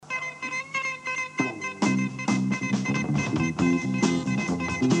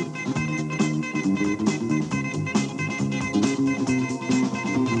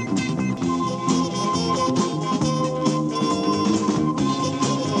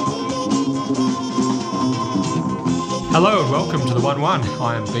Hello and welcome to the 1-1.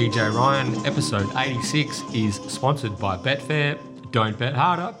 I am BJ Ryan. Episode 86 is sponsored by Betfair. Don't bet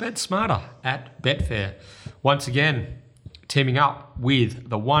harder, bet smarter at Betfair. Once again, teaming up with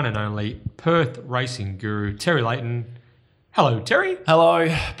the one and only Perth Racing Guru, Terry Leighton. Hello, Terry. Hello,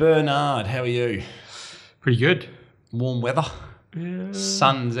 Bernard. How are you? Pretty good. Warm weather. Yeah.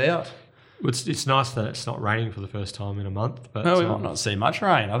 Sun's out. It's nice that it's not raining for the first time in a month. But Well, we might not see much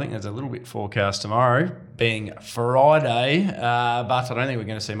rain. I think there's a little bit forecast tomorrow, being Friday, but I don't think we're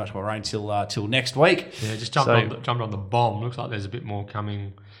going to see much more rain till next week. Yeah, just jumped on the bomb. Looks like there's a bit more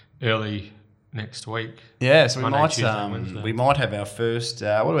coming early next week. Yeah, so Monday, Tuesday, we might have our first.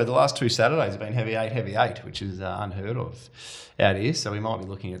 What about the last two Saturdays have been heavy eight, which is unheard of out here. So we might be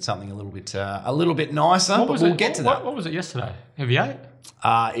looking at something a little bit nicer. We'll get to that. What was it yesterday? Heavy 8?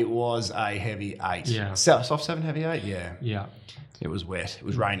 It was a heavy 8. Yeah. Soft 7, heavy 8. Yeah. Yeah. It was wet. It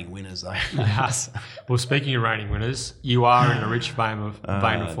was raining winners though. Well, speaking of raining winners, you are in a rich vein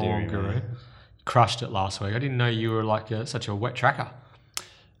of form, Guru. Crushed it last week. I didn't know you were like such a wet tracker.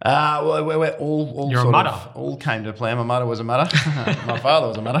 Well, we're all You're a sort mutter. of all came to plan. My mother was a mutter. My father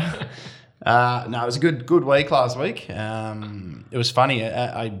was a mutter. No, it was a good week last week. It was funny.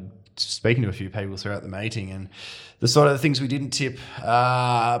 I speaking to a few people throughout the meeting, and the sort of things we didn't tip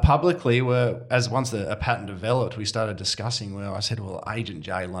publicly were, as once a pattern developed, we started discussing. Well, I said, well, Agent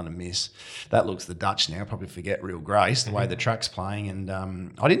J, London Miss, that looks the Dutch now. Probably forget Real Grace, the way the track's playing, and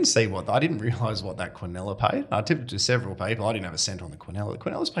I didn't realise what that Quinella paid. I tipped it to several people. I didn't have a cent on the Quinella. The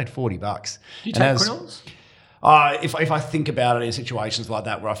Quinella's paid $40. Do you take Quinellas? If I think about it in situations like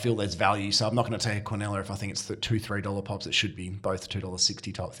that where I feel there's value, so I'm not going to take a Quinella if I think it's the $2-3 pops. It should be both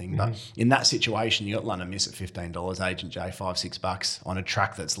 $2.60 type thing. But in that situation, you got London Miss at $15, Agent J $5-6 on a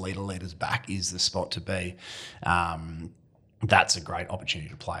track that's leaders back is the spot to be. That's a great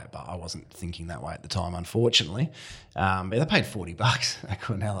opportunity to play it, but I wasn't thinking that way at the time, unfortunately. But they paid $40 at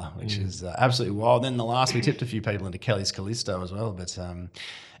Quinella, which is absolutely wild. Then the last, we tipped a few people into Kelly's Callisto as well, but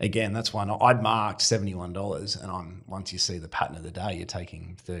again, that's one. I'd marked $71, and once you see the pattern of the day, you're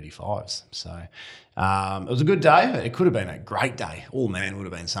taking 35s. So it was a good day. It could have been a great day. All man would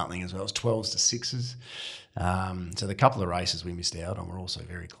have been something as well. It was 12s to 6s. So the couple of races we missed out on were also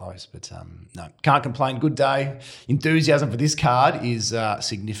very close, but no, can't complain. Good day. Enthusiasm for this card is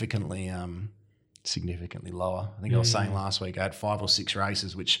significantly lower. I think I was saying last week I had 5 or 6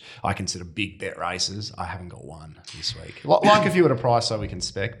 races, which I consider big bet races. I haven't got one this week. Like if you were at a price so we can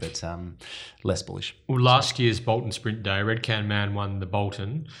spec, but less bullish. Well, last year's Bolton Sprint Day, Red Can Man won the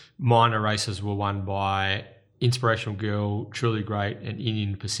Bolton. Minor races were won by Inspirational Girl, Truly Great, and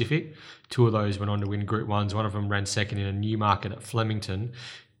Indian Pacific. 2 of those went on to win Group 1s. One of them ran second in a Newmarket at Flemington.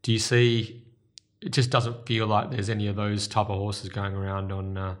 Do you see, it just doesn't feel like there's any of those type of horses going around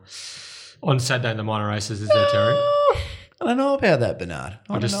on Saturday in the minor races, is there, Terry? I don't know about that, Bernard.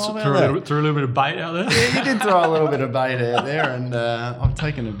 I just threw a little bit of bait out there. Yeah, you did throw a little bit of bait out there, and I've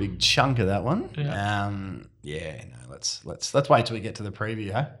taken a big chunk of that one. Yeah. Let's wait till we get to the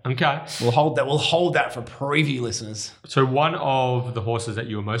preview, huh? Okay. We'll hold that for preview listeners. So one of the horses that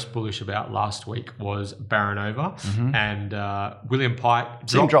you were most bullish about last week was Baranova, and William Pike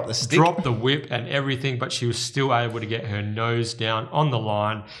dropped the whip and everything, but she was still able to get her nose down on the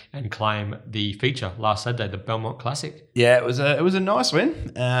line and claim the feature last Saturday, the Belmont Classic. Yeah, it was a nice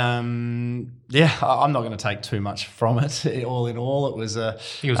win. I'm not going to take too much from it. All in all, it was I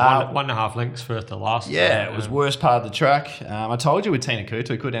think it was 1.5 lengths first to last. Yeah, it was worst part of the track. I told you with Tina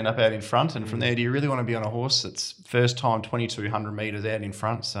Kutu could end up out in front, and from there, do you really want to be on a horse that's first time 2,200 metres out in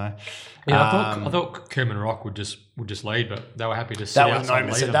front? So, yeah, I thought Kerman Rock would just lead, but they were happy to sit outside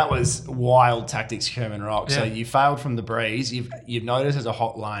the leader. That was wild tactics, Kerman Rock. Yeah. So you failed from the breeze. You've noticed as a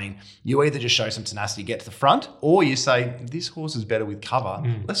hot lane, you either just show some tenacity, get to the front, or you say this horse is better with cover.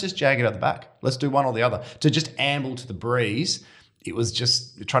 Let's just jag it out the back. Let's do one or the other. To just amble to the breeze, it was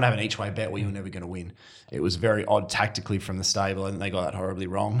just trying to have an each-way bet where you were never going to win. It was very odd tactically from the stable. I think they got that horribly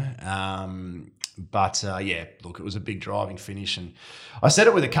wrong. But look, it was a big driving finish. And I said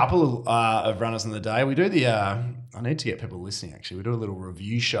it with a couple of runners on the day. We do I need to get people listening, actually. We do a little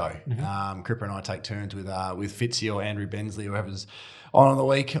review show. Cripper and I take turns with Fitzy or Andrew Bensley, whoever's on the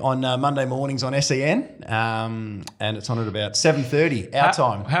week, on Monday mornings on SEN. And it's on at about 7:30 our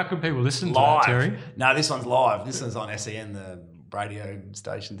time. How can people listen live. To that, Terry? No, this one's live. This one's on SEN, the radio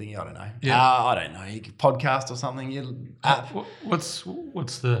station thingy. I don't know. Yeah. I don't know. You could podcast or something. What's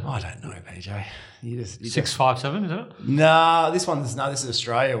the? I don't know, PJ. You just 657, is it? No, this is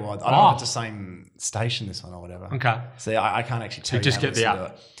Australia wide. I don't know if it's the same station, this one or whatever. Okay. See, I can't actually tell you. Just get the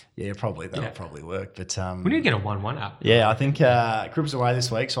app. Yeah, probably. That'll probably work. But we need to get a 1-1 app. Yeah, I think Crib's away this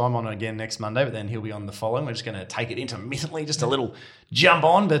week, so I'm on again next Monday, but then he'll be on the following. We're just going to take it intermittently, just a little jump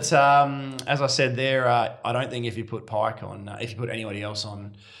on. But as I said there, I don't think if you put Pike on, if you put anybody else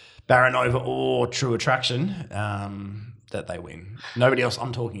on Baranova or True Attraction, that they win. Nobody else.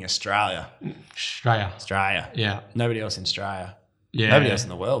 I'm talking Australia. Australia. Yeah. Nobody else in Australia. Yeah. Nobody else in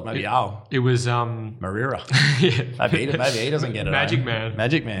the world. Maybe Al. It was Marira. yeah. Maybe he doesn't get it. Magic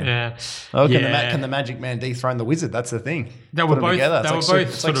Man. Yeah. Oh, can the Magic Man dethrone the Wizard? That's the thing. They were both together. It's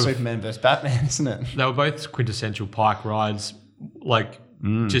like Superman versus Batman, isn't it? They were both quintessential Pike rides.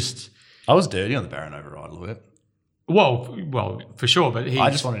 Just. I was dirty on the Baranova ride a little bit. Well, for sure, but I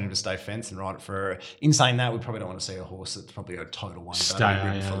just wanted him to stay fence and ride it for. In saying that, we probably don't want to see a horse that's probably a total one.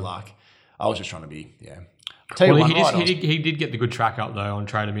 For luck. I was just trying to be, He did get the good track up though on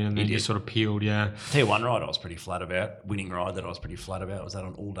Trade 'em In, and then just sort of peeled. Yeah. Tell you one ride I was pretty flat about. Winning ride that I was pretty flat about was that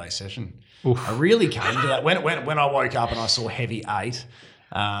on all day session. Oof. I really came to that when I woke up and I saw heavy 8.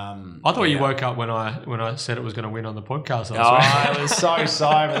 I thought you woke up when I said it was going to win on the podcast. I was so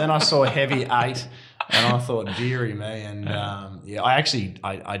sorry, but then I saw heavy 8. And I thought, dearie me, and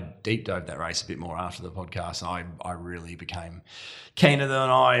I deep dove that race a bit more after the podcast, and I really became keener than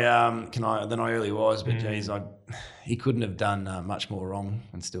I really was. But geez, he couldn't have done much more wrong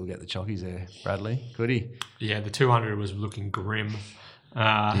and still get the chockies there, Bradley, could he? Yeah, the 200 was looking grim.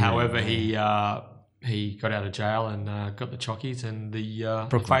 However, he got out of jail and got the chockies, and the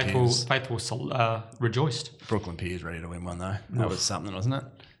faithful rejoiced. Brooklyn Piers ready to win one though. That was something, wasn't it?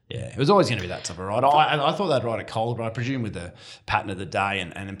 Yeah, it was always going to be that type of ride. I thought they'd ride it cold, but I presume with the pattern of the day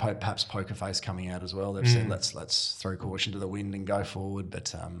and then perhaps Poker Face coming out as well, they've said let's throw caution to the wind and go forward.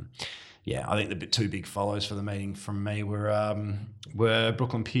 But I think the two big follows for the meeting from me were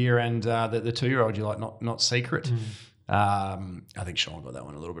Brooklyn Pier and the 2-year-old you like, not Secret. I think Sean got that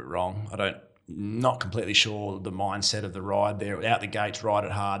one a little bit wrong. Not completely sure the mindset of the ride there. Out the gates, ride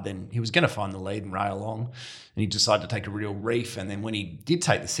it hard. Then he was going to find the lead and rail along, and he decided to take a real reef. And then when he did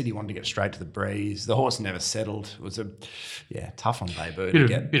take the sit, he wanted to get straight to the breeze. The horse never settled. It was tough on debut.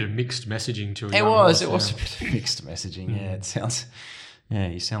 Bit of mixed messaging to him. It was a bit of mixed messaging. Yeah, it sounds. Yeah,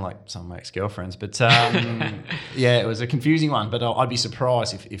 you sound like some of my ex-girlfriends. But, it was a confusing one. But I'd be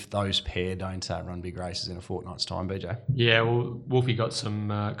surprised if those pair don't run big races in a fortnight's time, BJ. Yeah, well, Wolfie got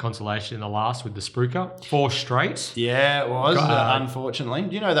some consolation in the last with the Spruker. 4 straight. Yeah, it was, unfortunately.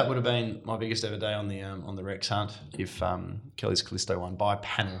 You know, that would have been my biggest ever day on the Rex Hunt if Kelly's Callisto won by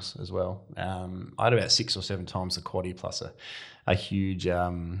panels as well. I had about 6 or 7 times the quaddie plus a huge...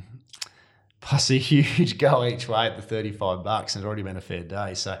 plus a huge go each way at the $35, and it's already been a fair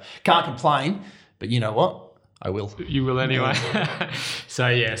day. So can't complain, but you know what? I will. You will anyway.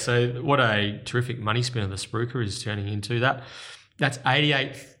 So what a terrific money spinner the Spruker is turning into. That's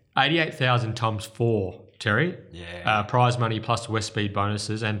 88,000 times 4, Terry. Yeah. Prize money plus West Speed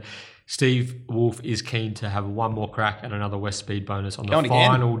bonuses, and Steve Wolf is keen to have one more crack at another West Speed bonus on the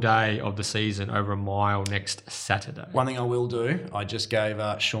final day of the season over a mile next Saturday. One thing I will do, I just gave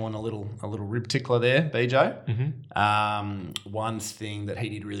Sean a little rib tickler there, BJ. Mm-hmm. One thing that he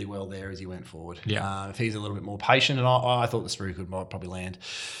did really well there is he went forward. Yeah. If he's a little bit more patient, and I thought the Spruker might probably land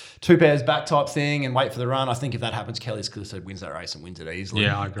 2 pairs back type thing and wait for the run. I think if that happens, Kelly's Callisto wins that race and wins it easily.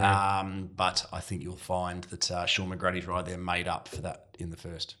 Yeah, I agree. But I think you'll find that Sean McGrady's ride there made up for that in the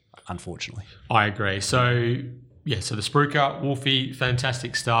first, unfortunately. I agree. So the Spruker, Wolfie,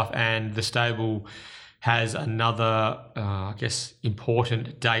 fantastic stuff. And the stable has another,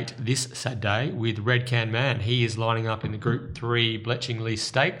 important date this Saturday with Red Can Man. He is lining up in the Group 3 Bletchingley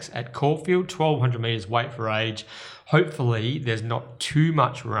Stakes at Caulfield, 1,200 metres weight for age. Hopefully there's not too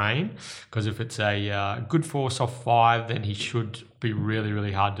much rain, because if it's a good force off 5, then he should be really,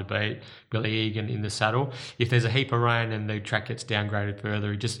 really hard to beat. Billy Egan in the saddle. If there's a heap of rain and the track gets downgraded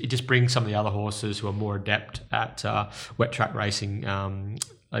further, it just brings some of the other horses who are more adept at wet track racing.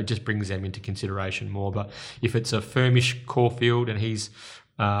 It just brings them into consideration more. But if it's a firmish Caulfield and he's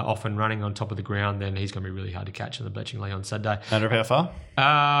off and running on top of the ground, then he's going to be really hard to catch in the Bletchingley on Saturday. Matter of how far?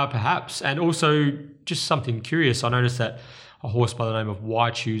 Perhaps. And also, just something curious, I noticed that a horse by the name of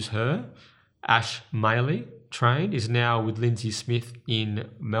Why Choose Her, Ash Maley, trained, is now with Lindsay Smith in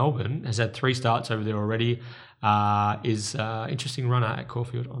Melbourne, has had 3 starts over there already, is interesting runner at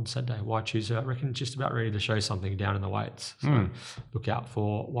Caulfield on Saturday. Why Choose Her? I reckon just about ready to show something down in the weights. So look out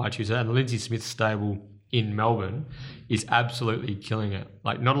for Why Choose Her. And the Lindsay Smith stable in Melbourne is absolutely killing it.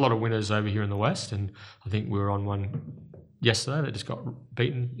 Like, not a lot of winners over here in the West, and I think we were on one yesterday that just got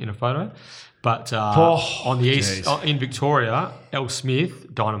beaten in a photo. But on the east, in Victoria, Elle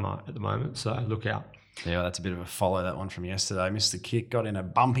Smith, dynamite at the moment, so look out. Yeah, that's a bit of a follow, that one from yesterday. Missed the kick, got in a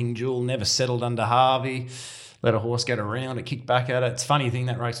bumping duel, never settled under Harvey. Let a horse get around it, kick back at it. It's a funny thing,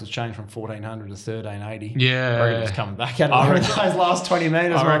 that race was changed from 1400 to 1380. Yeah. I reckon it was coming back at it. Those last 20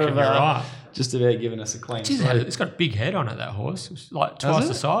 metres I reckon you're right. Just about giving us a clean sweep. It's got a big head on it, that horse. It's like twice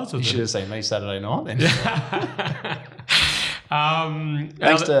the size of You should have seen me Saturday night then.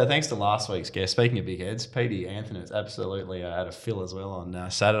 Thanks to last week's guest. Speaking of big heads, Petey Anthony's absolutely had a fill as well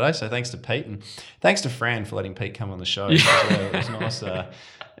on Saturday. So thanks to Pete, and thanks to Fran for letting Pete come on the show. It was nice.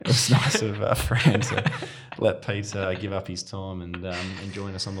 It was nice of Fran to let Pete give up his time and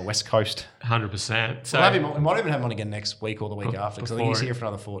join us on the West Coast. 100%. So we might even have him on again next week or the week after, because I think he's here for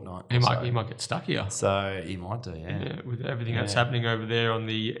another fortnight. He might get stuck here. So he might do, yeah. With everything that's happening over there on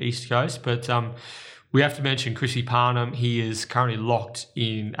the East Coast. But we have to mention Chrissy Parnham. He is currently locked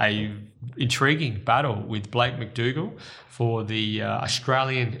in a intriguing battle with Blake McDougall for the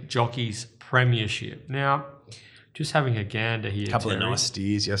Australian Jockeys Premiership. Now, just having a gander here. A couple of nice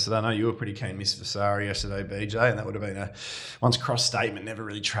steers yesterday. I know you were pretty keen Miss Vasari yesterday, BJ, and that would have been once cross statement never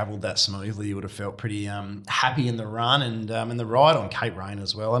really travelled that smoothly. You would have felt pretty happy in the run and the ride on Cape Rain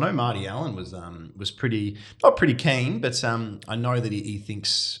as well. I know Marty Allen was pretty, not pretty keen, but I know that he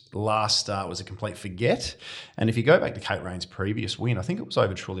thinks the last start was a complete forget. And if you go back to Cape Rain's previous win, I think it was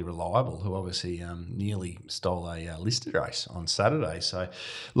over Truly Reliable, who obviously nearly stole a listed race on Saturday. So,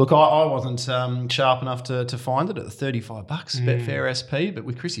 look, I wasn't sharp enough to find it at the $35 Betfair SP, but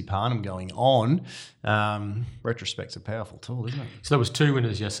with Chrissy Parnham going on, retrospect's a powerful tool, isn't it? So there was 2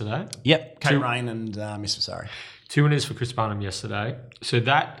 winners yesterday. Yep, Cape Rain and Miss Vasari. 2 winners for Chris Parnham yesterday. So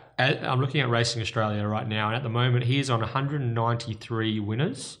that, I'm looking at Racing Australia right now, and at the moment he is on 193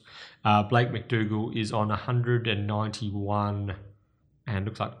 winners. Blake McDougall is on 191 and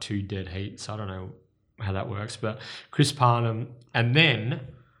looks like 2 dead heats. So I don't know how that works, but Chris Parnham, and then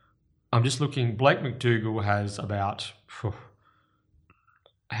I'm just looking, Blake McDougall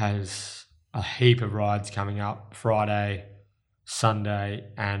has a heap of rides coming up Friday, Sunday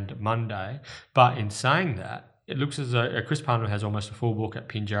and Monday. But in saying that, it looks as though Chris Parnham has almost a full book at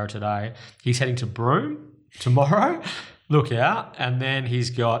Pinjarra today. He's heading to Broome tomorrow. Look out. And then he's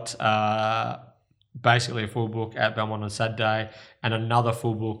got basically a full book at Belmont on Saturday and another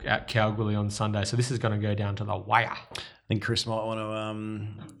full book at Kalgoorlie on Sunday. So this is going to go down to the wire. I think Chris might want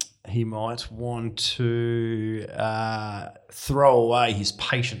to... he might want to throw away his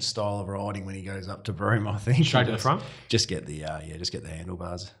patient style of riding when he goes up to Broome, I think. Straight to the front? Just get the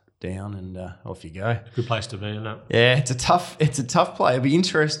handlebars down and off you go. Good place to be, isn't it? Yeah, it's a tough play. It'll be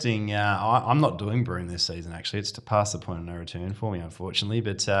interesting. I'm not doing Broome this season, actually. It's to pass the point of no return for me, unfortunately.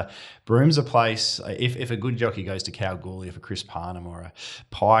 But Broome's a place, if a good jockey goes to Kalgoorlie, if a Chris Parnham or a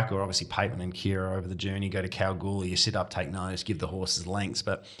Pike or obviously Pateman and Kira over the journey go to Kalgoorlie, you sit up, take notice, give the horses lengths.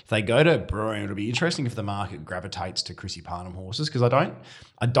 But if they go to Broome, it'll be interesting if the market gravitates to Chrissy Parnham horses, because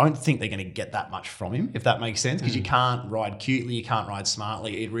I don't think they're going to get that much from him, if that makes sense, because you can't ride cutely, you can't ride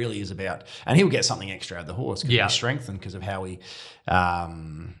smartly. It really is about, and he'll get something extra out of the horse because he's strengthened because of how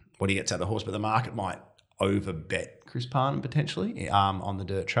what he gets out of the horse. But the market might overbet Chris Parnham potentially on the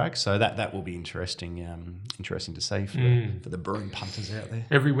dirt track, so that will be interesting to see for the Broome punters out there.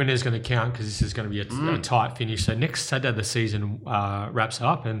 Every winner is going to count because this is going to be a tight finish. So next Saturday the season wraps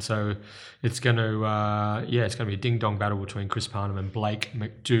up, and so it's going to it's going to be a ding dong battle between Chris Parnham and Blake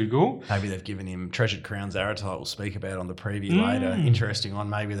McDougall. Maybe they've given him Treasured Crown Zaratite. We'll speak about on the preview later. Interesting one.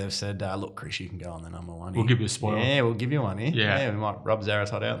 Maybe they've said, look, Chris, you can go on the number one. We'll give you a spoil. Yeah, we'll give you one. Yeah, we might rub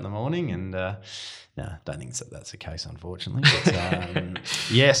Zaratite out in the morning and. No, don't think that's the case, unfortunately. But,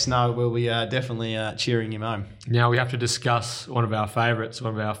 yes, no, we'll be definitely cheering him home. Now we have to discuss one of our favourites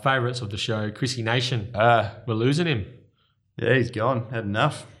of the show, Chrissy Nation. We're losing him. Yeah, he's gone. Had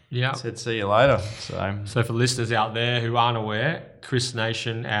enough. Yeah. Said see you later. So for listeners out there who aren't aware, Chris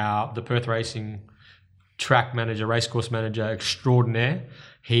Nation, the Perth Racing track manager, racecourse manager extraordinaire,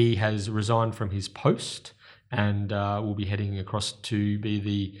 he has resigned from his post and will be heading across to be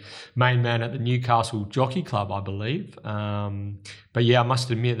the main man at the Newcastle Jockey Club, I believe. But yeah, I must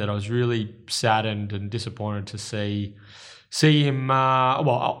admit that I was really saddened and disappointed to see him.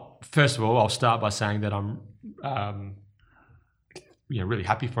 First of all, I'll start by saying that I'm really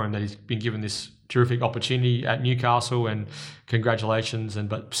happy for him that he's been given this terrific opportunity at Newcastle, and congratulations.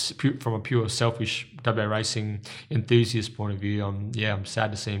 But from a pure selfish WA racing enthusiast point of view, I'm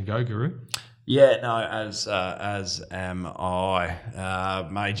sad to see him go, Guru. Yeah, no, as am I.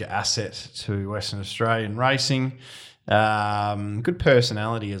 Major asset to Western Australian racing. Good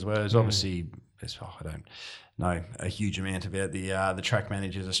personality as well. It's obviously, a huge amount about the track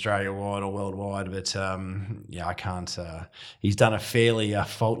managers Australia-wide or worldwide, but I can't. He's done a fairly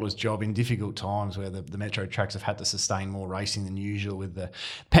faultless job in difficult times where the metro tracks have had to sustain more racing than usual with the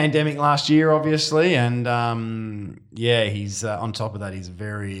pandemic last year, obviously, and he's on top of that, he's a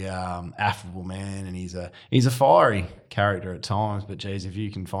very affable man, and he's a fiery character at times. But geez, if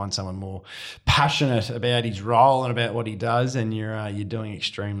you can find someone more passionate about his role and about what he does, then you're doing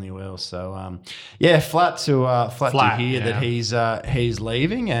extremely well. So flat to hear that he's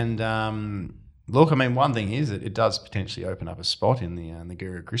leaving. And look, I mean, one thing is that it does potentially open up a spot in the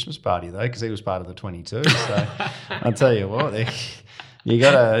Guru Christmas party though, because he was part of the 22. So I'll tell you what, you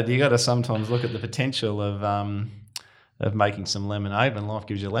gotta sometimes look at the potential of making some lemonade when life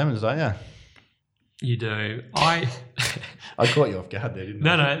gives you lemons, don't you? You do. I caught you off guard there, didn't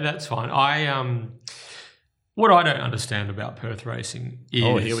I? No, that's fine. What I don't understand about Perth racing is...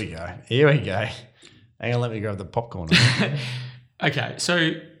 Oh, here we go. Hang on, let me grab the popcorn. Okay,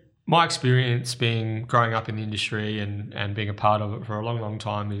 so my experience growing up in the industry and being a part of it for a long, long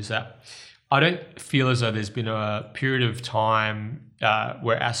time is that I don't feel as though there's been a period of time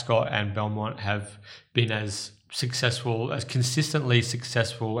where Ascot and Belmont have been as consistently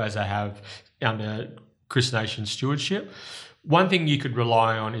successful as they have under Chris Nation's stewardship. One thing you could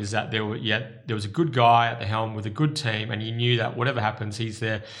rely on is that there was a good guy at the helm with a good team, and you knew that whatever happens, he's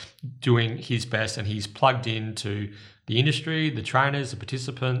there doing his best, and he's plugged into the industry, the trainers, the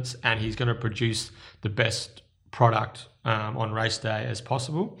participants, and he's going to produce the best product on race day as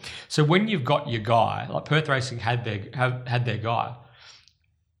possible. So when you've got your guy, like Perth Racing had their guy,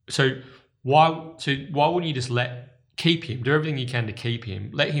 so why wouldn't you just keep him, do everything you can to keep him,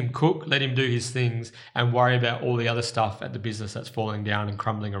 let him cook, let him do his things, and worry about all the other stuff at the business that's falling down and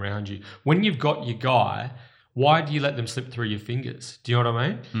crumbling around you? When you've got your guy, why do you let them slip through your fingers? Do you know what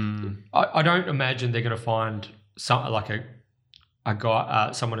I mean? I don't imagine they're going to find a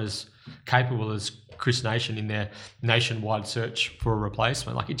guy, someone as capable as Chris Nation in their nationwide search for a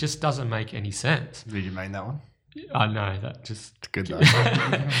replacement. Like, it just doesn't make any sense. Did you mean that one? I know that just it's good though.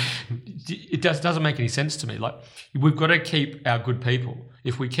 It doesn't make any sense to me. Like, we've got to keep our good people.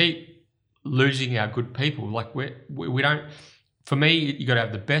 If we keep losing our good people, like we don't. For me, you got to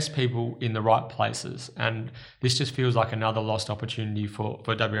have the best people in the right places, and this just feels like another lost opportunity for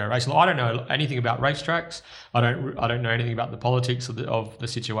WA racing. I don't know anything about racetracks. I don't know anything about the politics of the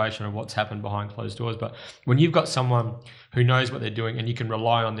situation of what's happened behind closed doors. But when you've got someone who knows what they're doing, and you can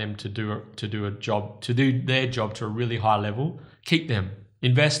rely on them to do their job to a really high level, keep them.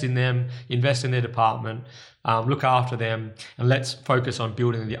 Invest in them, invest in their department, look after them, and let's focus on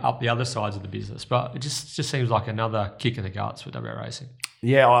building up the other sides of the business. But it just seems like another kick in the guts for WA Racing.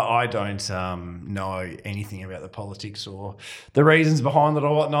 Yeah, I don't know anything about the politics or the reasons behind it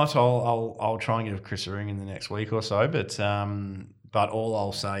or whatnot. I'll try and give Chris a ring in the next week or so, but all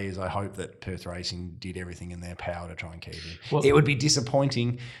I'll say is I hope that Perth Racing did everything in their power to try and keep him. Well, it would be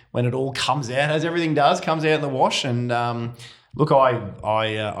disappointing when it all comes out, as everything comes out in the wash. And look,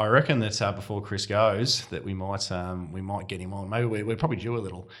 I reckon that before Chris goes, that we might get him on. Maybe we'll probably do a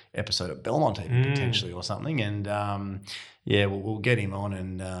little episode at Belmont even potentially or something, and we'll get him on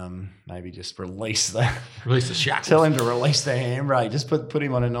and maybe just release the shackles. Tell him to release the handbrake. Just put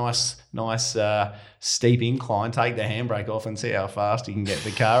him on a nice steep incline. Take the handbrake off and see how fast he can get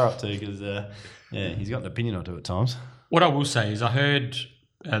the car up to. Because he's got an opinion or two at times. What I will say is I heard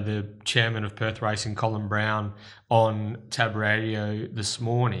the chairman of Perth Racing, Colin Brown, on Tab Radio this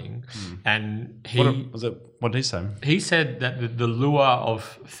morning, and what did he say? He said that the lure of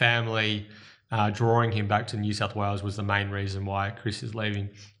family drawing him back to New South Wales was the main reason why Chris is leaving.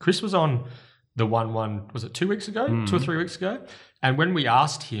 Chris was on the 1-1, was it 2 weeks ago, 2 or 3 weeks ago? And when we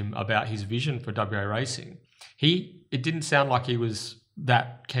asked him about his vision for WA Racing, it didn't sound like he was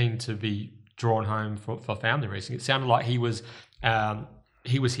that keen to be drawn home for family racing. It sounded like he was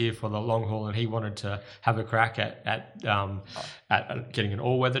here for the long haul, and he wanted to have a crack at getting an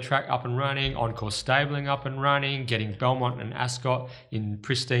all-weather track up and running, on-course stabling up and running, getting Belmont and Ascot in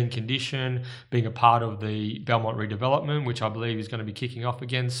pristine condition, being a part of the Belmont redevelopment, which I believe is going to be kicking off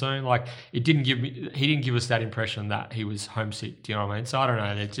again soon. Like, he didn't give us that impression that he was homesick. Do you know what I mean? So I don't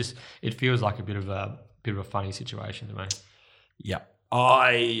know. It feels like a bit of a funny situation to me. Yeah,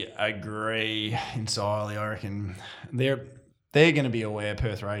 I agree entirely. I reckon they're going to be aware,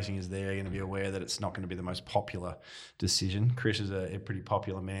 Perth Racing is there, going to be aware that it's not going to be the most popular decision. Chris is a pretty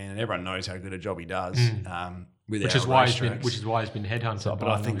popular man, and everyone knows how good a job he does. Which is why he's been headhunted. So, but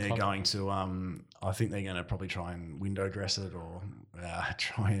I think they're going to, probably try and window dress it or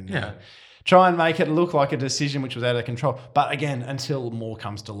try and make it look like a decision which was out of control. But again, until more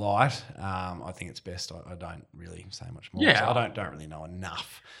comes to light, I think it's best I don't really say much more. Yeah. I don't really know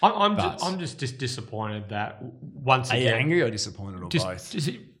enough. I'm just disappointed that once again. Are you angry or disappointed or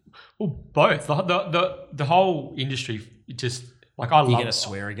both? Both. The whole industry just like I love. You're going to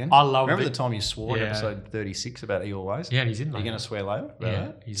swear again? I love. Remember the time you swore in episode 36 about E Always? Yeah, and he's in. You're going to swear later?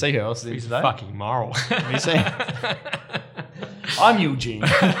 Yeah. See who else is in he's today? Fucking moral. You see? I'm Eugene.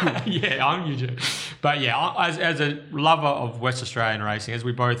 Yeah, I'm Eugene. But yeah, as a lover of West Australian racing, as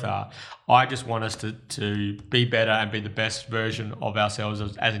we both are, I just want us to be better and be the best version of ourselves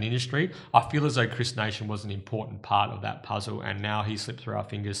as an industry. I feel as though Chris Nation was an important part of that puzzle, and now he slipped through our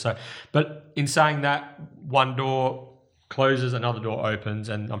fingers. So, but in saying that, one door closes, another door opens,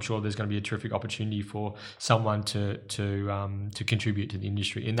 and I'm sure there's going to be a terrific opportunity for someone to contribute to the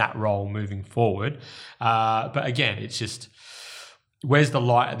industry in that role moving forward. But again, it's just, where's the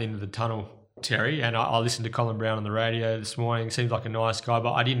light at the end of the tunnel, Terry? And I listened to Colin Brown on the radio this morning. Seems like a nice guy,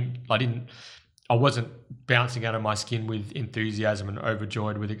 but I wasn't bouncing out of my skin with enthusiasm and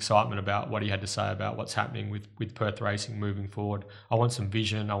overjoyed with excitement about what he had to say about what's happening with Perth racing moving forward. I want some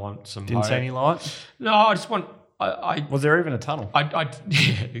vision. I want some Didn't hope. see any light? No, I just want. Was there even a tunnel?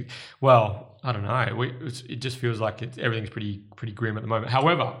 Well, I don't know. It just feels like everything's pretty grim at the moment.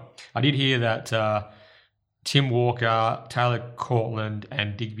 However, I did hear that Tim Walker, Taylor Cortland,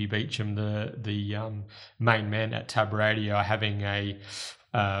 and Digby Beecham, the main men at Tab Radio, are having a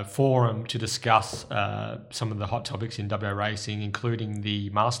forum to discuss some of the hot topics in WA racing, including the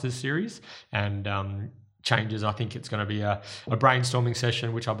Masters series and changes. I think it's going to be a brainstorming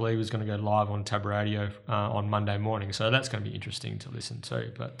session, which I believe is going to go live on Tab Radio on Monday morning. So that's going to be interesting to listen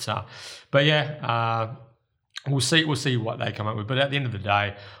to. But yeah, we'll see what they come up with. But at the end of the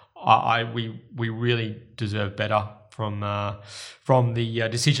day, we really deserve better from the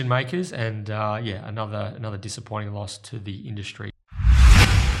decision makers, and another disappointing loss to the industry.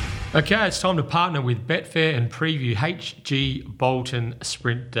 Okay, it's time to partner with Betfair and preview HG Bolton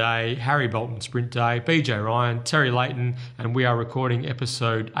Sprint Day, Harry Bolton Sprint Day, BJ Ryan, Terry Leighton, and we are recording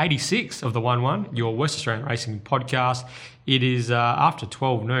episode 86 of the 1-1, your West Australian Racing podcast. It is after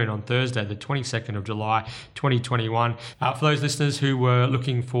 12 noon on Thursday, the 22nd of July, 2021. For those listeners who were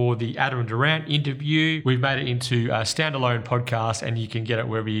looking for the Adam Durrant interview, we've made it into a standalone podcast, and you can get it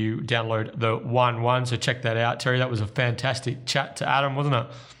wherever you download the 1-1. So check that out. Terry, that was a fantastic chat to Adam, wasn't it?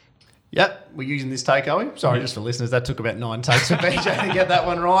 Yep, we're using this take, are we? Sorry, just for listeners, that took about 9 takes for BJ to get that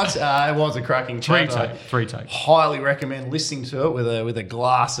one right. It was a cracking chat. Three takes. Highly recommend listening to it with a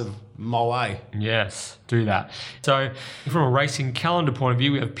glass of Moet. Yes, do that. So from a racing calendar point of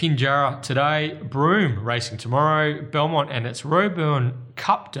view, we have Pinjarra today, Broome racing tomorrow, Belmont and its Roebourne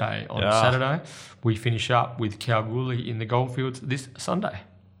Cup Day on Saturday. We finish up with Kalgoorlie in the Goldfields this Sunday.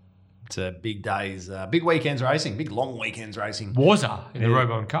 It's a big days, big weekends racing, big long weekends racing. Wazza in the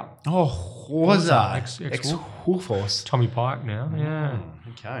Roebourne Cup. Oh, Wazza. Ex-Wolf Horse. Tommy Pike now, yeah.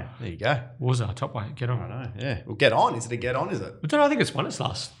 Okay, there you go. Wazza, top weight, get on. I know, yeah. Well, get on. Is it a get on, is it? I think it's won its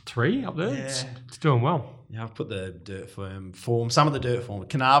last 3 up there. Yeah. It's doing well. Yeah, I've put the dirt form, some of the dirt form.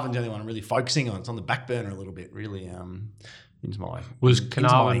 Carnarvon's the only one I'm really focusing on. It's on the back burner a little bit, really. Into my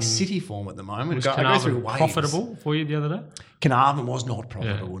city form at the moment. Was Carnarvon profitable for you the other day? Carnarvon was not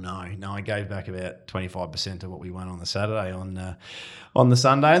profitable. Yeah. No, I gave back about 25% of what we won on the Saturday. On the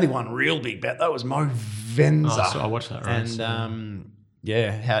Sunday, only one real big bet. That was Mo Venza. So I watched that race. And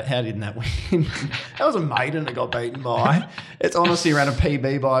how didn't that win? That was a maiden that got beaten by. It's honestly around a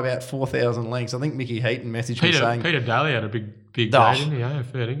PB by about 4,000 lengths. I think Mickey Heaton messaged me saying Peter Daly had a big day, didn't he? Yeah,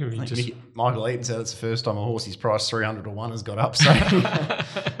 fair dinkum. Michael Eaton said it's the first time a horsey's price 300 to 1 has got up. So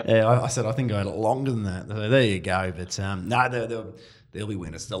I said I think I had it longer than that. So there you go. But no, there'll be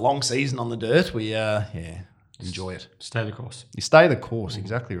winners. It's a long season on the dirt. We enjoy it. Stay the course. You stay the course.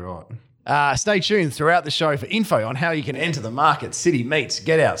 Exactly right. Stay tuned throughout the show for info on how you can enter the Market City Meets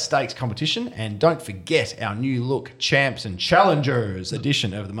Get Out Stakes competition. And don't forget our new look Champs and Challengers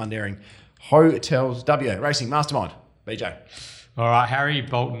edition of the Mundaring Hotels WA Racing Mastermind. BJ. All right, Harry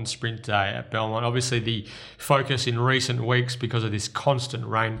Bolton Sprint Day at Belmont. Obviously, the focus in recent weeks because of this constant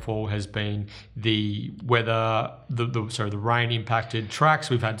rainfall has been the weather, the rain impacted tracks.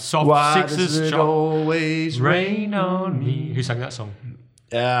 We've had soft sixes. Why does it always rain on me? Who sang that song?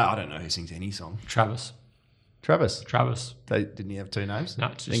 I don't know who sings any song. Travis. Didn't he have 2 names? No,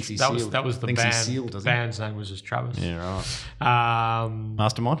 that was the band. Band's name was just Travis. Yeah, right.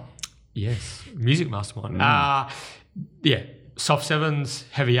 Mastermind? Yes, music mastermind. Soft 7s,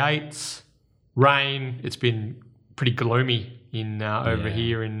 heavy 8s, rain. It's been pretty gloomy in over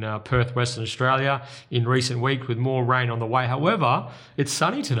here in Perth, Western Australia in recent weeks with more rain on the way. However, it's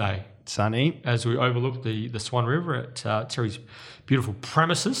sunny today. Sunny. As we overlook the Swan River at Terry's beautiful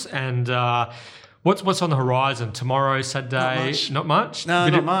premises. And what's on the horizon? Tomorrow, Saturday? Not much? No,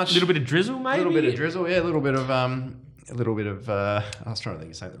 not much. A little bit of drizzle, maybe? A little bit of drizzle, yeah. A little bit of... I was trying to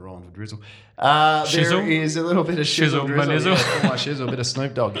think of something that rhymes with drizzle. There is a little bit of shizzle, drizzle. Yeah, my shizzle, a bit of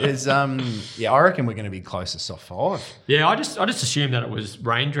Snoop Dogg. I reckon we're going to be close to soft 5. Yeah, I just assumed that it was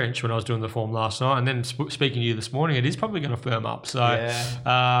rain drenched when I was doing the form last night, and then speaking to you this morning, it is probably going to firm up. So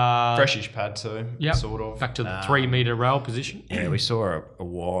freshish pad too. Yeah, sort of back to the 3 metre rail position. Yeah, we saw a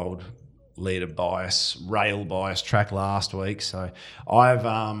wild leader bias, rail bias track last week. So I've,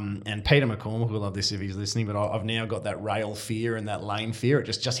 and Peter McCormick will love this if he's listening, but I've now got that rail fear and that lane fear. It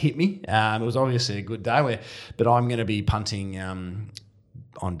just hit me. It was obviously a good day, but I'm going to be punting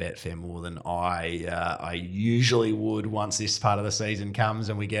on Betfair more than I usually would once this part of the season comes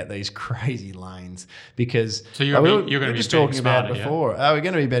and we get these crazy lanes, because you're going to be just talking about smarter, before. Yeah? We're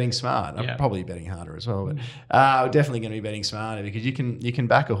going to be betting smart. I'm probably betting harder as well, but we're definitely going to be betting smarter, because you can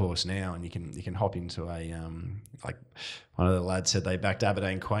back a horse now and you can hop into a like one of the lads said they backed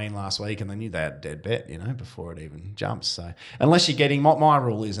Aberdeen Queen last week and they knew they had a dead bet, before it even jumps. So unless you're getting, my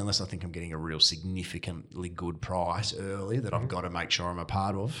rule is, unless I think I'm getting a real significantly good price early that I've got to make sure I'm a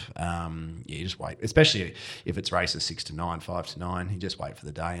part of, you just wait. Especially if it's races 6 to 9, 5 to 9, you just wait for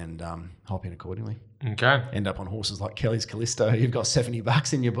the day and hop in accordingly. Okay. End up on horses like Kelly's Callisto. You've got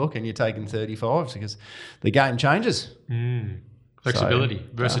 $70 in your book and you're taking 35s because the game changes. Flexibility,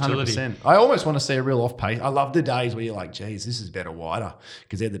 versatility. 100%. I almost want to see a real off pace. I love the days where you're like, geez, this is better wider,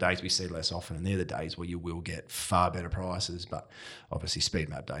 because they're the days we see less often, and they're the days where you will get far better prices. But obviously, speed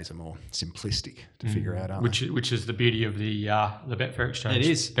map days are more simplistic to figure out, aren't they? Which is the beauty of the Betfair Exchange. It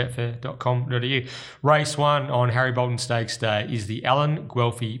is. Betfair.com.au. Race 1 on Harry Bolton Stakes Day is the Alan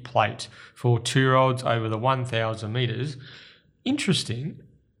Guelphy Plate for 2-year-olds over the 1,000 metres. Interesting,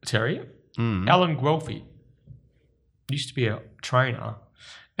 Terry. Alan Guelphy used to be a trainer,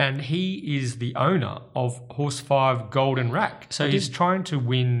 and he is the owner of Horse 5 Golden Rack. So he's trying to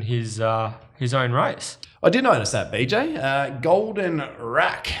win his own race. I did notice that, BJ. Golden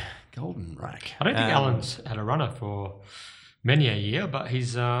Rack. I don't think Alan's had a runner for many a year, but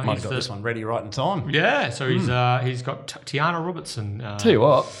he's might have got this one ready right in time. Yeah, so he's got Tiana Robertson. Tell you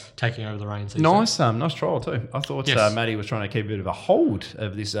what, taking over the reins. Nice trial too. I thought Maddie was trying to keep a bit of a hold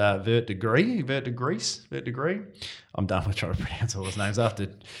of this Vert Degree. I'm done with trying to pronounce all his names after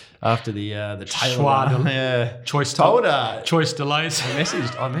the Taylor choice delays. I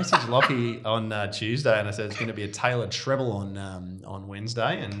messaged Lockie on Tuesday and I said it's going to be a Taylor treble on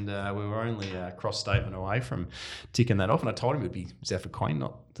Wednesday, and we were only a cross statement away from ticking that off. And I told him it would be Zephyr Queen,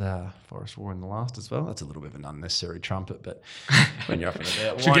 not Forest War in the last as well. That's a little bit of an unnecessary trumpet, but when you're up and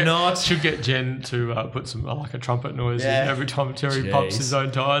about, why not? Should get Jen to put some like a trumpet noise in every time Terry pumps his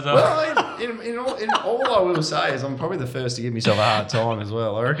own tyres up. Well, in all I will say is I'm probably the first to give myself a hard time as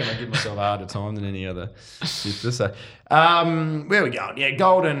well. I reckon I give myself a harder time than any other shifter. So, where we going? Yeah,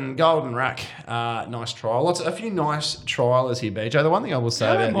 Golden Rack. Nice trial. A few nice trialers here, BJ. The one thing I will say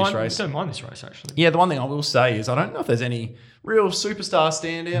about this race... I don't mind this race, actually. Yeah, the one thing I will say is I don't know if there's any real superstar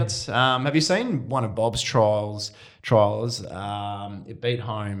standouts. Have you seen one of Bob's trials? It beat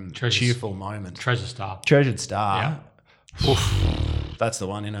home Cheerful Moment. Treasured Star. Yeah. That's the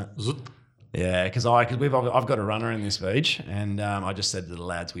one, innit? Yeah, because I've got a runner in this beach, and I just said to the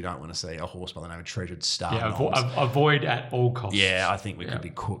lads, we don't want to see a horse by the name of Treasured Star. Yeah, avoid at all costs. Yeah, I think we could be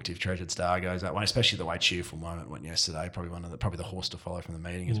cooked if Treasured Star goes that way, especially the way Cheerful Moment went yesterday. Probably the horse to follow from the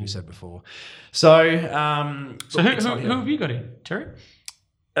meeting, as we said before. So, who have you got in, Terry?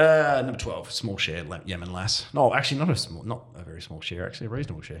 Number 12, small share, Yemen Lass. No, actually not a very small share, actually a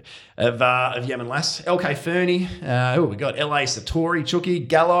reasonable share of Yemen Lass. LK Fernie, who have we got? LA Satori, Chucky,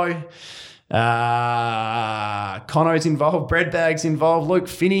 Gallo. Cono's involved, Breadbag's involved, Luke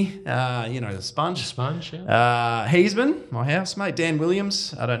Finney, the Sponge. Heisman, my housemate, Dan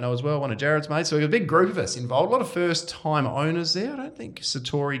Williams, I don't know as well, one of Jared's mates. So we've got a big group of us involved, a lot of first-time owners there. I don't think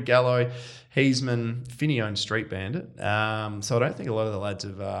Satori, Gallo, Heisman, Finney owns Street Bandit. So I don't think a lot of the lads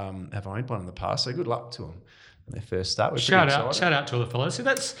have owned one in the past. So good luck to them. Their first start. Shout out to all the fellas. So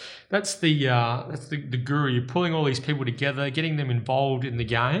that's the guru. You're pulling all these people together, getting them involved in the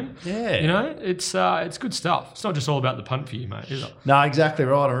game. Yeah, it's good stuff. It's not just all about the punt for you, mate, is it? No, exactly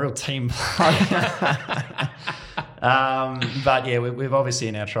right. A real team play. But yeah, we've obviously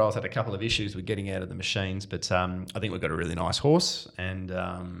in our trials had a couple of issues with getting out of the machines, but I think we've got a really nice horse, and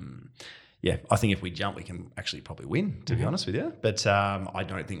yeah, I think if we jump, we can actually probably win, to be honest with you. But I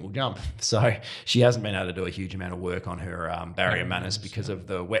don't think we'll jump. So she hasn't been able to do a huge amount of work on her barrier manners because of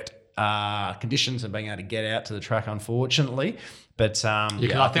the wet conditions and being able to get out to the track, unfortunately. But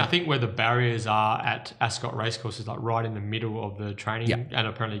I think where the barriers are at Ascot Racecourse is like right in the middle of the training, and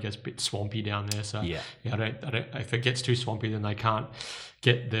apparently it gets a bit swampy down there. So I don't. If it gets too swampy, then they can't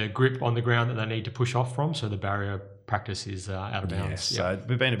get the grip on the ground that they need to push off from. So the barrier practice is out of bounds. So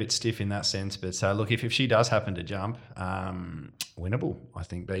we've been a bit stiff in that sense. But look, if she does happen to jump, winnable, I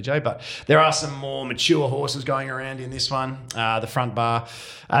think, BJ. But there are some more mature horses going around in this one. The front bar,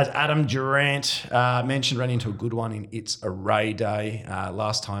 as Adam Durrant mentioned, ran into a good one in It's Array Day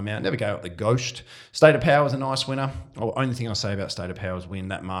last time out. Never go up the ghost. State of Power was a nice winner. Only thing I'll say about State of Power's win,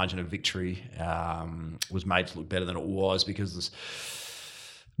 that margin of victory was made to look better than it was because this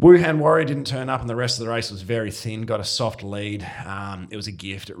Wuhan Warrior didn't turn up and the rest of the race was very thin, got a soft lead. It was a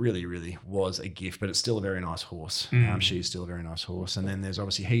gift. It really, really was a gift, but it's still a very nice horse. She's still a very nice horse. And then there's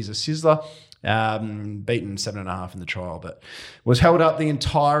obviously He's a Sizzler, beaten 7.5 in the trial, but was held up the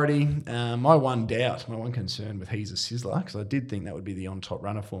entirety. My one concern with He's a Sizzler, because I did think that would be the on-top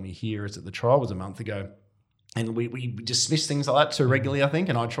runner for me here, is that the trial was a month ago. And we dismiss things like that too regularly, I think.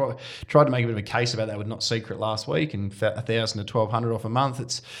 And I tried to make a bit of a case about that with Not Secret last week and 1,000 to 1,200 off a month.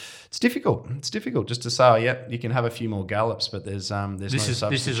 It's difficult. It's difficult just to say, you can have a few more gallops, but there's no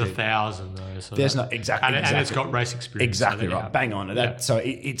substitute. This is 1,000 though. So there's not exactly, and it's got race experience. Exactly right. Bang on. So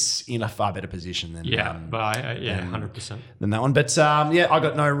it's in a far better position than 100% than that one. But I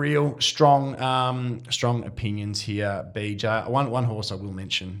got no real strong opinions here. BJ, one horse I will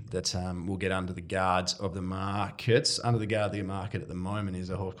mention that will get under the guards of the markets. Under the guard of the market at the moment is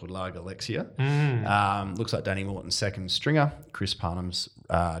a horse called La Galexia. Looks like Danny Morton's second stringer. Chris Parnham's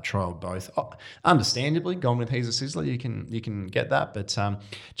trialled both. Understandably, gone with He's a Sizzler. You can get that. But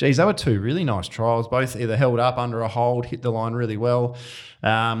they were two really nice trials. Both either held up under a hold, hit the line really well.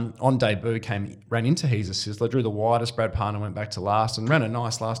 On debut, ran into He's a Sizzler, drew the widest. Brad Parnham went back to last and ran a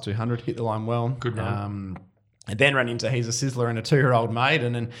nice last 200, hit the line well. Good run. And then ran into He's a Sizzler and a 2-year-old maid,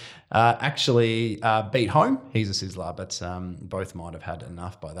 and then actually beat home He's a Sizzler, but both might have had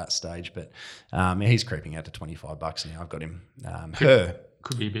enough by that stage. But he's creeping out to $25 now. I've got him.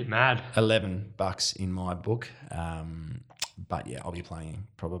 Could be a bit mad. $11 in my book. But yeah, I'll be playing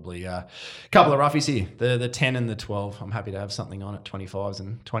probably a couple of roughies here. The 10 and the 12. I'm happy to have something on at 25s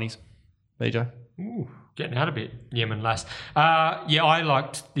and 20s. BJ? Ooh, getting out a bit, Yemen Lass. I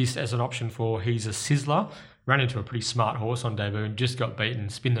liked this as an option for He's a Sizzler. Ran into a pretty smart horse on debut and just got beaten.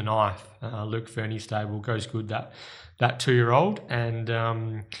 Spin the Knife. Luke Fernie stable goes good. That 2-year-old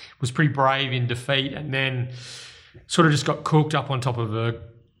and was pretty brave in defeat, and then sort of just got cooked up on top of a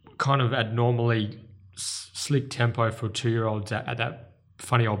kind of abnormally slick tempo for 2-year-olds at that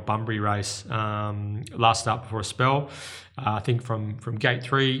funny old Bunbury race. Last start before a spell. I think from gate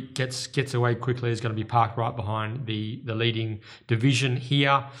 3 gets away quickly. Is going to be parked right behind the leading division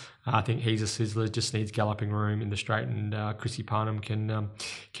here. I think He's a Sizzler, just needs galloping room in the straight, and Chrissy Parnham can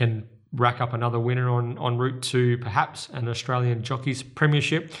rack up another winner on route to perhaps an Australian Jockeys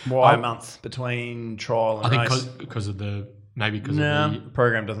Premiership. Why a month between trial and race? I think because of the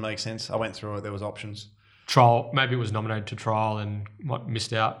program doesn't make sense. I went through it. There was options. Trial, maybe it was nominated to trial and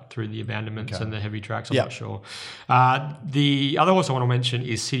missed out through the abandonments and the heavy tracks. I'm not sure. The other horse I want to mention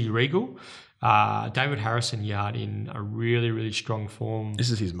is City Regal. David Harrison yard in a really, really strong form. This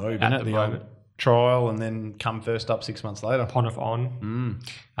is his move, isn't it? The moment. Trial and then come first up 6 months later. Pontiff on.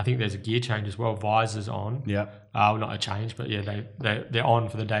 I think there's a gear change as well. Visors on. Yeah. Not a change, but yeah, they're on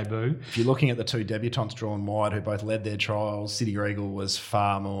for the debut. If you're looking at the two debutantes drawn wide who both led their trials, City Regal was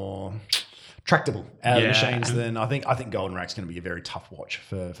far more tractable out of the machines than I think Golden Rack's going to be a very tough watch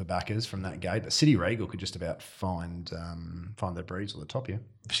for backers from that gate. But City Regal could just about find their breeze at the top here.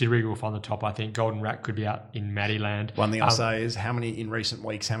 City Regal will find the top. I think Golden Rack could be out in Maddie land. One thing I'll say is how many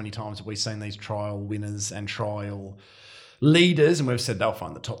times have we seen these trial winners and trial leaders, and we've said they'll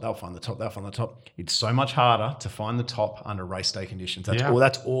find the top. It's so much harder to find the top under race day conditions.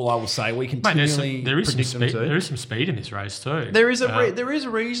 That's all I will say. We continually predict them too. There is some speed in this race too. There is a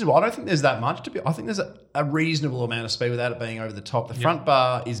reasonable. I don't think there's that much to be. I think there's a reasonable amount of speed without it being over the top. The front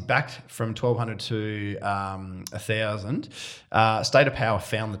bar is backed from 1,200 to 1,000. State of Power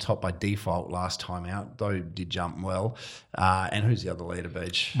found the top by default last time out, though did jump well. And who's the other leader,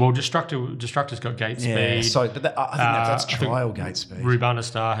 Beach? Well, Destructor's got gate speed. So, but I think that's trial gate speed. Rubana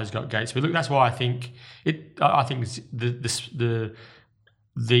Star has got gate speed. Look, that's why I think the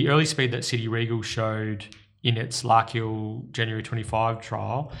early speed that City Regal showed in its Larkhill January 25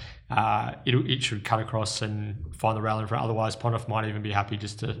 trial, it should cut across and find the rail in front. Otherwise, Pontiff might even be happy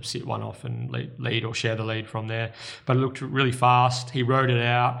just to sit one off and lead or share the lead from there. But it looked really fast. He rode it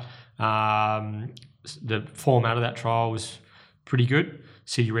out. The form out of that trial was pretty good.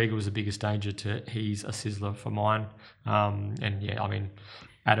 City Regal was the biggest danger to He's a Sizzler for mine.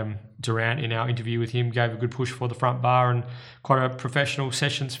 Adam Durrant in our interview with him gave a good push for the front bar and quite a professional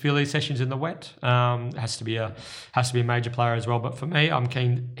sessions in the wet. Has to be a major player as well. But for me, I'm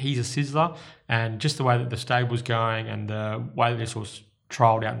keen. He's a Sizzler, and just the way that the stable's going and the way that this was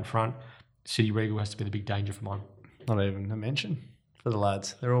trialled out in front, City Regal has to be the big danger for mine. Not even a mention for the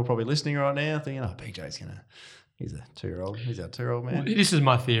lads. They're all probably listening right now, thinking, he's a 2-year-old. He's our 2-year-old man. Well, this is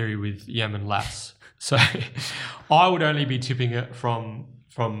my theory with Yemen Lass. So I would only be tipping it from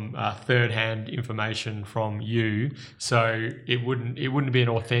third-hand information from you, so it wouldn't be an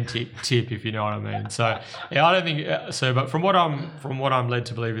authentic tip, if you know what I mean. So yeah, I don't think so. But from what I'm led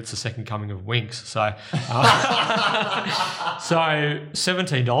to believe, it's the second coming of Winks. So so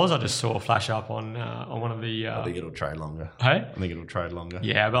 $17 I just saw flash up on one of the. I think it'll trade longer. Hey, I think it'll trade longer.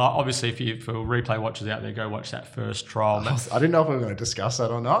 Yeah, but obviously, for replay watchers out there, go watch that first trial. I didn't know if we were going to discuss that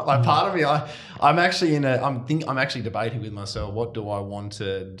or not. Like part of me, I'm actually debating with myself. What do I want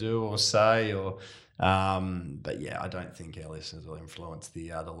to do or say, or but yeah, I don't think our listeners will influence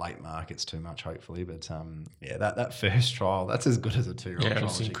the late markets too much, hopefully. But that first trial, that's as good as a 2-year-old trial. Yeah,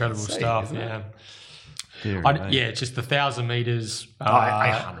 it's incredible stuff. Yeah. It's just the 1,000 meters.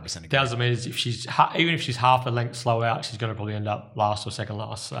 I 100% agree. 1,000 meters. Even if she's half a length slow out, she's going to probably end up last or second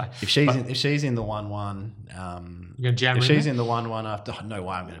last. So if she's in the 1-1, you're going to jam if she's in the 1-1 after, no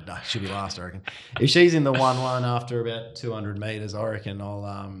way I'm going to. She'll be last, I reckon. If she's in the 1-1 after about 200 meters, I reckon I'll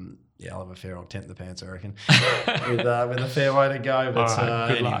have a fair old tent in the pants, I reckon, with a fair way to go. But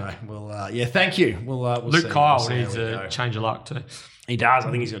right, anyway, we'll thank you. We'll Luke see. Kyle needs a change of luck too. He does.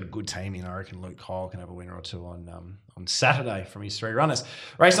 I think he's got a good team in. I reckon Luke Kyle can have a winner or two on Saturday from his 3 runners.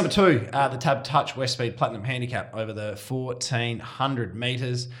 Race number 2, the Tab Touch West Speed Platinum Handicap over the 1,400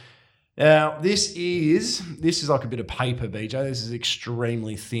 metres. Now, this is like a bit of paper, BJ. This is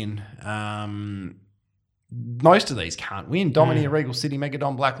extremely thin. Most of these can't win. Domineer, Regal City,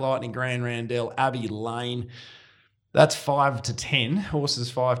 Megadon, Black Lightning, Grand Randell, Abbey Lane. That's 5 to 10. Horses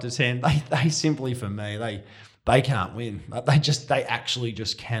 5 to 10. They simply, for me, they can't win. They actually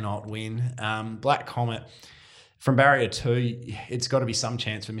just cannot win. Black Comet from barrier 2, it's got to be some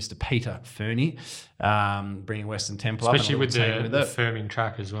chance for Mr. Peter Fernie, bringing Western Temple up. Especially with the firming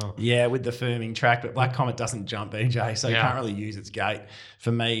track as well. Yeah, with the firming track, but Black Comet doesn't jump, BJ, so you can't really use its gate.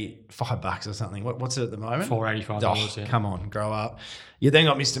 For me, $5 or something. What's it at the moment? $485. Oh, come on, grow up. You then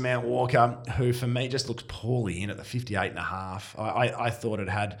got Mr. Mount Walker, who for me just looks poorly in at the 58.5. I thought it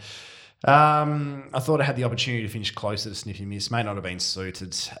had... I thought it had the opportunity to finish closer to Sniffy Miss. May not have been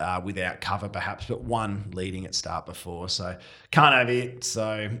suited without cover perhaps, but one leading at start before. So can't have it.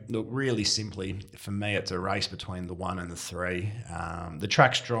 So look, really simply, for me, it's a race between the 1 and the 3. The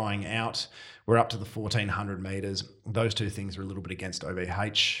track's drying out. We're up to the 1,400 metres. Those two things are a little bit against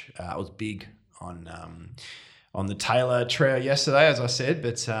OBH. It was big on the Taylor Trail yesterday, as I said,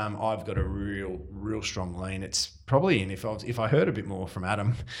 but I've got a real strong lean. It's probably, and if I heard a bit more from Adam,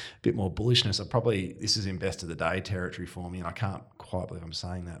 a bit more bullishness, this is in best of the day territory for me, and I can't quite believe I'm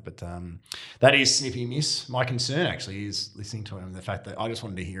saying that, but that is Snippy Miss. My concern actually is listening to him, the fact that I just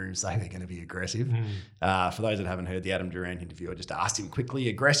wanted to hear him say they're going to be aggressive. For those that haven't heard the Adam Durrant interview, I just asked him quickly,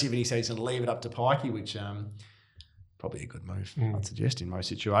 aggressive, and he said he's going to leave it up to Pikey, which... probably a good move, I'd suggest, in most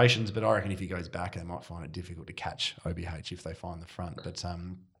situations. But I reckon if he goes back, they might find it difficult to catch OBH if they find the front. But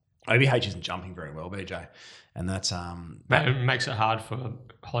OBH isn't jumping very well, BJ. And that's... it makes it hard for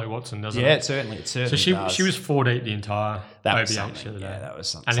Holly Watson, doesn't it? Yeah, it certainly does. So she was 4 deep the entire OBH the other day. Yeah, that was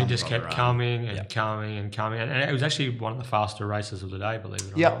something. And it just kept coming and coming and coming. And it was actually one of the faster races of the day, believe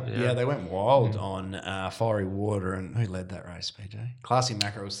it or not. Yeah, they went wild on Fiery Water. And who led that race, BJ? Classy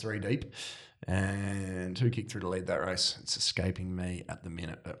Macro was 3 deep. And who kicked through to lead that race? It's escaping me at the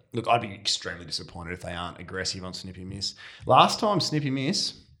minute. But look, I'd be extremely disappointed if they aren't aggressive on Snippy Miss. Last time Snippy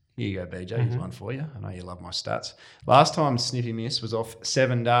Miss, here you go, BJ, here's one for you. I know you love my stats. Last time Snippy Miss was off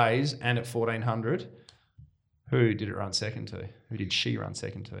 7 days and at 1,400. Who did it run second to? Who did she run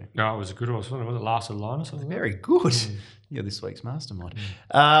second to? No, it was a good one. Was it last of the line or something? Very good. Yeah, this week's Mastermind.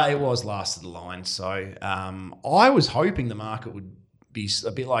 It was last of the line. So I was hoping the market would be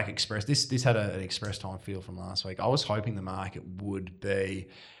a bit like Express. This had an Express time feel from last week. I was hoping the market would be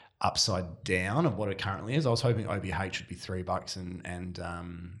upside down of what it currently is. I was hoping OBH would be $3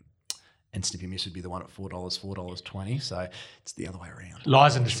 and Snippy Miss would be the one at $4, $4.20. So it's the other way around.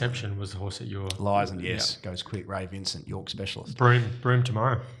 Lies and Deception was the horse that you're... Lies and yes, goes quick. Ray Vincent, York specialist. Broome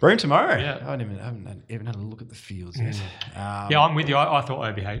tomorrow. Broome tomorrow? Yeah. I haven't even had a look at the fields yet. Yeah, I'm with you. I thought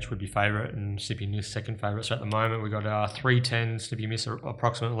OBH would be favourite and Snippy Miss second favourite. So at the moment, we've got 3.10 Snippy Miss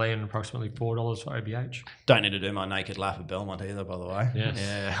approximately and approximately $4 for OBH. Don't need to do my naked lap at Belmont either, by the way. Yes.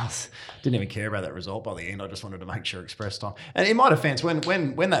 Yeah, didn't even care about that result by the end. I just wanted to make sure Express time. And in my defence, when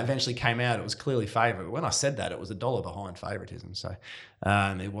that eventually came out, it was clearly favourite. When I said that, it was $1 behind favouritism. So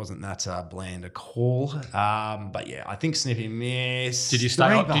it wasn't that bland a call. But yeah, I think Snippy Miss. Did you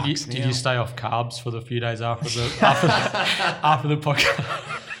stay off? Did you stay off carbs for the few days after the podcast?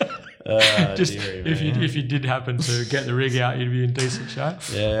 Just dearie, if you did happen to get the rig out, you'd be in decent shape.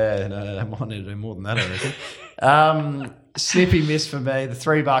 Yeah, no, I might need to do more than that, I reckon. Snippy Miss for me, the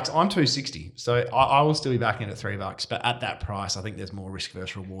 $3. I'm $2.60, so I will still be backing it at $3. But at that price, I think there's more risk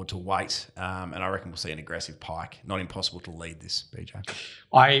versus reward to wait, and I reckon we'll see an aggressive pike. Not impossible to lead this, BJ.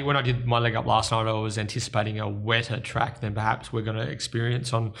 When I did my leg up last night, I was anticipating a wetter track than perhaps we're going to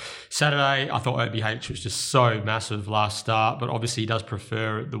experience on Saturday. I thought OBH was just so massive last start, but obviously he does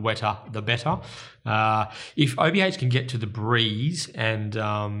prefer the wetter, the better. If OBH can get to the breeze and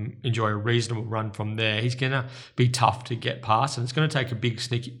enjoy a reasonable run from there, he's going to be tough to get past, and it's going to take a big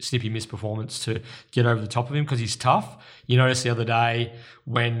Snippy Miss performance to get over the top of him because he's tough. You noticed the other day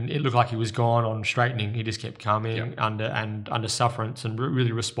when it looked like he was gone on straightening, he just kept coming under sufferance and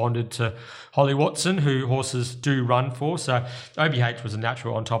really responded to Holly Watson, who horses do run for. So OBH was a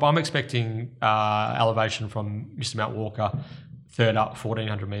natural on top. I'm expecting elevation from Mr. Mount Walker. Third up,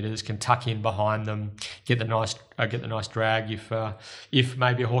 1,400 metres, can tuck in behind them, get the nice drag. If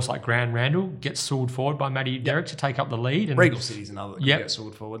maybe a horse like Grand Randall gets soared forward by Matty Derrick to take up the lead, and Regal City's another that can get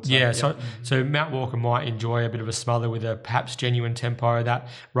soared forward. So Mount Walker might enjoy a bit of a smother with a perhaps genuine tempo that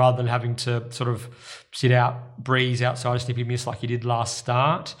rather than having to sort of sit out breeze outside of Snippy Miss like he did last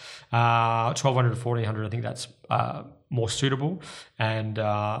start. 1,200 to 1,400, I think that's more suitable, and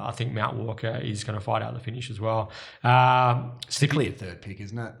I think Mount Walker is going to fight out the finish as well. It's a clear third pick,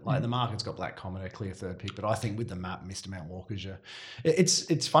 isn't it? Like the market's got Black Comet, a clear third pick, but I think with the map, Mr. Mount Walker's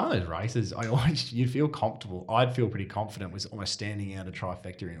it's fun of those races. You'd feel comfortable. I'd feel pretty confident with almost standing out a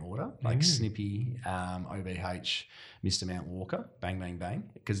trifecta in order, like Snippy, OBH, Mr. Mount Walker, bang, bang, bang,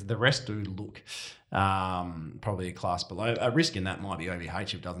 because the rest do look probably a class below. A risk in that might be OBH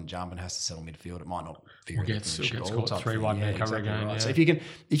if it doesn't jump and has to settle midfield. It might not figure it out. 3-1 yeah, cover exactly again. Right. Yeah. So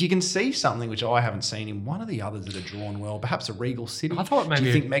if you can see something which I haven't seen in one of the others that are drawn well, perhaps a Regal City. I thought maybe do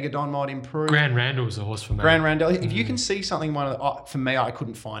you think Megadon might improve? Grand Randall was a horse for me. Grand Randall. If you can see something, for me, I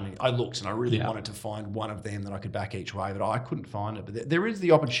couldn't find it. I looked and I really wanted to find one of them that I could back each way, but I couldn't find it. But there is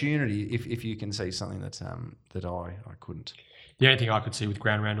the opportunity if you can see something that I couldn't. The only thing I could see with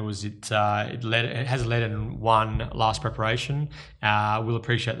Grand Randall is it has led in one last preparation. We'll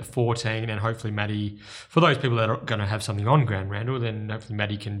appreciate the 14, and hopefully Maddie, for those people that are going to have something on Grand Randall, then hopefully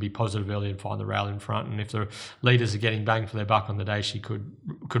Maddie can be positive early and find the rail in front. And if the leaders are getting bang for their buck on the day, she could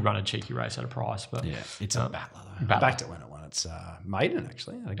run a cheeky race at a price. But yeah, it's a battler though. I backed it when it won. It's maiden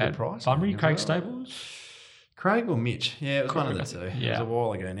actually at a good price. Bunbury, Craig Stables. Craig or Mitch? Yeah, it was one of the two. Yeah. It was a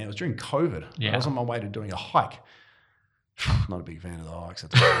while ago now. It was during COVID. Yeah. I was on my way to doing a hike. Not a big fan of the hikes.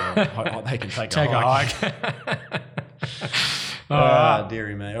 They can take a hike.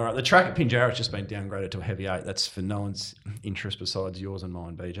 Dearie me. All right, the track at Pinjarra's just been downgraded to a heavy 8. That's for no one's interest besides yours and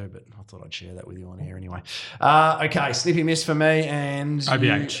mine, BJ, but I thought I'd share that with you on air anyway. Okay, Snippy Miss for me and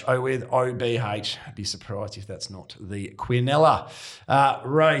OBH. With OBH. I'd be surprised if that's not the Quinella.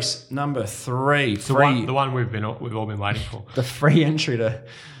 Race number 3. The one we've all been waiting for. The free entry to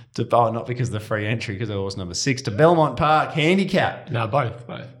not because of the free entry, because it was number 6 to Belmont Park Handicap. No, both.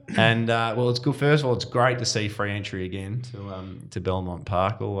 And it's good. First of all, it's great to see free entry again to Belmont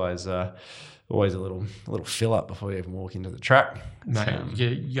Park. Always a little fill up before you even walk into the track. Mate,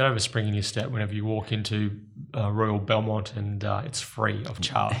 you got to have a spring in your step whenever you walk into Royal Belmont, and it's free of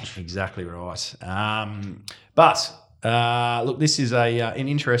charge. Exactly right. But look, this is an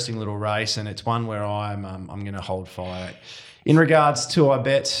interesting little race, and it's one where I'm going to hold fire. In regards to, I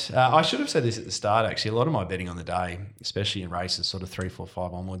bet, I should have said this at the start, actually. A lot of my betting on the day, especially in races sort of 3, 4,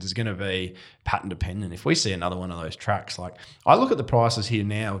 5 onwards, is going to be pattern dependent. If we see another one of those tracks, like I look at the prices here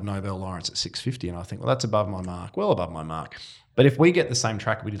now of Nobel Lawrence at $6.50 and I think, well, that's above my mark, well above my mark. But if we get the same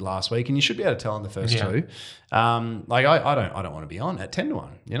track we did last week, and you should be able to tell in the first two, I don't want to be on at 10-1,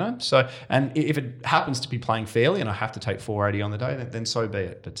 you know. So, and if it happens to be playing fairly, and I have to take 480 on the day, then so be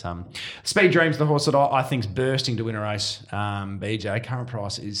it. But Speed Dream's the horse that I think's bursting to win a race. BJ, current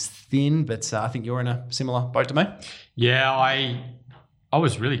price is thin, but I think you're in a similar boat to me. Yeah, I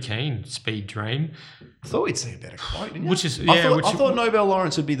was really keen. Speed Dream. I thought we'd see a better quote, didn't you? Which is I thought Nobel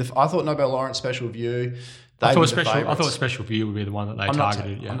Lawrence would be I thought Nobel Lawrence Special View. I thought Special View would be the one that they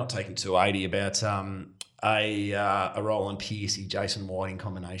targeted. I'm not taking 280 about a Roland Piercy, Jason Whiting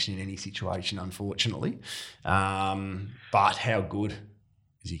combination in any situation, unfortunately. But how good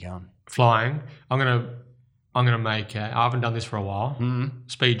is he going? Flying. I'm gonna make. I haven't done this for a while.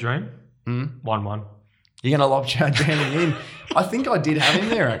 Speed Dream. 1-1. You're going to lob Jamie in. I think I did have him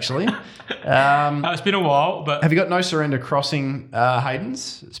there, actually. It's been a while, but... Have you got No Surrender crossing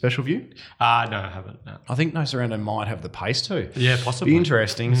Hayden's Special View? No, I haven't. No. I think No Surrender might have the pace too. Yeah, possibly. Be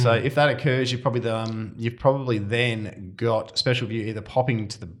interesting. So if that occurs, you've probably then got Special View either popping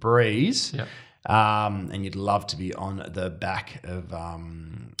to the breeze, and you'd love to be on the back of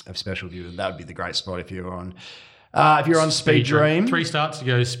Special View. And that would be the great spot if you're on... if you're on Speed Dream. 3 starts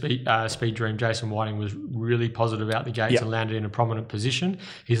ago, Speed Dream, Jason Whiting was really positive out the gates and landed in a prominent position.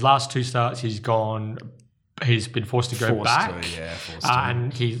 His last 2 starts, he's been forced to go back.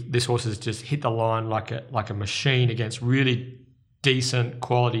 And this horse has just hit the line like a machine against really decent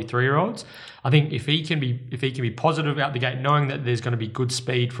quality 3-year-olds. I think if he can be positive out the gate, knowing that there's going to be good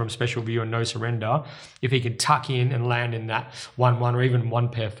speed from Special View and No Surrender, if he can tuck in and land in that 1-1 or even 1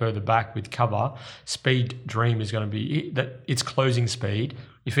 pair further back with cover, Speed Dream is going to be that its closing speed.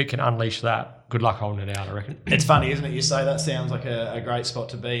 If it can unleash that, good luck holding it out, I reckon. It's funny, isn't it? You say that sounds like a great spot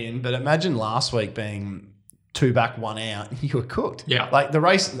to be in, but imagine last week being 2 back, 1 out, you were cooked. Yeah. Like the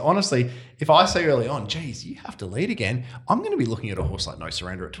race, honestly, if I say early on, geez, you have to lead again, I'm going to be looking at a horse like No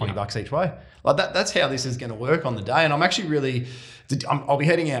Surrender at $20 each way. Like that's how this is going to work on the day. And I'm actually really, I'll be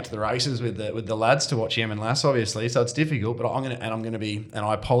heading out to the races with the lads to watch Yemen Lass, obviously. So it's difficult, but I'm going to be, and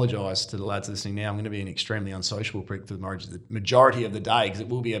I apologise to the lads listening now, I'm going to be an extremely unsociable prick for the majority of the day because it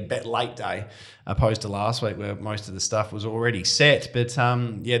will be a bet late day opposed to last week where most of the stuff was already set. But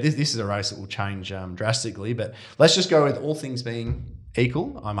this is a race that will change drastically. But let's just go with all things being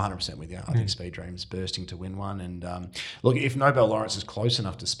equal. I'm 100% with you. I think Speed Dream's bursting to win one. And look, if Nobel Lawrence is close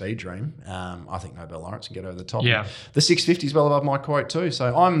enough to Speed Dream, I think Nobel Lawrence can get over the top. Yeah. The 650 is well above my quote too.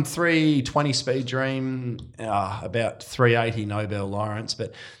 So I'm 320 Speed Dream, about 380 Nobel Lawrence,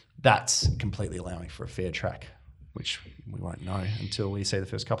 but that's completely allowing for a fair track, which we won't know until we see the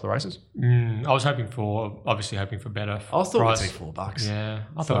first couple of races. I was hoping for better. I thought it'd be $4. Yeah,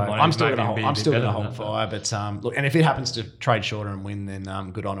 I thought I'm still going to hold fire. But look, and if it happens to trade shorter and win,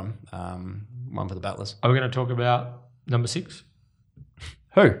 then good on them. One for the battlers. Are we going to talk about number 6?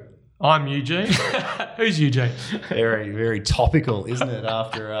 Who? I'm Eugene. Who's Eugene? Very, very topical, isn't it?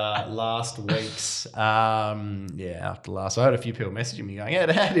 After last week's, after last, I had a few people messaging me going,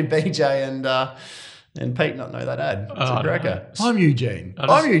 "Yeah, how did BJ and Pete not know that ad? It's a cracker. I'm Eugene.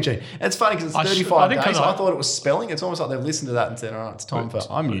 I'm Eugene. And it's funny because it's 35 days. I thought it was spelling. It's almost like they've listened to that and said, all right, it's time for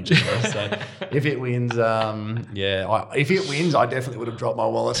I'm Eugene. So if it wins, if it wins, I definitely would have dropped my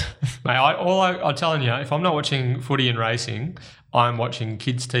wallet. Mate, I'm telling you, if I'm not watching footy and racing, I'm watching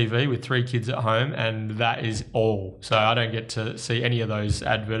kids TV with 3 kids at home, and that is all. So I don't get to see any of those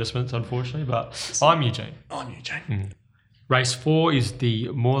advertisements, unfortunately, but I'm Eugene. I'm Eugene. Race 4 is the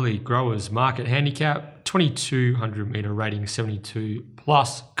Morley Growers Market Handicap, 2,200 metre rating, 72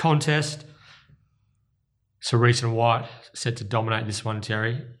 plus contest. Cerise and White set to dominate this one,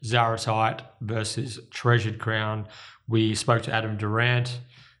 Terry. Zaratite versus Treasured Crown. We spoke to Adam Durrant,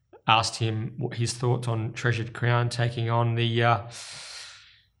 asked him what his thoughts on Treasured Crown taking on the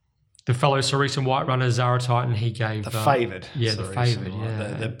fellow Cerise and White runner Zaratite, and he gave... The favoured. The favoured,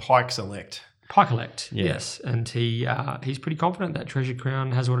 yeah. The Pike Select. Pike Elect, yes. And he's pretty confident that Treasured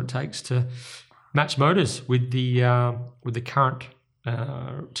Crown has what it takes to match motors with the current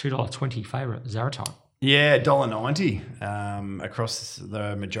 $2.20 favourite, Zaratite. Yeah, $1.90 across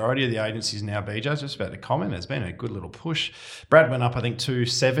the majority of the agencies now. BJ's just about to comment. It's been a good little push. Brad went up, I think,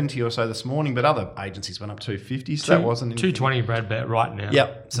 $2.70 or so this morning, but other agencies went up $2.50. So that wasn't $2.20 Brad bet right now.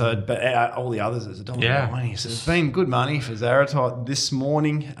 Yep. So, but all the others is $1.90. Yeah. So it's been good money for Zaratite this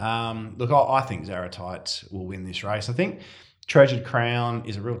morning. Look, I think Zaratite will win this race. I think Treasured Crown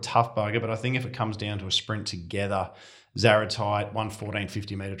is a real tough bugger, but I think if it comes down to a sprint together, Zaratite,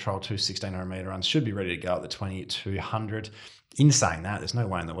 1:14.50 metre trial, 2 1,600 metre runs, should be ready to go at the 20-200. In saying that, there's no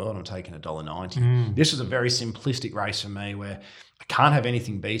way in the world I'm taking $1.90. This was a very simplistic race for me where I can't have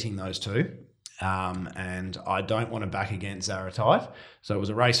anything beating those two, and I don't want to back against Zaratite. So it was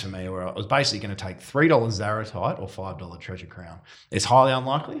a race for me where I was basically going to take $3 Zaratite or $5 Treasured Crown. It's highly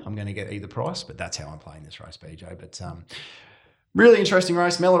unlikely I'm going to get either price, but that's how I'm playing this race, BJ. But really interesting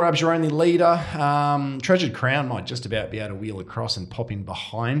race. Melorab's your only leader. Treasured Crown might just about be able to wheel across and pop in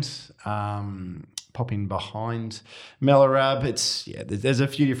behind pop in behind Melorab. There's a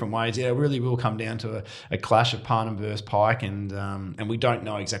few different ways. Yeah, it really will come down to a clash of Parnham versus Pike, and we don't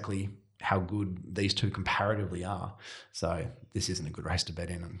know exactly how good these two comparatively are. So this isn't a good race to bet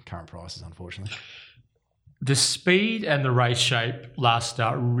in on current prices, unfortunately. The speed and the race shape last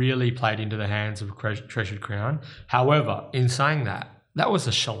start really played into the hands of Treasured Crown. However, in saying that, that was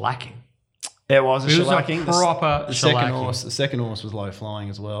a shellacking. It was a shellacking. The second horse was low flying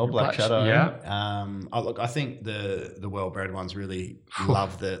as well. Black Shadow. Yeah. I think the well-bred ones really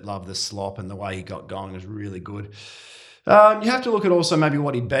love the slop, and the way he got going was really good. You have to look at also maybe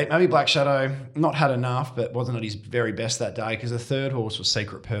what he beat. Maybe Black Shadow not had enough, but wasn't at his very best that day, because the third horse was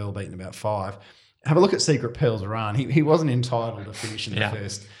Secret Pearl, beaten about 5. Have a look at Secret Pearl's run. He wasn't entitled to finish in the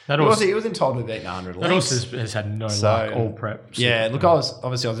first. He was entitled to beat 100 lengths. That horse has had no luck all prep. Yeah, look, I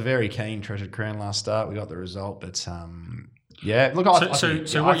was very keen Treasured Crown last start. We got the result, but yeah. Look, I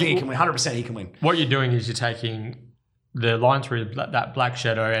think he can win. 100% he can win. What you're doing is you're taking the line through that Black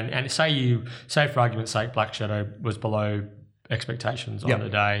Shadow, and say for argument's sake, Black Shadow was below expectations on the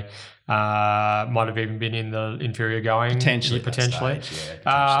day. Might have even been in the inferior going. Potentially.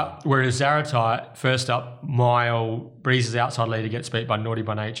 Whereas Zaratai, first up, Mile breezes outside leader, gets beat by Naughty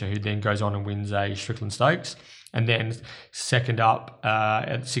by Nature, who then goes on and wins a Strickland Stakes. And then second up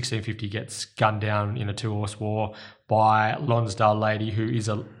at 1650 gets gunned down in a 2-horse war by Lonsdale Lady, who is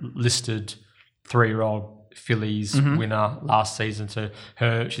a listed 3-year-old fillies winner last season. So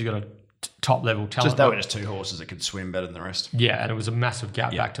she's got a top level talent. They were just 2 horses that could swim better than the rest. Yeah, and it was a massive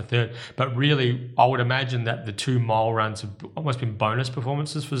gap back to third. But really, I would imagine that the 2 mile runs have almost been bonus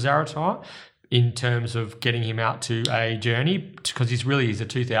performances for Zaratai in terms of getting him out to a journey, because he's a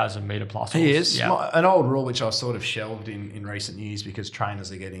 2,000 metre plus horse. He is. Yeah. An old rule which I've sort of shelved in recent years because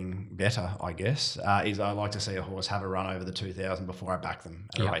trainers are getting better, I guess, is I like to see a horse have a run over the 2,000 before I back them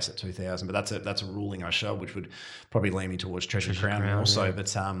at a race at 2,000. But that's a ruling I shelved, which would probably lean me towards Treasured Crown also. Yeah. But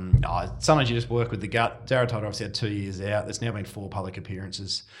sometimes you just work with the gut. Zaratai obviously had 2 years out. There's now been 4 public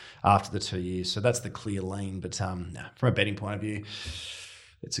appearances after the 2 years. So that's the clear lean. But from a betting point of view,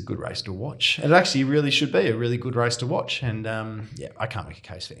 it's a good race to watch. It actually really should be a really good race to watch. And I can't make a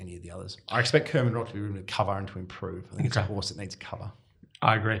case for any of the others. I expect Kerman Rock to be able to cover and to improve. I think it's a horse that needs cover.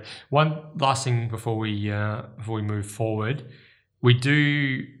 I agree. One last thing before we move forward, we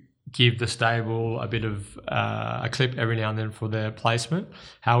do give the stable a bit of a clip every now and then for their placement.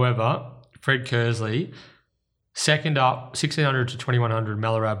 However, Fred Kersley, second up, 1,600 to 2,100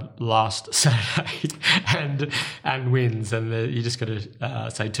 Melorab last Saturday and wins. And you just got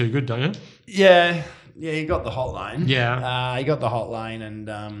to say too good, don't you? Yeah, he got the hot lane. Yeah. He got the hot lane. And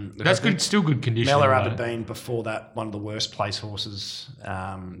that's good. Still good condition. Melorab had been, before that, one of the worst place horses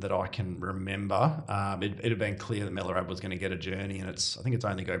that I can remember. It had been clear that Melorab was going to get a journey, and I think it's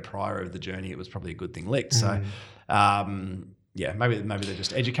only go prior over the journey. It was probably a good thing licked. So, maybe they're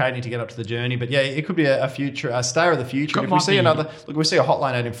just educating to get up to the journey. But it could be a stayer of the future. If we see we see a hot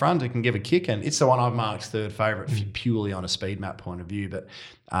lane out in front, it can give a kick, and it's the one I've marked third favourite purely on a speed map point of view. But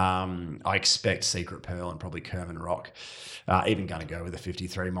I expect Secret Pearl and probably Kerman Rock, even going to go with a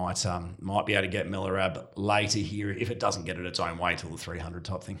 53, might be able to get Melorab later here if it doesn't get it its own way till the 300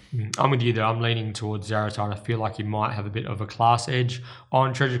 type thing. I'm with you there. I'm leaning towards Zaratai. I feel like he might have a bit of a class edge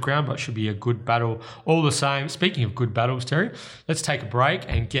on Treasured Crown, but it should be a good battle all the same. Speaking of good battles, Terry, let's take a break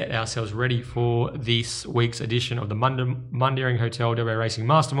and get ourselves ready for this week's edition of the Mundaring Hotel WA Racing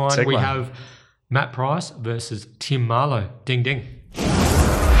Mastermind. Segway. We have Matt Price versus Tim Marlow. Ding, ding.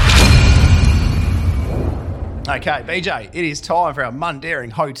 Okay, BJ, it is time for our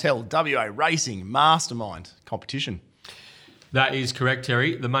Mundaring Hotel WA Racing Mastermind competition. That is correct,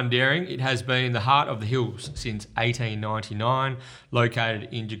 Terry. The Mundaring, it has been the heart of the hills since 1899, located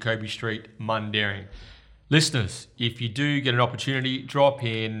in Jacoby Street, Mundaring. Listeners, if you do get an opportunity, drop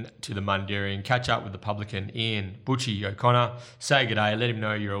in to the Mundaring, catch up with the publican Ian Butchie O'Connor, say g'day, let him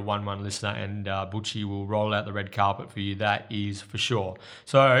know you're a 1-1 listener, and Butchie will roll out the red carpet for you. That is for sure.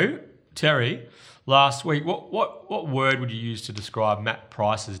 So, Terry, last week, what word would you use to describe Matt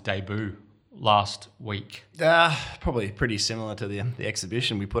Price's debut last week? Probably pretty similar to the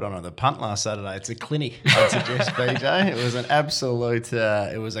exhibition we put on the punt last Saturday. It's a clinic, I'd suggest, BJ. It was an absolute,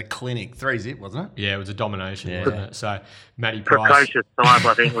 it was a clinic. 3-zip, wasn't it? Yeah, it was a domination, wasn't it? So, Matty Price. Precocious time,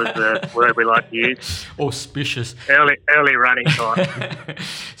 I think, was the word we like to use. Auspicious. Early running time.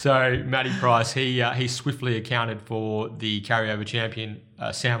 So, Matty Price, he swiftly accounted for the carryover champion,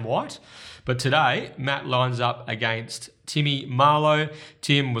 Sam White. But today, Matt lines up against Timmy Marlow.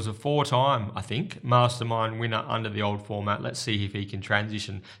 Tim was a 4-time, I think, Mastermind winner under the old format. Let's see if he can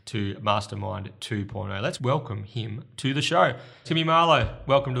transition to Mastermind 2.0. Let's welcome him to the show. Timmy Marlow,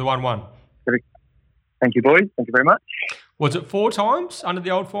 welcome to the 1-1. Thank you, boys. Thank you very much. Was it 4 times under the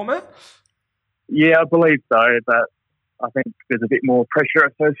old format? Yeah, I believe so, but I think there's a bit more pressure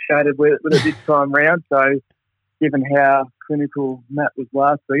associated with it this time round. So, given how clinical Matt was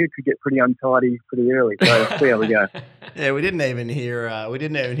last week, it could get pretty untidy pretty early. So, see how we go. Yeah, we didn't even hear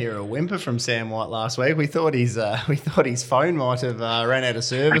a whimper from Sam White last week. We thought his phone might have ran out of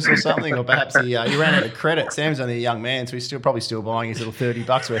service or something, or perhaps he ran out of credit. Sam's only a young man, so he's probably still buying his little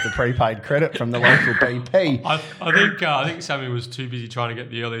 $30 worth of prepaid credit from the local BP. I think Sammy was too busy trying to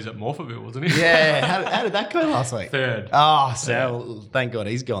get the earlies at Morphettville, wasn't he? Yeah, how did that go last week? 3rd. Oh, so thank God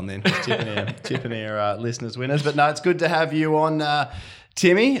he's gone then. Tipping our listeners winners. But no, it's good to have you on,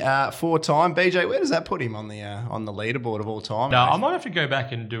 Timmy. 4-time. BJ, where does that put him on the leaderboard of all time? No, I might have to go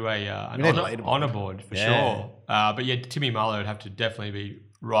back and do an honour board for sure. But yeah, Timmy Marlow would have to definitely be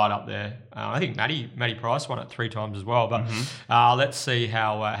right up there. I think Matty Price won it 3 times as well. But let's see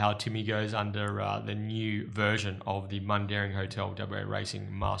how Timmy goes under the new version of the Mundaring Hotel WA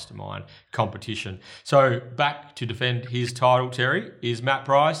Racing Mastermind competition. So back to defend his title, Terry, is Matt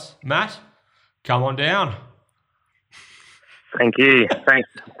Price. Matt, come on down. Thank you. Thanks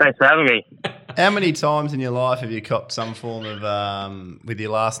for having me. How many times in your life have you copped some form of, with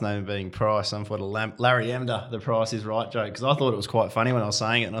your last name being Price, some sort of Larry Emder, the Price is Right joke? Because I thought it was quite funny when I was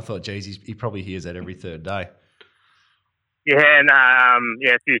saying it, and I thought, geez, he probably hears that every 3rd day. Yeah,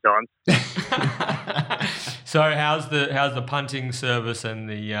 a few times. So how's the punting service and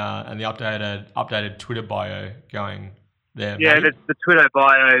the updated Twitter bio going there? Yeah, the Twitter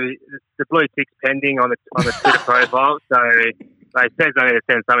bio, the blue tick's pending on the Twitter profile. So they said I need to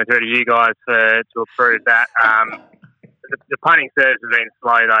send something through to you guys to approve that. The punting service has been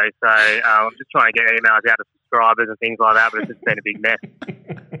slow though, so I'm just trying to get emails out to subscribers and things like that, but it's just been a big mess.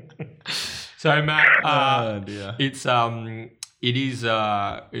 So Matt, it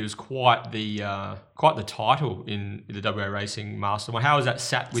was quite the title in the WA Racing Mastermind. How has that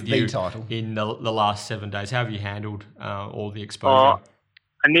sat with you in the last 7 days? How have you handled all the exposure?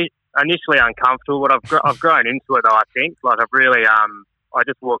 Initially uncomfortable, but I've grown into it though. I think I've really I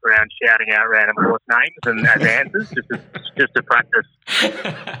just walk around shouting out random horse names and as answers just to practice.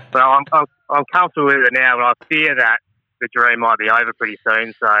 But I'm comfortable with it now, but I fear that the dream might be over pretty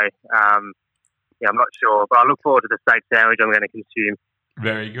soon. So I'm not sure, but I look forward to the steak sandwich I'm going to consume.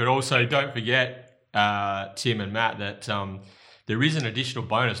 Very good. Also, don't forget, Tim and Matt, that there is an additional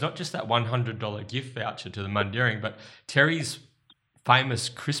bonus, not just that $100 gift voucher to the Mundaring, but Terry's famous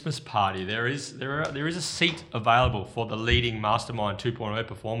Christmas party. There is a seat available for the leading Mastermind 2.0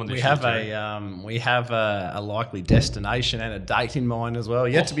 performer this year. We have a likely destination and a date in mind as well,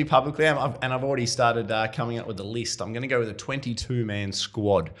 yet to be publicly. And I've already started coming up with a list. I'm going to go with a 22-man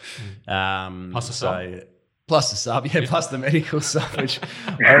squad. Plus the sub, plus the medical sub, which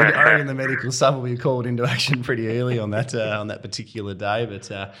I reckon the medical sub will be called into action pretty early on that particular day. But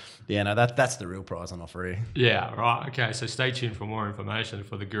that's the real prize on offer here. Yeah, right. Okay, so stay tuned for more information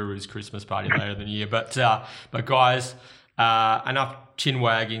for the Guru's Christmas party later in the year. But guys, enough chin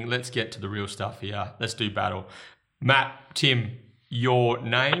wagging. Let's get to the real stuff here. Let's do battle. Matt, Tim, your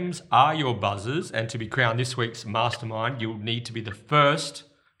names are your buzzers, and to be crowned this week's Mastermind, you'll need to be the first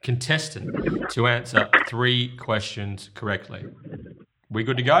contestant to answer 3 questions correctly. We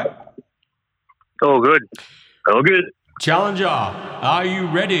good to go? All good. All good. Challenger, are you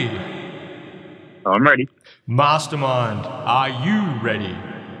ready? I'm ready. Mastermind, are you ready?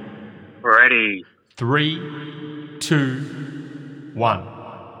 Ready. 3, 2, 1.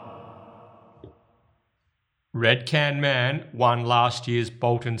 Red Can Man won last year's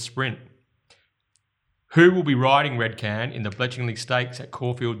Bolton Sprint. Who will be riding Red Can in the Bletchingley Stakes at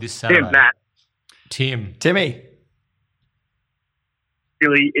Caulfield this Saturday? Tim, Matt. Timmy.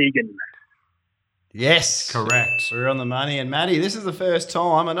 Billy Egan. Yes. Correct. We're on the money. And Maddie, this is the first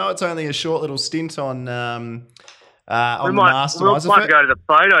time. I know it's only a short little stint on the Mastermind. We might go to the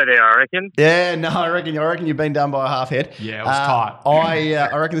photo there, I reckon. Yeah, no, I reckon you've been done by a half head. Yeah, it was tight.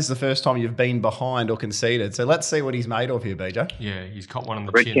 I reckon this is the first time you've been behind or conceded. So let's see what he's made of here, BJ. Yeah, he's got one on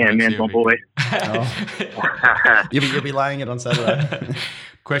the Red chin. Can Man, my boy. You'll be laying it on Saturday.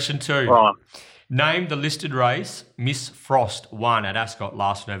 Question 2. Oh. Name the listed race Miss Frost won at Ascot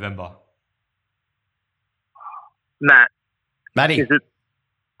last November. Maddie.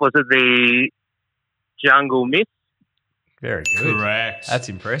 Was it the Jungle Miss? Very good. Correct. That's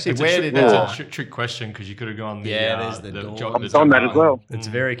impressive. That's a trick question because you could have gone there's the door. It's on that as well. It's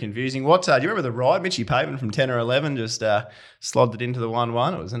very confusing. Do you remember the ride? Mitchie Pavement from 10 or 11 just slogged it into the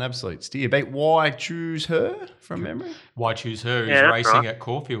 1-1. It was an absolute steer. Beat Why Choose Her from memory? Why Choose Her is racing at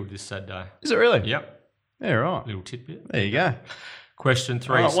Caulfield this Saturday. Is it really? Yep. Yeah, right. Little tidbit. There you go. Question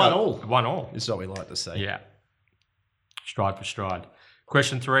 3. Oh, 1-1. 1-1. This is what we like to see. Yeah. Stride for stride.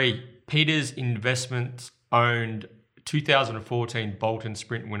 Question 3. Peters Investments owned 2014 Bolton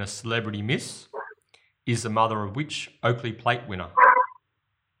Sprint winner Celebrity Miss is the mother of which Oakley Plate winner?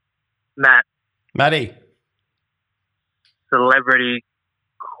 Maddie. Celebrity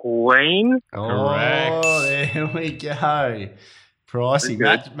Queen. Correct. Oh, there we go. Pricey.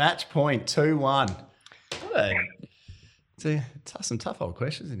 Match point, 2-1. Some tough old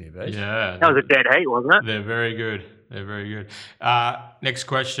questions in here, Beach. Yeah. That was a dead heat, wasn't it? They're very good. Next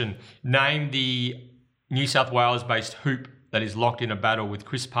question. Name the New South Wales-based hoop that is locked in a battle with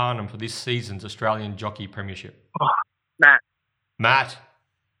Chris Parnham for this season's Australian Jockey Premiership. Oh, Matt.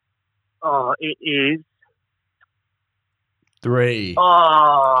 Oh, it is. 3,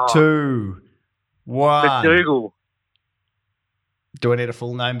 Oh. 2, 1. McDougall. Do I need a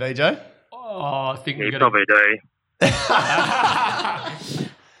full name, BJ? Oh, I think You we're going probably do.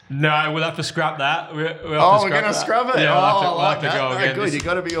 No, we'll have to scrap that. We're going to scrub it? Yeah, we'll we'll have to go again. Good, you've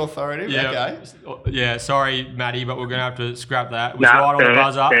got to be authoritative. Yeah, Okay. yeah. Sorry, Maddie, but we're going to have to scrap that. It was Nah, right on the fair,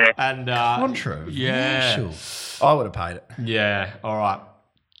 buzzer. fair. And, Controversial. yeah. I would have paid it. Yeah, all right.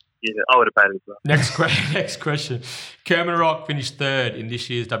 Yeah, I would have paid it as well. Next question. Kerman Rock finished third in this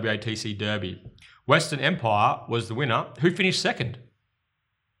year's WATC Derby. Western Empire was the winner. Who finished second?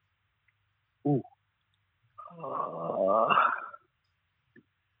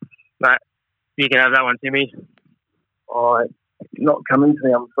 Mate, you can have that one, Timmy. Oh, not coming to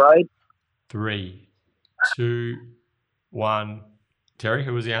me, I'm afraid. 3, 2, 1. Terry,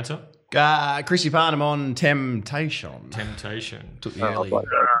 who was the answer? Chrissy Parnham on Temptation. Temptation. Took the early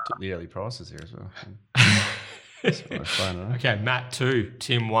prices here as well. That's what I was playing on. Okay, Matt 2,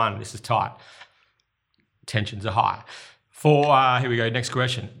 Tim 1. This is tight. Tensions are high. 4, here we go. Next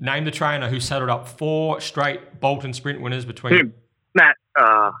question. Name the trainer who saddled up 4 straight Bolton Sprint winners between... Tim. Matt.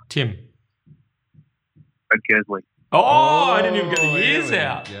 Tim. Gersley. Oh, I didn't even get the years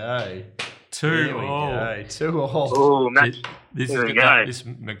out. Go. 2. There we go. 2 all. Oh, Matt. This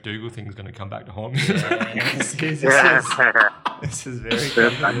McDougall thing is going to come back to haunt me. This is very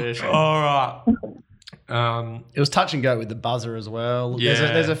controversial. All right. It was touch and go with the buzzer as well.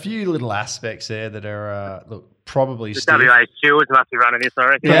 Yeah. There's a few little aspects there that are probably The stiff. WA stewards must be running this, I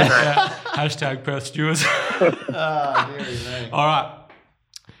reckon. Yeah. Hashtag Perth Stewards. All right.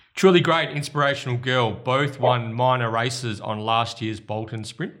 Truly great, inspirational girl. Both won minor races on last year's Bolton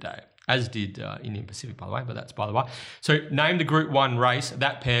Sprint Day, as did Indian Pacific, by the way, but that's by the way. So name the Group 1 race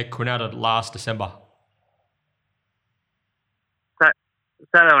that pair quinouted last December. Say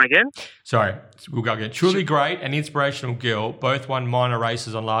that one again. Sorry, we'll go again. Truly great and inspirational girl. Both won minor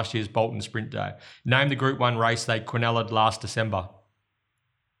races on last year's Bolton Sprint Day. Name the Group 1 race they quinelled last December.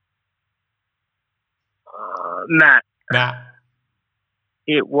 Matt.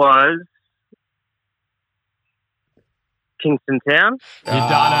 It was Kingston Town. You've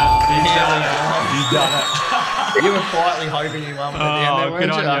done it. You were quietly hoping you won at the end there, weren't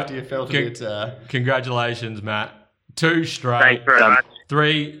you? on you. After you felt a bit... Congratulations, Matt. 2 straight. Thanks very much.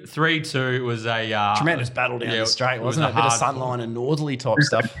 3-2 was a... tremendous battle down the straight, wasn't it? A bit of sunline and northerly type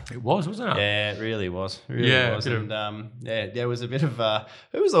stuff. It was, wasn't it? Yeah, it really was. It really Yeah, was. bit of- And there was a bit of...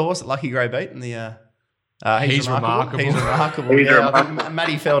 who was the horse that Lucky Grey beat in the... He's remarkable. He's remarkable. I think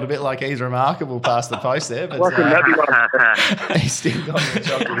Matty felt a bit like he's remarkable past the post there, but he's still got the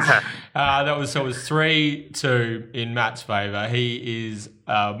jockeys. It was 3-2 in Matt's favour. He is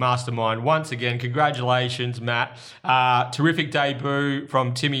Mastermind once again. Congratulations, Matt. Terrific debut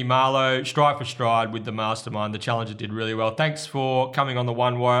from Timmy Marlow. Stride for stride with the Mastermind. The challenger did really well. Thanks for coming on the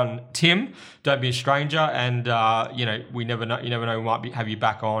 1-1, Tim. Don't be a stranger, and we never know. You never know. We might have you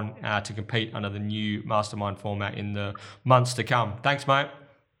back on to compete under the new Mastermind format in the months to come. Thanks, mate.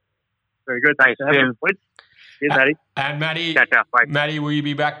 Very good. Thanks, Tim. Cheers, Maddie. And Maddie, Catch up, mate. Maddie, will you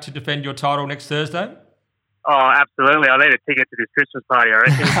be back to defend your title next Thursday? Oh, absolutely. I need a ticket to this Christmas party, I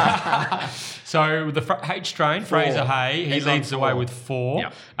reckon. So the H train, Fraser Hay, he He's leads the on way 4. with 4.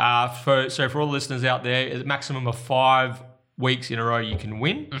 Yep. For all the listeners out there, a maximum of 5 weeks in a row you can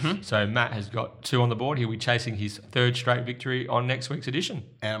win. Mm-hmm. So Matt has got 2 on the board. He'll be chasing his 3rd straight victory on next week's edition.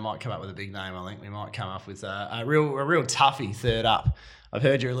 And I might come up with a big name, I think. We might come up with a real toughie third up. I've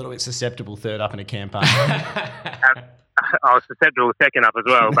heard you're a little bit susceptible third up in a campaign. I was susceptible second up as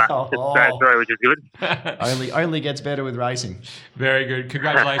well, but just straight through, which is good. only gets better with racing. Very good.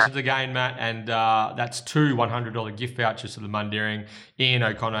 Congratulations again, Matt. And that's 2 $100 gift vouchers to the Mundaring. Ian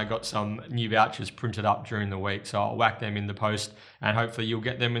O'Connor got some new vouchers printed up during the week, so I'll whack them in the post, and hopefully you'll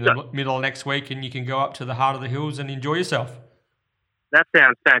get them in the middle of next week, and you can go up to the heart of the hills and enjoy yourself. That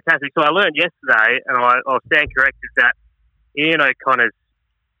sounds fantastic. So I learned yesterday, and I was stand corrected, that Ian O'Connor's,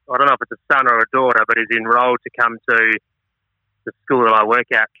 I don't know if it's a son or a daughter, but is enrolled to come to the school that I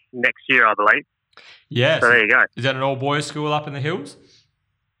work at next year, I believe. Yes. So there you go. Is that an all-boys school up in the hills?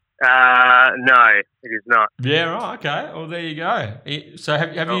 No, it is not. Yeah, right. Okay. Well, there you go. So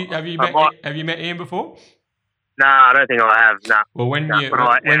have you met Ian before? No, I don't think I have. No. Well, when these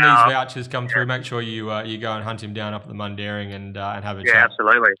vouchers come through, make sure you go and hunt him down up at the Mundaring and have a chat. Yeah,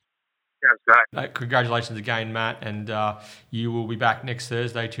 absolutely. Sounds great. Congratulations again, Matt, and you will be back next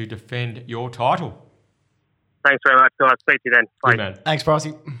Thursday to defend your title. Thanks very much, guys. Speak to you then. Bye. Good man. Thanks,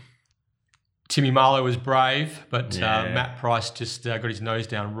 Pricey. Timmy Marlow was brave, but Matt Price just got his nose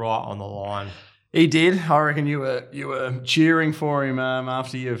down right on the line. He did. I reckon you were cheering for him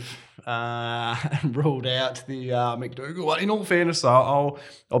after you've ruled out the McDougall one. In all fairness, though,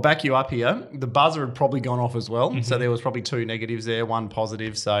 I'll back you up here. The buzzer had probably gone off as well, so there was probably 2 negatives there, 1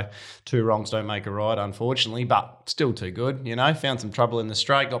 positive. So 2 wrongs don't make a right, unfortunately, but still too good. Found some trouble in the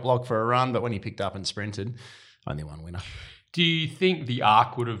straight, got blocked for a run, but when he picked up and sprinted, only 1 winner. Do you think the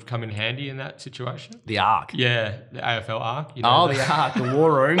Arc would have come in handy in that situation? The Arc? Yeah, the AFL Arc. The Arc, the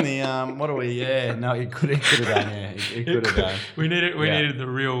war room, no, it could have done, it could have done. We needed the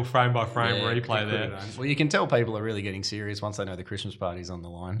real frame-by-frame replay there. Well, you can tell people are really getting serious once they know the Christmas party's on the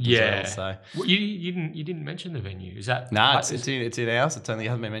line. Yeah. As well, so. Well, you didn't mention the venue. Is that... No, it's in ours. It hasn't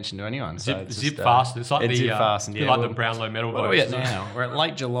been mentioned to anyone. Zip fastened. It's like the zip fastened, like the Brownlow medal vote. What are we at now? We're at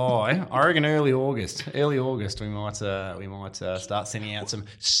late July. I reckon early August. Early August we might start sending out some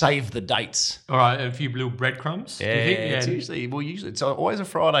save the dates. All right, a few little breadcrumbs. Yeah, it's usually it's always a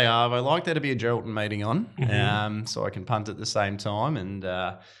Friday arvo. I like there to be a Geraldton meeting on, so I can punt at the same time. And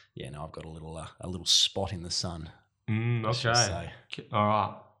I've got a little spot in the sun. Okay. All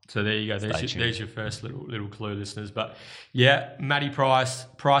right. So there you go. There's your first little clue, listeners. But yeah, Matty Price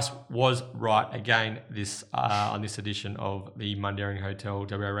was right again on this edition of the Mundaring Hotel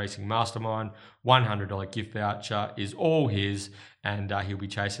WA Racing Mastermind. $100 gift voucher is all his, and he'll be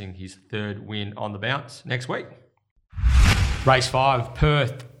chasing his 3rd win on the bounce next week. Race 5,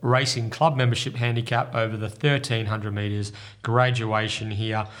 Perth Racing Club membership handicap over the 1,300 metres graduation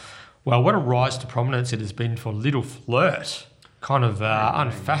here. Well, what a rise to prominence it has been for Little Flirt. Kind of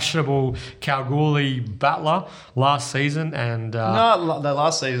unfashionable Kalgoorlie battler last season, and no, the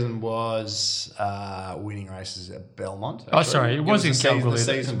last season was winning races at Belmont. Actually. Oh, sorry, it was in Kalgoorlie. The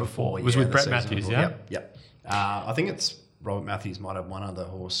season before, it was with Brett Matthews, before. Yep. I think it's Robert Matthews might have one other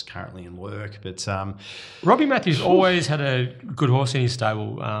horse currently in work, but Robbie Matthews always had a good horse in his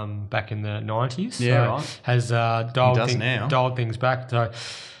stable back in the 90s. Yeah, right. Has dialed things back. So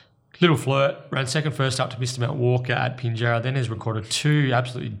Little Flirt ran second first up to Mr. Mount Walker at Pinjarra, then has recorded 2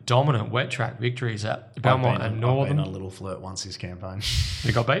 absolutely dominant wet track victories at Belmont and Northern. I've been on Little Flirt once this campaign.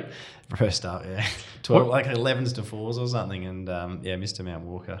 You got beat? First up, yeah. 12, like 11s to 4s or something. And Mr. Mount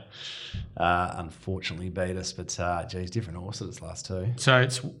Walker unfortunately beat us. But, different horses last 2. So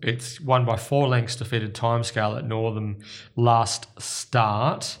it's won by 4 lengths, defeated Timescale at Northern last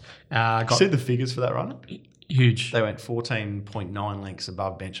start. See the figures for that run? Huge. They went 14.9 lengths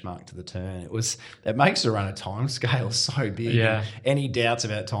above benchmark to the turn. It makes the run a time scale so big. Yeah. Any doubts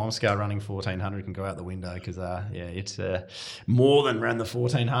about time scale running 1400 can go out the window because it's more than ran the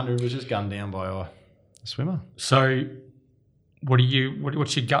 1400. It was just gunned down by a swimmer. So what's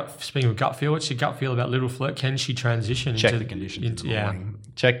your gut? Speaking of gut feel, what's your gut feel about Little Flirt? Can she transition? Check the conditions in the morning.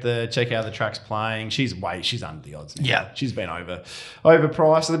 Check how the track's playing. She's under the odds now. Yeah. She's been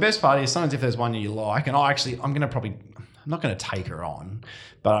overpriced. So the best part is sometimes if there's one you like, and I'm not going to take her on,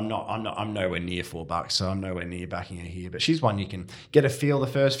 but I'm nowhere near $4, so I'm nowhere near backing her here. But she's one you can get a feel the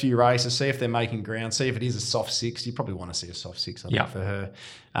first few races, see if they're making ground, see if it is a soft 6. You probably want to see a soft 6 on for her,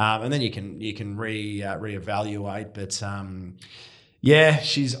 and then you can reevaluate. But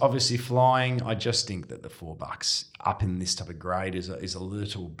she's obviously flying. I just think that the $4 up in this type of grade is a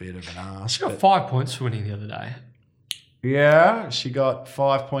little bit of an ask. She got 5 points for winning the other day. Yeah, she got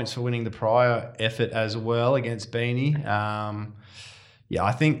 5 points for winning the prior effort as well against Beanie.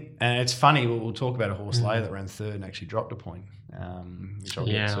 I think, and it's funny, we'll talk about a horse later that ran 3rd and actually dropped a point, which I'll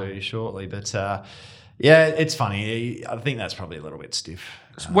get to shortly. But it's funny. I think that's probably a little bit stiff.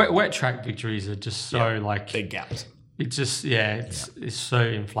 Wet track victories are just so big gaps. It's just, it's so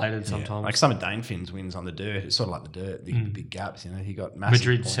inflated sometimes. Yeah. Like some of Dane Finn's wins on the dirt. It's sort of like the dirt, the big gaps. He got massive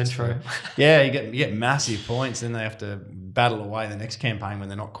Madrid points Centro. You get massive points. Then they have to battle away the next campaign when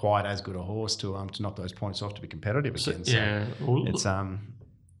they're not quite as good a horse to knock those points off to be competitive again.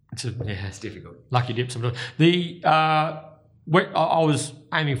 It's difficult. Lucky dip sometimes. I was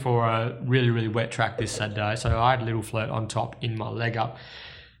aiming for a really, really wet track this Saturday, so I had Little Flirt on top in my leg up.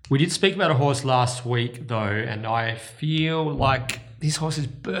 We did speak about a horse last week, though, and I feel like this horse is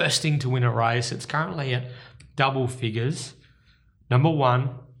bursting to win a race. It's currently at double figures. Number 1,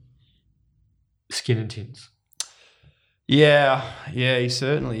 Skin and Tins. Yeah, he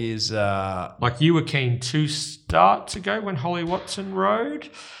certainly is. Like you were keen to start to go when Holly Watson rode.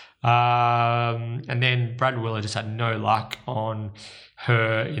 And then Brad Willer just had no luck on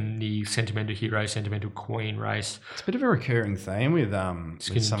her in the Sentimental Hero, Sentimental Queen race. It's a bit of a recurring theme with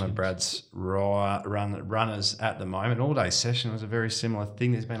some of Brad's runners at the moment. All day session was a very similar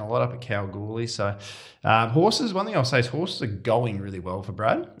thing. There's been a lot up at Kalgoorlie. So horses, one thing I'll say is horses are going really well for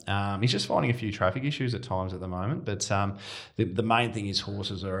Brad. He's just finding a few traffic issues at times at the moment. But the main thing is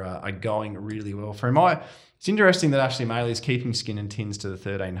horses are going really well for him. It's interesting that Ashley Maley is keeping Skin and Tins to the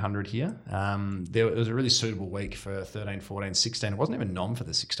 1300 here. It was a really suitable week for 13, 14, 16. It wasn't even nom for the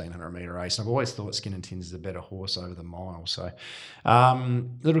 1600 metre race. And I've always thought Skin and Tins is a better horse over the mile. So a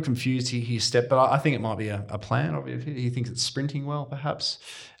little confused his step, but I think it might be a plan. Obviously, he thinks it's sprinting well, perhaps.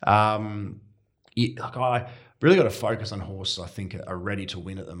 I really got to focus on horses I think are ready to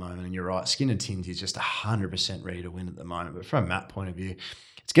win at the moment. And you're right, Skin and Tins is just 100% ready to win at the moment. But from a Matt point of view,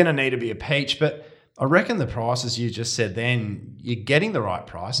 it's going to need to be a peach. But I reckon the prices you just said then, you're getting the right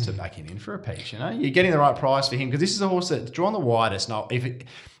price to back him in for a peach, You're getting the right price for him because this is a horse that's drawn the widest. Now,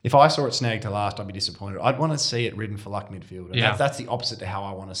 if I saw it snagged to last, I'd be disappointed. I'd want to see it ridden for luck midfield. And that's the opposite to how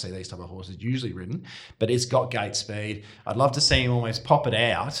I want to see these type of horses usually ridden. But it's got gate speed. I'd love to see him almost pop it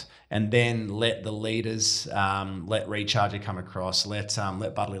out and then let the leaders, let Recharger come across, let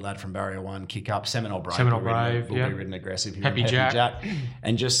Budley Lad from Barrier 1 kick up, Seminole Brave will be ridden aggressive here. Happy Jack.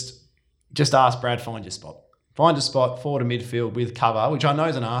 And just ask Brad, find your spot. Find a spot, forward to midfield with cover, which I know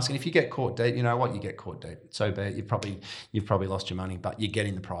is an ask. And if you get caught deep, you know what? You get caught deep. So be it. You've probably lost your money, but you're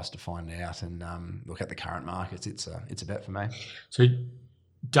getting the price to find out. And look at the current markets. It's a bet for me. So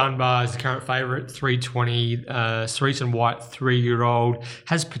Dunbar is the current favourite, 320. Cerise and White, 3-year-old,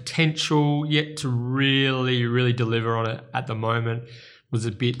 has potential yet to really, really deliver on it at the moment. Was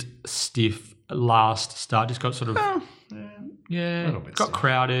a bit stiff last start. Just got sort of... got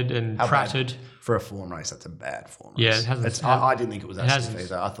crowded and pratted. For a form race, that's a bad form race. Yeah, it hasn't. I didn't think it was that stiff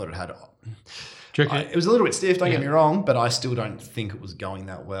either. I thought it had... It was a little bit stiff, don't get me wrong, but I still don't think it was going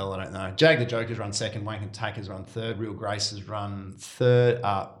that well. I don't know. Jag the Joker's run second, Wank and Tanker's run third, Real Grace has run third,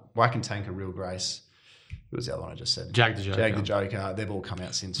 Whack and Tanker, Real Grace. Who was the other one I just said? Jag the Joker. They've all come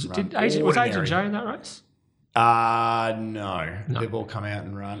out since. Was Agent Joe in that race? No. They've all come out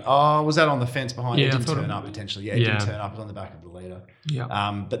and run. Oh, was that on the fence behind? Yeah, it didn't turn up potentially. Yeah, it didn't turn up. It was on the back of the leader.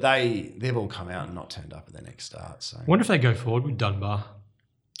 Yeah. But they've all come out and not turned up at their next start. So, wonder if they go forward with Dunbar.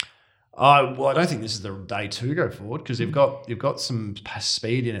 Well, I don't think this is the day to go forward because you've got some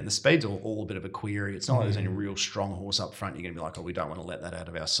speed in it. And the speed's all a bit of a query. It's not like there's any real strong horse up front. You're going to be like, we don't want to let that out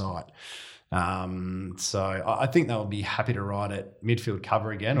of our sight. So I think they'll be happy to ride at midfield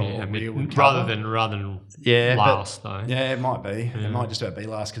cover again or rearward cover. rather than last though. Yeah, it might be. It might just about be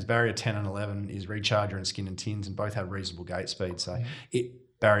last because barrier 10 and 11 is Recharger and Skin and Tins and both have reasonable gate speed. So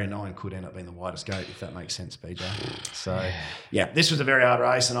barrier 9 could end up being the widest gate if that makes sense, BJ. So this was a very hard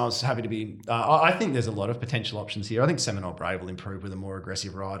race and I was happy to be. I think there's a lot of potential options here. I think Seminole Brave will improve with a more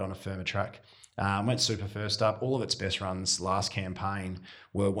aggressive ride on a firmer track. Went super first up. All of its best runs last campaign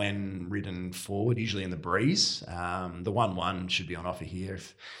were when ridden forward, usually in the breeze. The 1-1 should be on offer here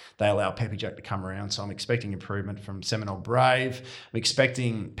if they allow Peppy Jack to come around. So I'm expecting improvement from Seminole Brave. I'm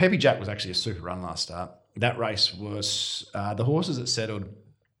expecting... Peppy Jack was actually a super run last start. That race was... the horses that settled...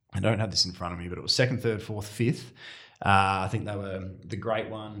 I don't have this in front of me, but it was 2nd, 3rd, 4th, 5th. I think they were the Great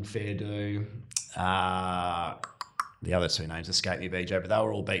One, Fair Do... the other two names escape me, BJ, but they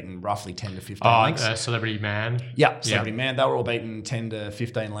were all beaten roughly 10 to 15 lengths. Celebrity Man. Yeah, Celebrity Man. They were all beaten 10 to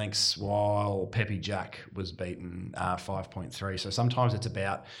 15 lengths while Peppy Jack was beaten 5.3. So sometimes it's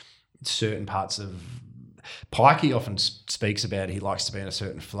about certain parts of... Pikey often speaks about he likes to be in a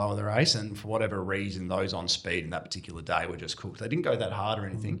certain flow of the race, and for whatever reason, those on speed in that particular day were just cooked. They didn't go that hard or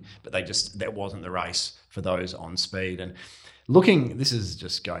anything, but that wasn't the race for those on speed. And this is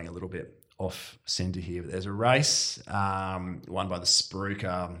just going a little bit off centre here, but there's a race won by the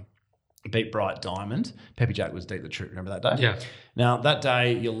Spruker, beat Bright Diamond. Peppy Jack was deep the trip. Remember that day? Yeah. Now, that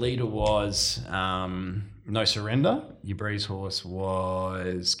day, your leader was No Surrender. Your breeze horse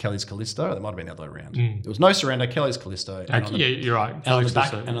was Kelly's Callisto. That might have been the other way around. It was No Surrender, Kelly's Callisto. You're right.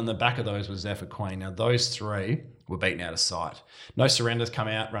 And on the back of those was Zephyr Queen. Now, those three were beaten out of sight. No Surrender's come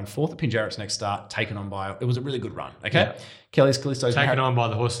out, run 4th at Pinjarret's next start, taken on by... It was a really good run, okay? Yeah. Kelly's Callisto's... Taken on by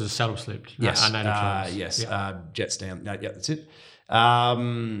the horses saddle slipped. Yes. Yes. Jets down. No, yeah, that's it.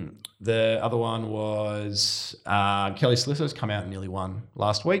 The other one was Kelly Slisser's come out and nearly won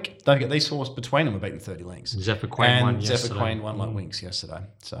last week. Don't forget, these horses between them were beaten 30 lengths. Zephyr Queen won yesterday. Zephyr Queen won like winks yesterday.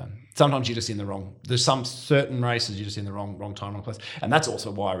 So sometimes you're just in the wrong. There's some certain races you're just in the wrong time, wrong place, and that's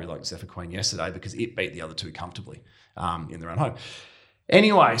also why I really liked Zephyr Queen yesterday, because it beat the other two comfortably in the run home.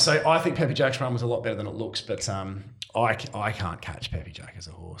 Anyway, so I think Peppy Jack's run was a lot better than it looks, but I can't catch Peppy Jack as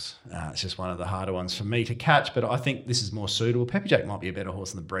a horse. It's just one of the harder ones for me to catch, but I think this is more suitable. Peppy Jack might be a better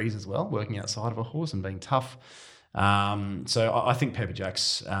horse than the Breeze as well, working outside of a horse and being tough. So I think Peppy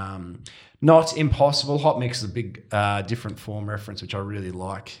Jack's not impossible. Hot Mix is a big different form reference, which I really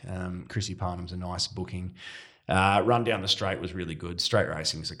like. Chrissy Parnham's a nice booking. Run down the straight was really good. Straight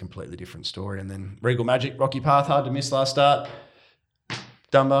racing is a completely different story. And then Regal Magic, Rocky Path, hard to miss last start.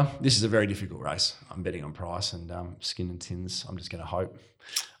 Dunbar, this is a very difficult race. I'm betting on price and Skin and Tins. I'm just going to hope.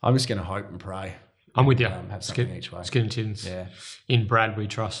 I'm just going to hope and pray. I'm with you. Have something each way. Skin and Tins. Yeah. In Brad, we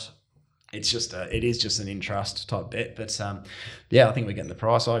trust. It is just an in-trust type bet. But, I think we're getting the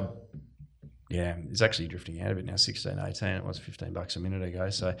price. It's actually drifting out a bit now, 16.18. It was $15 a minute ago.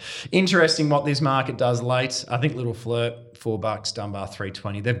 So interesting what this market does late. I think Little Flirt, $4, Dunbar,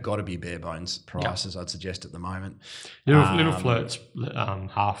 $3.20. They've got to be bare bones prices, I'd suggest, at the moment. Little Flirt's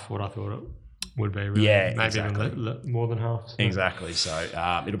half what I thought it would be. Really. Yeah, maybe exactly. even more than half. So. Exactly.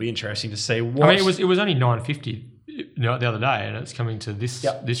 So it'll be interesting to see what. I mean, it was only $9.50. The other day, and it's coming to this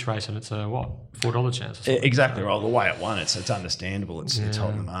race, and it's a $4 chance. Exactly right. The way it won, it's understandable. It's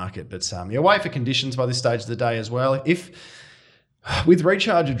hot in the market, but wait for conditions by this stage of the day as well. If with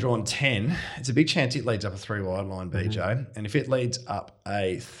Recharger drawn 10, it's a big chance it leads up a 3 wide line, BJ, and if it leads up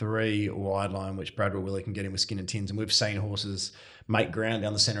a 3 wide line, which Bradwell Willie can get in with Skin and Tins, and we've seen horses make ground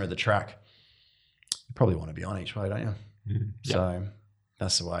down the centre of the track, you probably want to be on each way, don't you? So.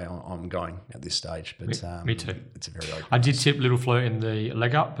 That's the way I'm going at this stage. But me too. It's a very open I did tip Little Flirt in the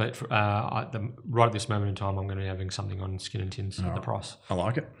leg up, but right at this moment in time, I'm going to be having something on Skin and Tins at the price. I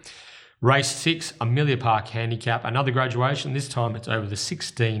like it. Race 6, Amelia Park Handicap. Another graduation. This time it's over the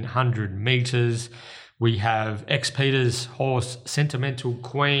 1,600 metres. We have ex-Peters horse Sentimental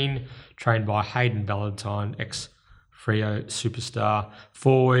Queen, trained by Hayden Valentine, ex-Freo superstar.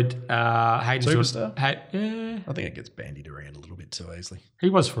 Forward, Hayden Superstar? Yeah. I think it gets bandied around a little bit too easily. He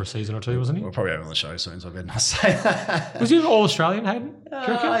was for a season or two, wasn't he? We'll probably have him on the show soon, so I better not say that. Was he an All-Australian, Hayden?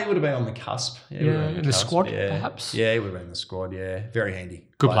 He would have been on the cusp. In the squad, perhaps? Yeah, he would have been in the squad, yeah. Very handy.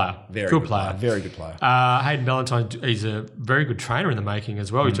 Good player. Very good player. Very good player. Hayden Valentine, he's a very good trainer in the making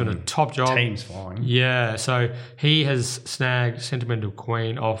as well. He's doing a top job. Team's flying. Yeah, so he has snagged Sentimental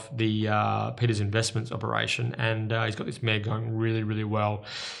Queen off the Peters Investments operation, and he's got this mare going really, really well.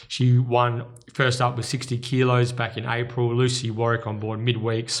 She won first up with 60 kilos back in April. Lucy Warwick on board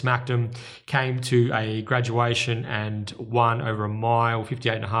midweek, smacked him, came to a graduation and won over a mile,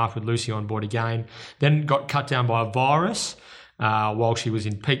 58.5 with Lucy on board again. Then got cut down by a virus while she was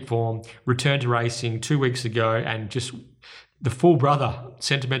in peak form, returned to racing 2 weeks ago, and just the full brother,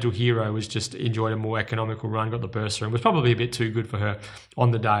 Sentimental Hero, was just enjoyed a more economical run, got the bursar, and was probably a bit too good for her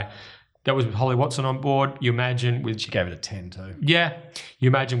on the day. That was with Holly Watson on board. You imagine with... She gave it a 10 too. Yeah. You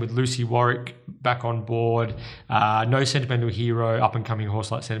imagine with Lucy Warwick back on board, no Sentimental Hero, up-and-coming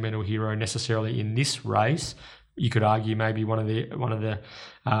horse like Sentimental Hero necessarily in this race. You could argue maybe one of the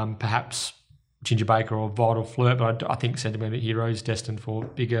perhaps Ginger Baker or Vital Flirt, but I think Sentimental Hero is destined for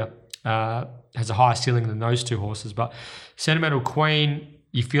bigger, has a higher ceiling than those two horses. But Sentimental Queen...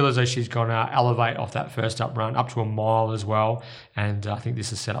 You feel as though she's going to elevate off that first up run up to a mile as well. And I think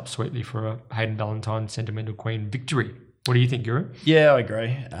this is set up sweetly for a Hayden Valentine Sentimental Queen victory. What do you think, Guru? Yeah, I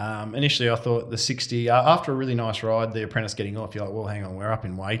agree. Initially, I thought the 60, after a really nice ride, the apprentice getting off, you're like, well, hang on, we're up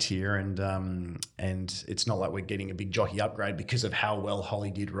in weight here. And it's not like we're getting a big jockey upgrade because of how well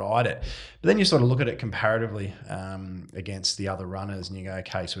Holly did ride it. But then you sort of look at it comparatively against the other runners and you go,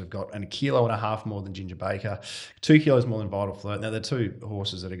 okay, so we've got 1.5 kilos more than Ginger Baker, 2 kilos more than Vital Flirt. Now, they're two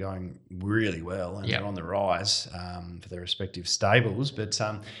horses that are going really well and they're on the rise for their respective stables. But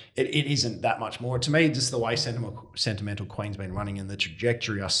it isn't that much more. To me, just the way Sentimental Queen's been running and the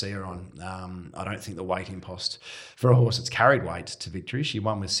trajectory I see her on, I don't think the weight impost for a horse that's carried weight to victory, she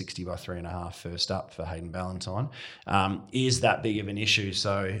won with 60 by 3.5 first up for Hayden Valentine, is that big of an issue.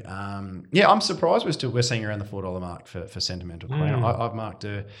 So, I'm surprised we're seeing around the $4 mark for Sentimental Queen. I've marked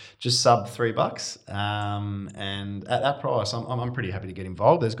her just sub $3. And at that price, I'm pretty happy to get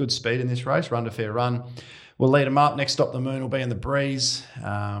involved. There's good speed in this race, run to fair run. We'll lead them up. Next stop, the Moon will be in the Breeze.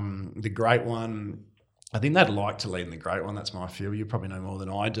 The Great One, I think they'd like to lead in the Great One. That's my feel. You probably know more than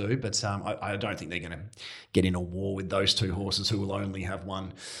I do, but I don't think they're going to get in a war with those two horses who will only have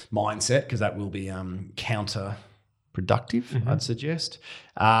one mindset, because that will be counter productive, I'd suggest.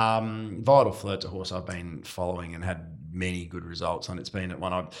 Vital Flirt's a horse I've been following and had many good results on. It's been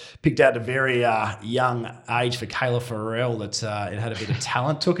one I picked out at a very young age for Kayla Farrell that it had a bit of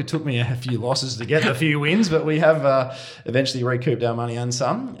talent. It took me a few losses to get a few wins, but we have eventually recouped our money and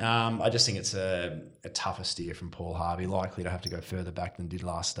some. I just think it's a tougher steer from Paul Harvey, likely to have to go further back than did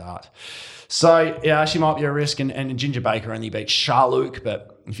last start. So, yeah, she might be a risk. And Ginger Baker only beat Charlotte,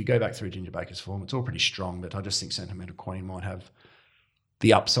 but if you go back through Ginger Baker's form, it's all pretty strong, but I just think Sentimental Queen might have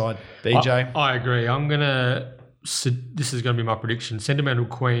the upside. BJ? I agree. This is going to be my prediction. Sentimental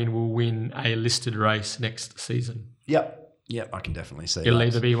Queen will win a listed race next season. Yep, I can definitely see It'll that.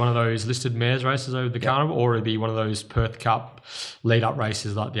 either be one of those listed mares races over the carnival, or it'll be one of those Perth Cup lead-up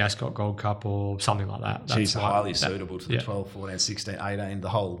races like the Ascot Gold Cup or something like that. She's highly suitable to the 12, 14, 16, 18, the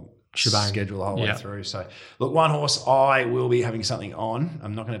whole shebang. Schedule the whole way through. So, look, one horse I will be having something on.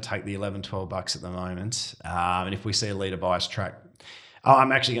 I'm not going to take the $11, $12 at the moment. And if we see a leader bias track,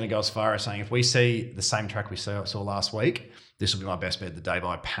 I'm actually going to go as far as saying if we see the same track we saw last week, this will be my best bet of the day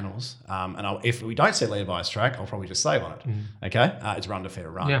by panels. If we don't see a leader bias track, I'll probably just save on it. Okay? It's Run to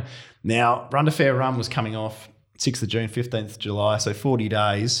Fair Run. Yeah. Now, Run to Fair Run was coming off 6th of June, 15th of July, so 40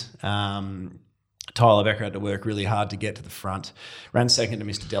 days. Tyler Becker had to work really hard to get to the front. Ran second to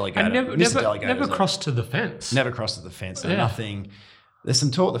Mr. Delegator. And never crossed to the fence. Never crossed to the fence. Nothing. There's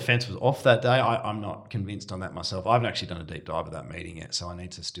some talk the fence was off that day. I'm not convinced on that myself. I haven't actually done a deep dive of that meeting yet, so I need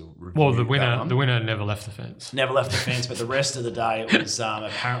to still review. Well, the winner never left the fence. Never left the fence, but the rest of the day it was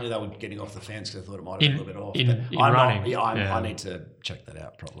apparently they were getting off the fence because I thought it might have been a little bit off. I need to check that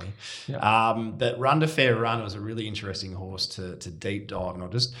out properly. Yeah. But Run to Fair Run was a really interesting horse to deep dive, and I'll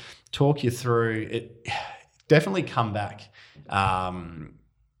just talk you through it. Definitely come back.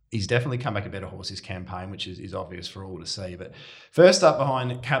 He's definitely come back a better horse this campaign, which is obvious for all to see. But first up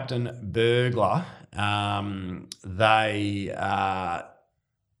behind Captain Burglar,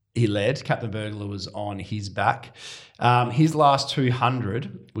 he led. Captain Burglar was on his back. His last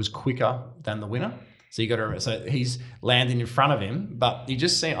 200 was quicker than the winner. So he's landing in front of him, but you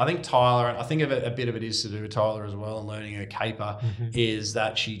just see, I think Tyler, and I think a bit of it is to do with Tyler as well and learning her caper, is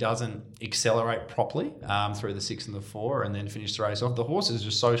that she doesn't accelerate properly through the 6 and the 4 and then finish the race off. The horse is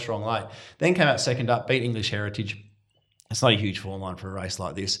just so strong late. Then came out second up, beat English Heritage. It's not a huge form line for a race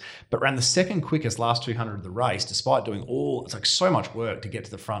like this, but ran the second quickest last 200 of the race, despite doing it's like so much work to get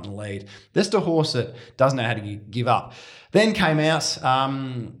to the front and lead. Just a horse that doesn't know how to give up. Then came out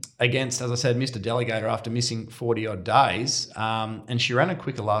against, as I said, Mr. Delegator after missing 40 odd days, and she ran a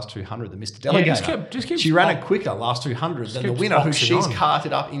quicker last 200 than Mr. Delegator. She ran a quicker last 200 than the winner, who she's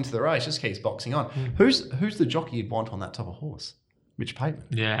carted up into the race. Just keeps boxing on. Who's the jockey you'd want on that type of horse? Mitch Pateman.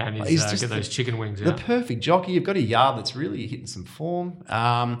 Yeah, and he's just get those chicken wings out. The perfect jockey. You've got a yard that's really hitting some form.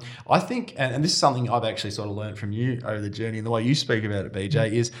 I think, and this is something I've actually sort of learned from you over the journey and the way you speak about it,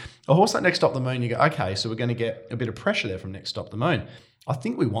 BJ, is a horse like Next Stop the Moon, you go, okay, so we're going to get a bit of pressure there from Next Stop the Moon. I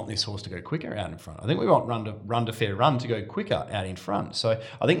think we want this horse to go quicker out in front. I think we want Run to Fair Run to go quicker out in front. So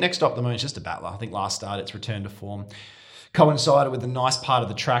I think Next Stop the Moon is just a battler. I think last start it's returned to form coincided with the nice part of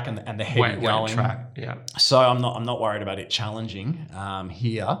the track and the heavy going track. Yeah. So I'm not worried about it challenging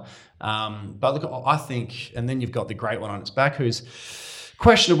here. But look, I think, and then you've got the great one on its back, who's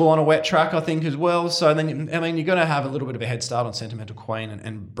questionable on a wet track, I think, as well. So then, I mean, you're going to have a little bit of a head start on Sentimental Queen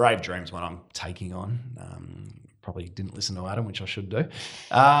and Brave Dreams, one I'm taking on. Probably didn't listen to Adam, which I should do.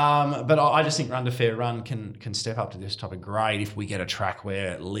 But I just think Run to Fair Run can step up to this type of grade if we get a track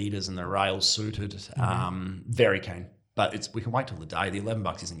where leaders and the rails suited. Very keen. But we can wait till the day. The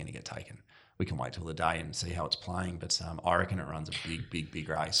 $11 isn't going to get taken. We can wait till the day and see how it's playing. But I reckon it runs a big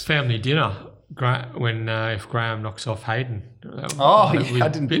race. Family dinner when if Graham knocks off Hayden. I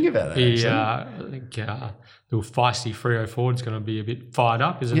didn't think about that. I think the feisty 304 is going to be a bit fired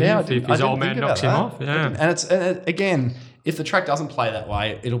up, isn't he? If his old man knocks him off. Yeah. And it's again, if the track doesn't play that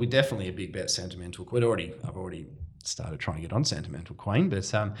way, it'll be definitely a big bet. Sentimental. I've already started trying to get on Sentimental Queen, but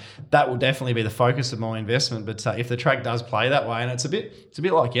that will definitely be the focus of my investment. But if the track does play that way, and it's a bit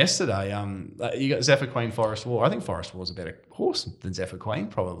like yesterday, you got Zephyr Queen, Forest War. I think Forest War's a better horse than Zephyr Queen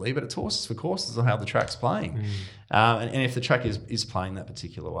probably, but it's horses for courses on how the track's playing. And if the track is playing that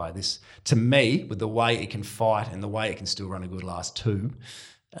particular way, this, to me, with the way it can fight and the way it can still run a good last two,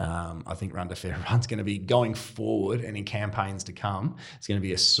 I think Run to Fair Run's going to be going forward and in campaigns to come. It's going to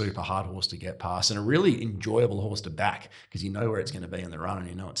be a super hard horse to get past and a really enjoyable horse to back because you know where it's going to be in the run and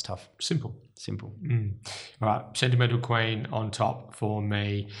you know it's tough. Simple. All right, Sentimental Queen on top for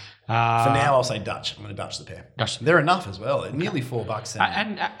me. For now, I'll say Dutch. I'm going to Dutch the pair. They're enough as well. They're nearly $4.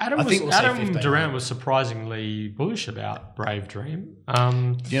 And Adam Durrant was surprisingly bullish about Brave Dream.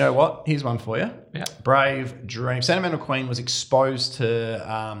 You know what? Here's one for you. Yeah. Brave Dream. Sentimental Queen was exposed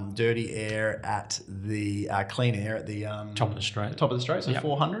to dirty air at the clean air at the Top of the straight. Top of the straight, so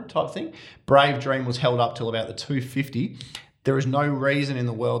 400 type thing. Brave Dream was held up till about the 250. There is no reason in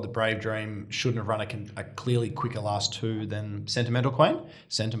the world that Brave Dream shouldn't have run a clearly quicker last two than Sentimental Queen.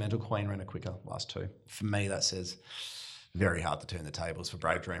 Sentimental Queen ran a quicker last two. For me, that says very hard to turn the tables for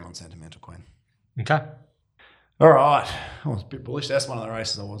Brave Dream on Sentimental Queen. Okay. All right. I was a bit bullish. That's one of the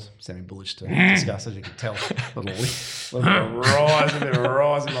races I was semi-bullish to discuss, as you can tell. A bit of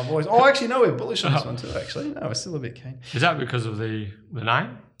rise in my voice. Oh, actually, no, we're bullish on this one too, actually. No, we're still a bit keen. Is that because of the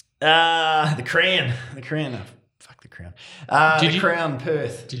name? The Crown. The Crown. Oh, fuck the Crown. Crown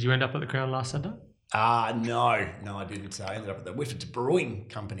Perth. Did you end up at the Crown last Sunday? No, I didn't. I ended up at the Whitford's Brewing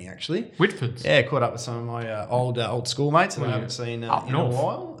Company, actually. Whitford's? Yeah, caught up with some of my old schoolmates that I haven't seen in a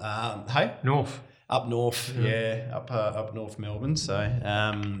while. Hey? North. Up north, up north Melbourne. So, had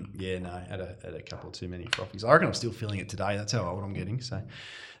a couple too many frothies. I reckon I'm still feeling it today. That's how old I'm getting. So,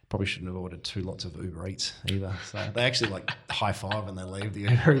 probably shouldn't have ordered 2 lots of Uber Eats either. So they actually high five when they leave the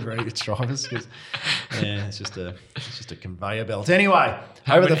Uber Eats drivers because it's just a conveyor belt. Anyway,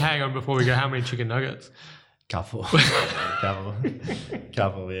 hang on before we go. How many chicken nuggets? Couple.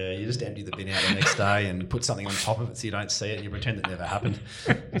 Yeah, you just empty the bin out the next day and put something on top of it so you don't see it and you pretend it never happened.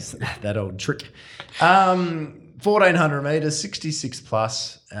 It's that old trick. 1,400 metres, 66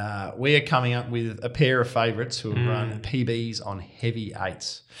 plus. We are coming up with a pair of favourites who have run PBs on heavy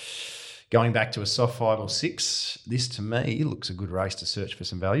eights. Going back to a soft 5 or 6, this to me looks a good race to search for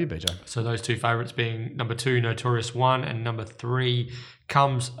some value, BJ. So those two favourites being number 2, Notorious One, and number 3,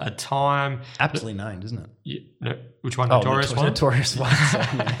 Comes a Time. Aptly named, isn't it? Yeah, no, which one? Notorious One? Notorious One.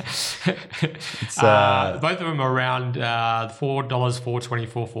 Both of them are around $4, $4.20,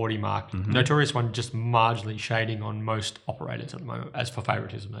 $4.40 mark. Mm-hmm. Notorious One just marginally shading on most operators at the moment, as for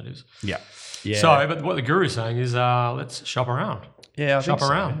favouritism, that is. Yeah. So, but what the guru is saying is let's shop around. Yeah, I shop think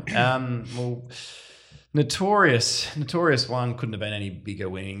around. Well, Notorious One couldn't have been any bigger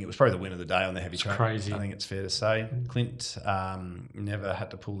winning. It was probably the win of the day on the heavy track. Crazy. I think it's fair to say. Clint never had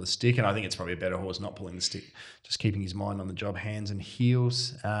to pull the stick, and I think it's probably a better horse not pulling the stick, just keeping his mind on the job, hands and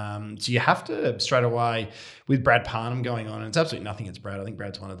heels. So you have to straight away with Brad Parnham going on, and it's absolutely nothing against Brad. I think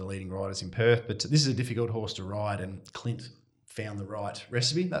Brad's one of the leading riders in Perth, but this is a difficult horse to ride, and Clint found the right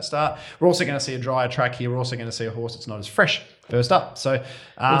recipe that start. We're also going to see a drier track here. We're also going to see a horse that's not as fresh first up. So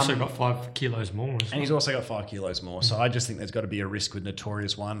also got 5 kilos more. And he's also got 5 kilos more. So I just think there's got to be a risk with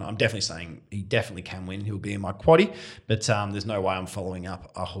Notorious One. I'm definitely saying he definitely can win. He'll be in my quaddie, but there's no way I'm following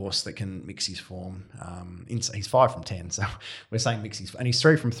up a horse that can mix his form. He's 5 from 10, so we're saying mix his, and he's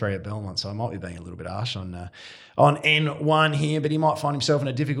 3 from 3 at Belmont. So I might be being a little bit harsh on N1 here, but he might find himself in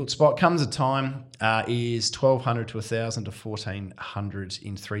a difficult spot. Comes a Time is 1,200 to 1,000 to 1,400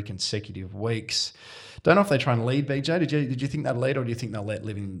 in 3 consecutive weeks. Don't know if they try and lead, BJ. Did you think they'd lead, or do you think they'll let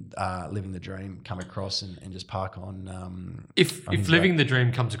Living the Dream come across and just park on? If Living the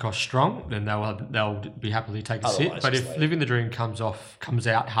Dream comes across strong, then they'll be happily take a sit. But if Living the Dream comes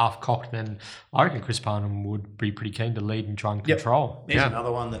out half cocked, then I reckon Chris Parnham would be pretty keen to lead and try and control. He's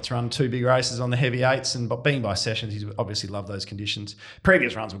another one that's run 2 big races on the heavy eights, and being by sessions, he's obviously loved those conditions.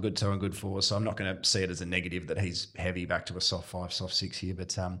 Previous runs were good 2 and good 4, so I'm not going to see it as a negative that he's heavy back to a soft 5, soft 6 here. But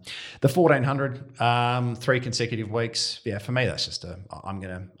the 1,400. 3 consecutive weeks. Yeah, for me, that's just I'm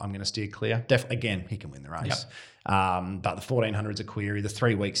gonna steer clear. Again, he can win the race. Yep. But the 1,400 is a query. The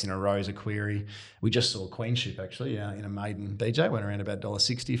 3 weeks in a row is a query. We just saw Queenship actually in a maiden. BJ went around about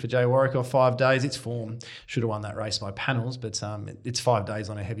 $1.60 for Jay Warwick off 5 days. It's form. Should have won that race by panels, but it's 5 days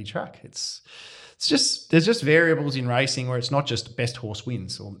on a heavy track. There's just variables in racing where it's not just best horse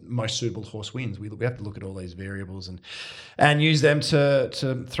wins or most suitable horse wins. We have to look at all these variables and use them to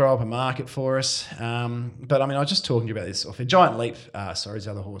throw up a market for us. But I mean, I was just talking to you about this off. Giant Leap, is the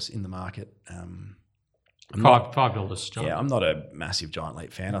other horse in the market. $5. Giant. Yeah, I'm not a massive Giant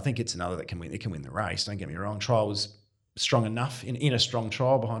Leap fan. I think it's another that can win. It can win the race. Don't get me wrong. Trial was strong enough in a strong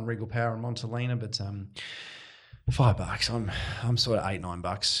trial behind Regal Power and Montalina, but. $5. I'm sort of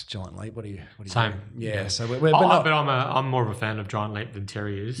 $8-9 Giant Leap. What do you Same. do? Yeah. So but I'm more of a fan of Giant Leap than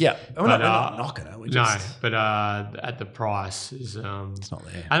Terry is. Yeah, we're not knocking it. At the price is it's not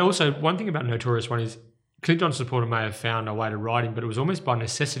there. And also one thing about Notorious One is Clint John's supporter may have found a way to ride him, but it was almost by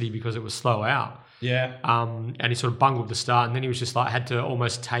necessity because it was slow out. Yeah. And he sort of bungled the start, and then he was just had to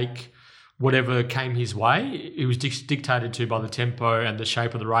almost take whatever came his way. It was dictated to by the tempo and the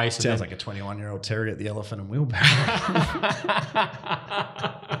shape of the race. Sounds like a 21-year-old Terry at the Elephant and Wheelbarrow.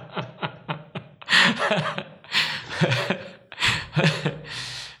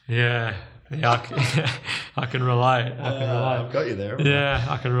 Yeah, I can relate. I've got you there. Yeah,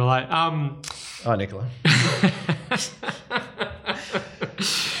 I can relate. Oh, Nicola.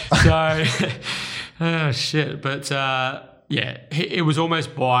 So, oh shit. But yeah, it was almost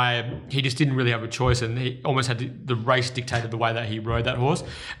he just didn't really have a choice, and he almost had the race dictated the way that he rode that horse.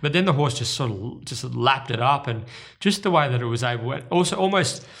 But then the horse just sort of lapped it up, and just the way that it was able. Also,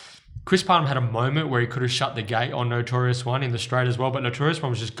 almost Chris Parham had a moment where he could have shut the gate on Notorious One in the straight as well, but Notorious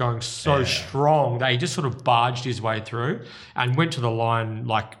One was just going so strong that he just sort of barged his way through and went to the line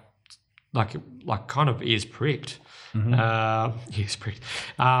like kind of ears pricked. Ears pricked.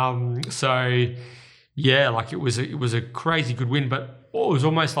 So yeah, like it was a crazy good win, but it was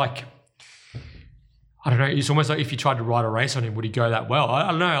almost like, I don't know. It's almost like if you tried to ride a race on him, would he go that well? I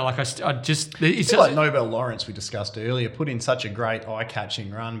don't know. Like it's just like Nobel Lawrence we discussed earlier. Put in such a great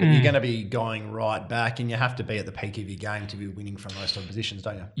eye-catching run, but you're going to be going right back, and you have to be at the peak of your game to be winning from most of the positions,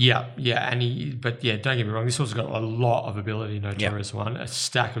 don't you? Yeah, but don't get me wrong. This horse has got a lot of ability. Notorious One, a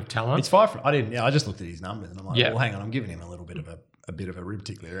stack of talent. It's 5 from. I just looked at his numbers, and I'm like, well, hang on, I'm giving him a little bit of a rib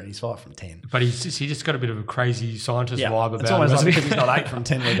tickler, and he's 5 from 10. But he just got a bit of a crazy scientist vibe about it. It's almost like if he's not 8 from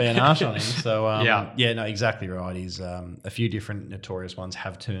 10, we're being harsh on him. So no, exactly right. He's a few different Notorious Ones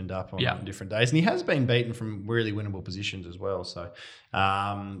have turned up on different days, and he has been beaten from really winnable positions as well. So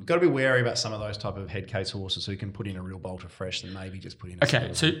got to be wary about some of those type of head case horses who can put in a real bolt of fresh and maybe just put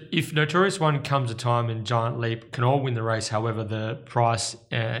in. So if Notorious One comes a time and Giant Leap can all win the race, however the price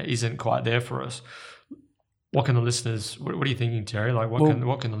isn't quite there for us. What can the listeners? What are you thinking, Terry? Like, what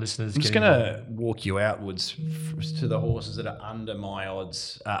can the listeners? I'm just going to walk you outwards to the horses that are under my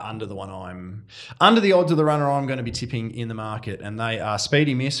odds, under the odds of the runner I'm going to be tipping in the market, and they are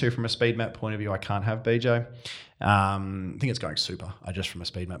Speedy Miss, who from a speed map point of view I can't have, BJ. I think it's going super. I just from a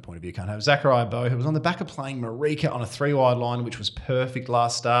speed map point of view can't have Zachariah Bowe, who was on the back of playing Marika on a 3-wide line, which was perfect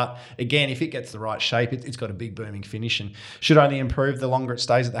last start. Again, if it gets the right shape, it's got a big booming finish and should only improve the longer it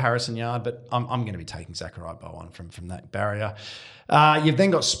stays at the Harrison Yard. But I'm going to be taking Zachariah Bowe on from that barrier. You've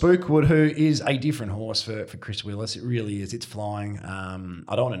then got Spookwood, who is a different horse for Chris Willis. It really is. It's flying.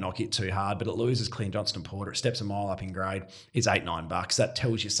 I don't want to knock it too hard, but it loses Clean Johnston Porter. It steps a mile up in grade. It's $8-9. That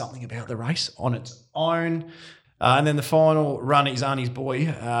tells you something about the race on its own. And then the final run is Arnie's Boy,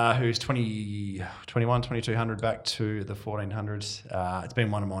 who's 2200 back to the 1400s. It's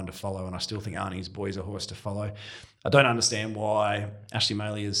been one of mine to follow, and I still think Arnie's Boy is a horse to follow. I don't understand why Ashley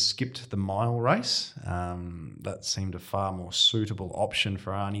Maley has skipped the mile race. That seemed a far more suitable option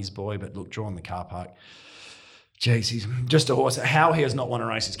for Arnie's Boy, but look, drawing the car park. Jeez, he's just a horse. How he has not won a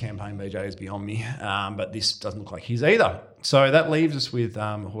race this campaign, BJ, is beyond me. But this doesn't look like his either. So that leaves us with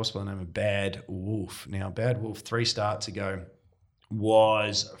a horse by the name of Bad Wolf. Now, Bad Wolf, 3 starts ago,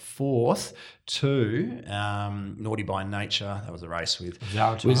 was 4th to Naughty by Nature. That was a race with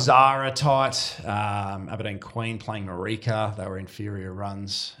Zara Tight, Aberdeen Queen playing Marika. They were inferior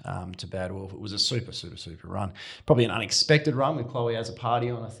runs to Bad Wolf. It was a super, super, super run. Probably an unexpected run with Chloe as a party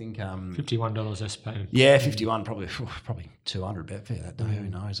on, I think. $51 SP. Yeah, 51, probably 200 Betfair that day. Who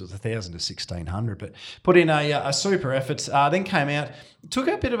knows? It was 1,000 to 1,600, but put in a super effort. Then came out, took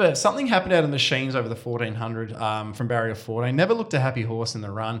a bit of something happened out of the machines over the 1,400 from barrier 14. Never looked a happy horse in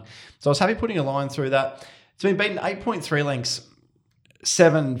the run. So I was happy putting a line through that. It's been beaten 8.3 lengths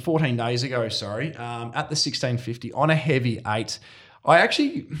 14 days ago, at the 1650 on a heavy 8. I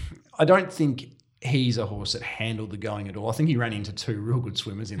don't think he's a horse that handled the going at all. I think he ran into 2 real good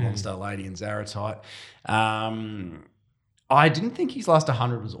swimmers in Lonstar Lady and Zaratite. I didn't think his last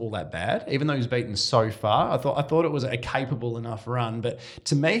 100 was all that bad, even though he's beaten so far. I thought it was a capable enough run, but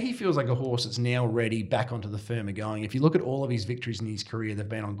to me, he feels like a horse that's now ready back onto the firmer going. If you look at all of his victories in his career, they've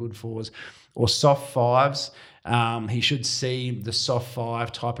been on good 4s or soft 5s. He should see the soft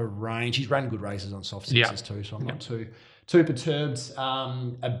 5 type of range. He's ran good races on soft 6s too, so I'm not too perturbed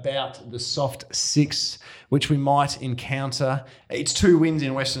about the soft 6, which we might encounter. Its 2 wins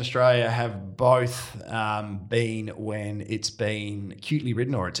in Western Australia have both been when it's been cutely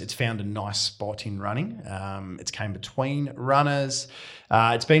ridden or it's found a nice spot in running. It's came between runners.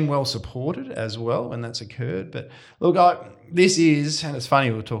 It's been well supported as well when that's occurred. But look, this is, and it's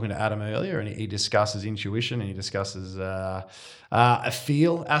funny, we were talking to Adam earlier and he discusses intuition and he discusses a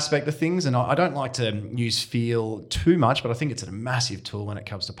feel aspect of things. And I don't like to use feel too much, but I think it's a massive tool when it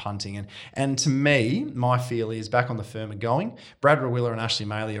comes to punting. And to me, my feel is back on the firmer going. Brad Rawiller and Ashley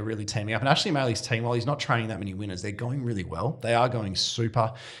Maley are really teaming up. And Ashley Maley's team, while he's not training that many winners, they're going really well. They are going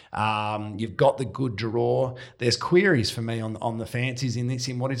super. You've got the good draw. There's queries for me on the fancies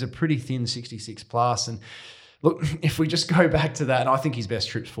in what is a pretty thin 66 plus. And look, if we just go back to that, and I think his best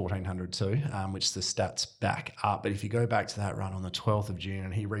trip's 1,400 too, which the stats back up. But if you go back to that run on the 12th of June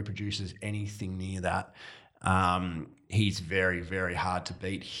and he reproduces anything near that, He's very, very hard to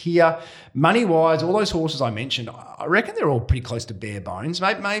beat here. Money-wise, all those horses I mentioned, I reckon they're all pretty close to bare bones.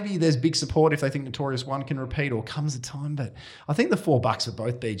 Maybe there's big support if they think Notorious One can repeat or comes a time, but I think the $4 for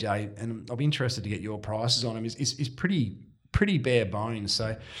both, BJ, and I'll be interested to get your prices on them, is pretty bare bones.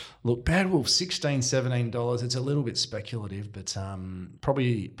 So, look, Bad Wolf, $16, $17. It's a little bit speculative, but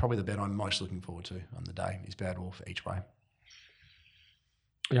probably the bet I'm most looking forward to on the day is Bad Wolf each way.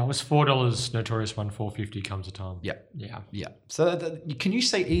 Yeah, it was $4. Notorious One, $4.50 comes a time. Yeah. So can you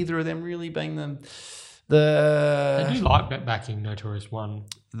see either of them really being the? They do like backing Notorious One.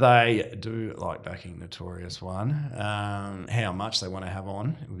 They do like backing Notorious One. How much they want to have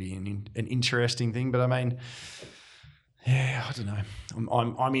on would be an interesting thing. But I mean, yeah, I don't know.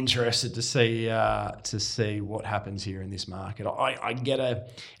 I'm interested to see what happens here in this market. I get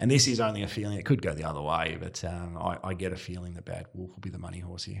and this is only a feeling. It could go the other way, but I get a feeling that Bad Wolf will be the money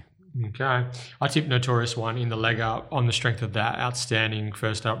horse here. Okay. I tipped Notorious One in the leg up on the strength of that outstanding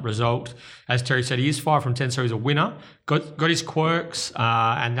first up result. As Terry said, he is 5 from 10, so he's a winner. Got his quirks,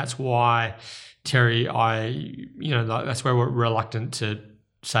 and that's why Terry, that's where we're reluctant to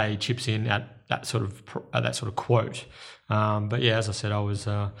say chips in at that sort of quote. But yeah, as I said, I was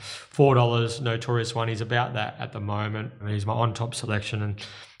 $4. Notorious One. He's about that at the moment. He's my on-top selection, and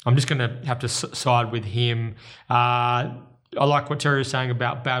I'm just going to have to side with him. I like what Terry was saying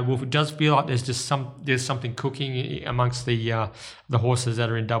about Bad Wolf. It does feel like there's something cooking amongst the horses that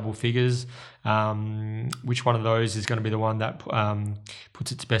are in double figures. Which one of those is going to be the one that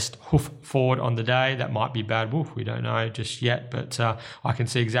puts its best hoof forward on the day? That might be Bad Wolf. We don't know just yet, but I can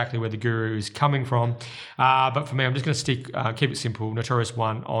see exactly where the Guru is coming from. But for me, I'm just going to keep it simple. Notorious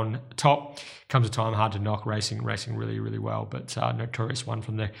One on top. Comes a time hard to knock, racing really, really well. But Notorious One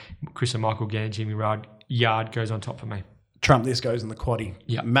from the Chris and Michael Gann, Jimmy Yard goes on top for me. Trump this goes in the quaddie.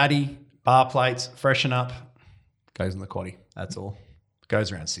 Yeah. Maddie, bar plates, freshen up, goes in the quaddie. That's all.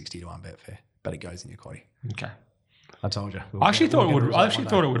 Goes around 60 to 1 Betfair, but it goes in your quaddie. Okay. I told you. I actually thought it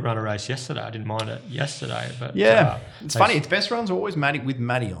would run a race yesterday. I didn't mind it yesterday, but yeah, it's funny. Its best runs are always with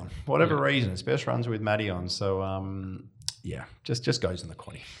Maddie on. For whatever reason, its best runs are with Maddie on. So just goes in the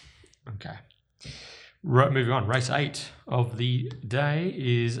quaddie. Okay. Moving on, race 8 of the day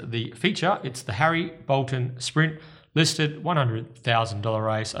is the feature. It's the Harry Bolton Sprint. Listed $100,000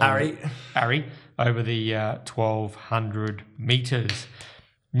 race. Harry over the 1,200 metres.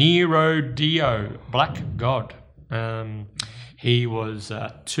 Nero Dio, Black God. He was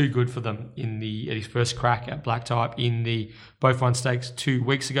too good for them at his first crack at black type in the both won stakes 2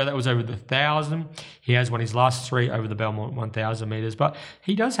 weeks ago. That was over the 1,000. He has won his last 3 over the Belmont 1,000 metres, but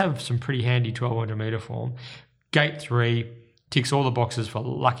he does have some pretty handy 1,200 metre form. Gate 3. Ticks all the boxes for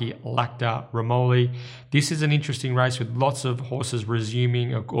Lucky Lacta Ramoli. This is an interesting race with lots of horses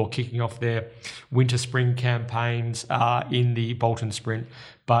resuming or kicking off their winter-spring campaigns in the Bolton Sprint.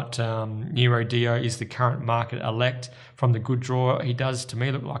 But Nero Dio is the current market elect from the good draw. He does, to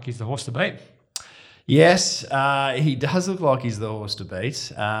me, look like he's the horse to beat. Yes, he does look like he's the horse to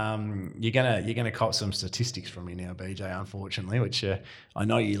beat. You're gonna cop some statistics from me now, BJ. Unfortunately, which I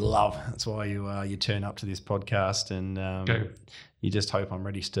know you love. That's why you turn up to this podcast, and you just hope I'm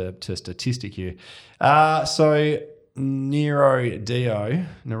ready to statistic you. So Nero Dio.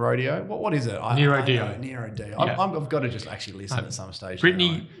 What is it? Nero Dio. Yeah. I've got to just actually listen at some stage.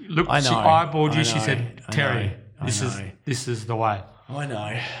 Brittany looked. She eyeballed you. She said, "Terry, this is the way." I know.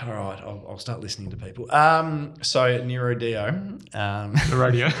 All right, I'll start listening to people. So Nero Dio, the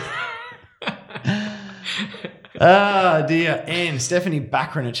radio. Dear, and Stephanie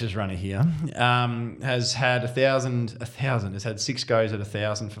Bakranich's runner here has had 1,000. Has had 6 goes at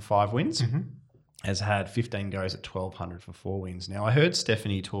 1,000 for 5 wins. Mm-hmm. Has had 15 goes at 1,200 for 4 wins. Now, I heard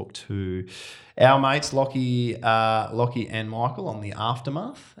Stephanie talk to our mates Lockie and Michael on the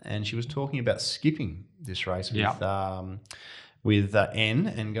aftermath, and she was talking about skipping this race with N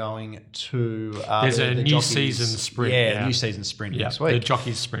and going to there's a new season sprint. Yeah, new season sprint next week. The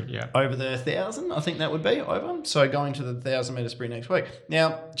jockey's sprint, over the 1,000, I think that would be over. So going to the 1,000-metre sprint next week.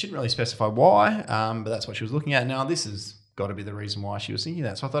 Now, she didn't really specify why, but that's what she was looking at. Now, this has got to be the reason why she was thinking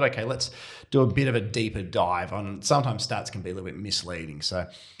that. So I thought, okay, let's do a bit of a deeper dive on. Sometimes stats can be a little bit misleading. So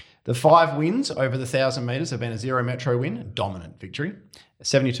the 5 wins over the 1,000 metres have been a 0 metro win, dominant victory.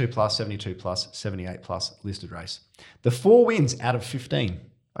 72 plus, 72 plus, 78 plus listed race. The 4 wins out of 15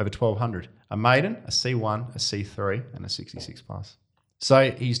 over 1,200, a maiden, a C1, a C3, and a 66 plus. So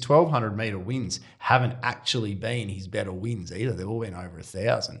his 1,200 metre wins haven't actually been his better wins either. They've all been over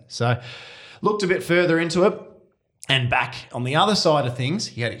 1,000. So looked a bit further into it. And back on the other side of things,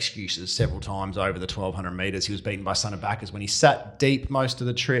 he had excuses several times over the 1,200 metres. He was beaten by Son of Bacchus when he sat deep most of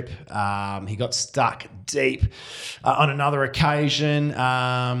the trip. He got stuck deep on another occasion.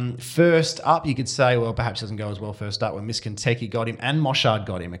 First up, you could say, well, perhaps doesn't go as well first up when Miss Kentucky got him and Moshard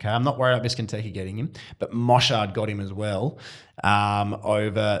got him, okay? I'm not worried about Miss Kentucky getting him, but Moshard got him as well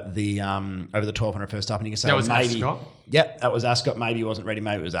over the 1,200 first up. And you can say, that was maybe... Ascot. Yep, that was Ascot. Maybe he wasn't ready.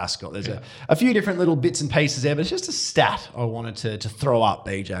 Maybe it was Ascot. There's a few different little bits and pieces there, but it's just a stat I wanted to throw up,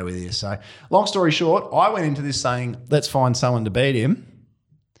 BJ, with you. So long story short, I went into this saying, let's find someone to beat him.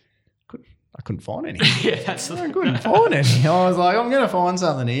 I couldn't find any. I couldn't find any. I was like, I'm going to find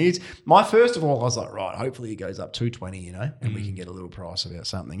something here. First of all, I was like, right, hopefully he goes up 220, and we can get a little price about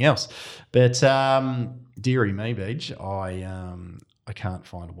something else. But dearie me, Beach, I can't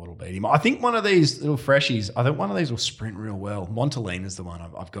find a Waddle beat him. I think one of these little freshies, will sprint real well. Montalene is the one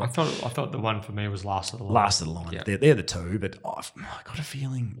I've got. I thought the one for me was Last of the Line. Last of the Line. Yeah. They're the two, but I've got a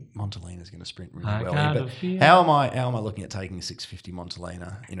feeling Montalene is going to sprint really well here. But how am I looking at taking a 650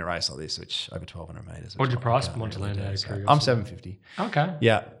 Montalena in a race like this, which over 1,200 metres? What'd you price Montalena? Really I'm 750. Okay.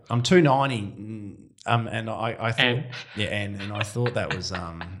 Yeah, I'm 290. And I thought, and I thought that was,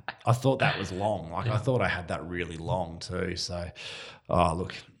 long. Like I thought I had that really long too. So,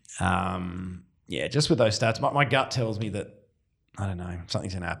 just with those stats, my gut tells me that I don't know,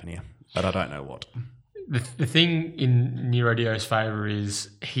 something's going to happen here, but I don't know what. The thing in Nero Dio's favour is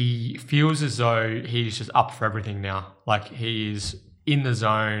he feels as though he's just up for everything now. Like he is in the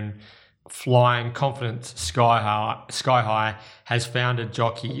zone, flying, confidence sky high, has found a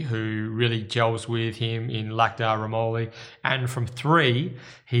jockey who really gels with him in Lactar Ramoli, and from 3,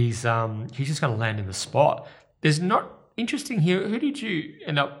 he's just going to land in the spot. There's not interesting here. Who did you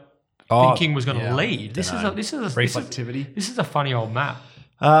end up thinking was going to lead? This is reflectivity. This is a funny old map.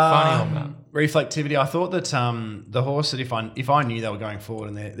 Reflectivity. I thought that the horse that if I knew they were going forward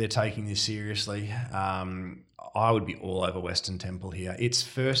and they're taking this seriously, I would be all over Western Temple here. It's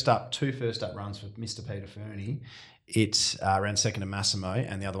two first up runs for Mr. Peter Fernie. It ran second to Massimo,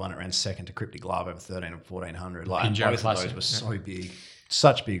 and the other one it ran second to Cryptic Love over 13 and 1400. And both of those were so big,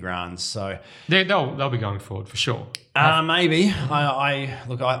 such big runs. So they'll be going forward for sure. Maybe.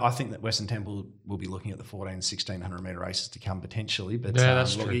 I think that Western Temple will be looking at the 1,1600 metre races to come potentially. But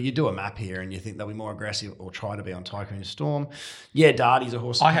that's true. You do a map here and you think they'll be more aggressive or try to be on Tycoon Storm. Yeah, Darty's a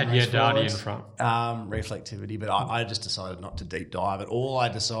horse. I had Darty in front. Reflectivity, but I just decided not to deep dive it. All I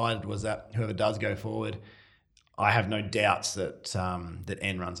decided was that whoever does go forward, I have no doubts that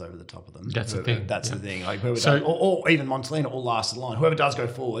N runs over the top of them. That's the thing. That's the thing. Like whoever does, or even Montalena or Last of the Line. Whoever does go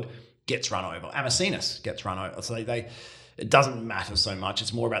forward gets run over. Amacinus gets run over. So it doesn't matter so much.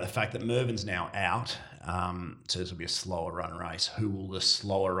 It's more about the fact that Mervin's now out. So this will be a slower run race. Who will the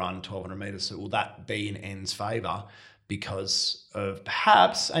slower run 1,200 metres? So will that be in N's favour? Because of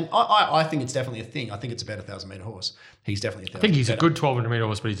perhaps, and I think it's definitely a thing. I think it's a better 1,000 metre horse. He's definitely a 1,000. I think he's a good 1,200 metre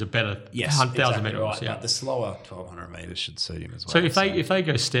horse, but he's a better 1,000 metre horse. Yeah, but the slower 1,200 metres should suit him as well. So if they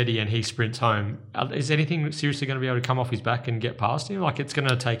go steady and he sprints home, is anything seriously going to be able to come off his back and get past him? Like it's going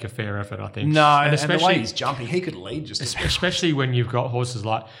to take a fair effort, I think. No, and especially the way he's jumping, he could lead just especially when you've got horses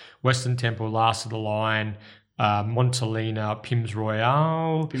like Western Temple, Last of the Line, Montalena, Pims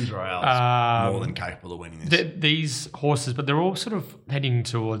Royale. Pims Royale is more than capable of winning this. These horses, but they're all sort of heading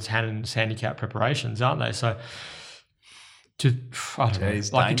towards Hannon's handicap preparations, aren't they? So, I don't know.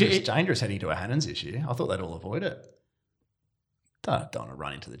 It's dangerous heading to a Hannon's this year. I thought they'd all avoid it. Don't want to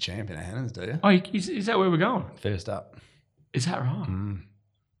run into the champion at Hannon's, do you? Oh, is that where we're going? First up. Is that right?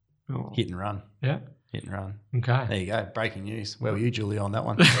 Oh. Hit and run. Yeah. Hit and run. Okay. There you go. Breaking news. Where were you, Julie, on that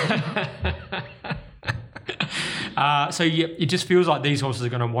one? It just feels like these horses are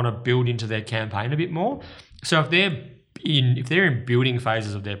going to want to build into their campaign a bit more. So if they're in building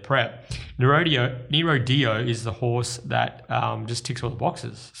phases of their prep, Nero Dio is the horse that just ticks all the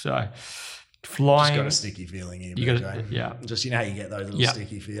boxes. So flying, just got a sticky feeling here. Just how you get those little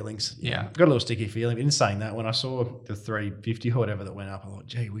sticky feelings. Yeah, got a little sticky feeling. But in saying that, when I saw the 350 or whatever that went up, I thought,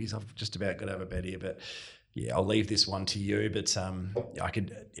 gee whiz, I've just about got to have a bet here. But yeah, I'll leave this one to you. But I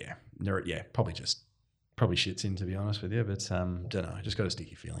could, probably shits in, to be honest with you, but don't know. Just got a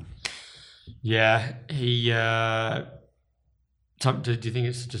sticky feeling. Yeah, he. Do you think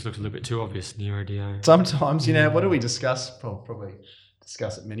it just looks a little bit too obvious, Nero Dio? Sometimes, what do we discuss? Probably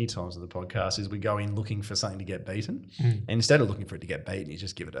discuss it many times on the podcast. Is we go in looking for something to get beaten, and instead of looking for it to get beaten, you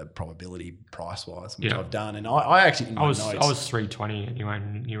just give it a probability price wise, which I've done. And I actually in my notes, I was 320 anyway.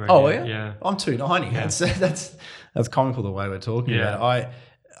 Nero Dio. Yeah, I'm 290. Yeah. That's comical the way we're talking about it.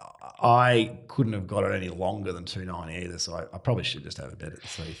 I couldn't have got it any longer than 290 either, so I probably should just have a bet at the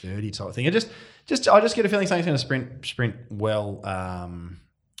 330 type thing. I just get a feeling something's going to sprint well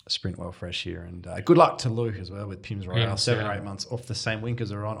fresh here. And good luck to Luke as well with Pim's Royale. 7 or 8 months off the same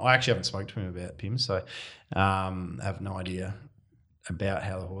winkers are on. I actually haven't spoken to him about Pim, so have no idea about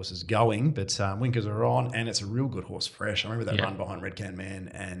how the horse is going, but winkers are on, and it's a real good horse fresh. I remember that run behind Red Can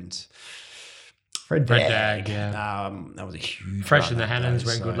Man and Fred Dag. That was a huge fresh run in the Hannons,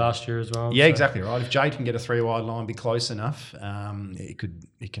 went good last year as well. Yeah, exactly right. If Jade can get a 3 wide line, be close enough,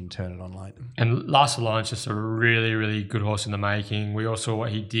 it can turn it on late. And Last Alliance, just a really, really good horse in the making. We all saw what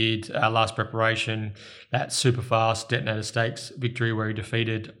he did last preparation, that super fast Detonator Stakes victory where he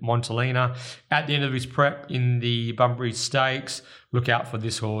defeated Montalina. At the end of his prep in the Bunbury Stakes, look out for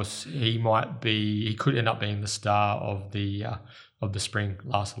this horse. He could end up being the star of the spring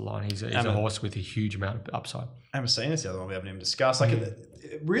Last of the Line. He's a horse with a huge amount of upside. Amacinus, the other one we haven't even discussed.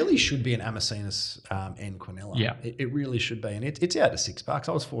 It really should be an Amacinus and Quinella. Yeah. It really should be. And it's out to $6.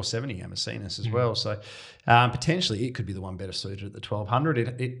 I was $4.70 Amacinus as well. So potentially it could be the one better suited at the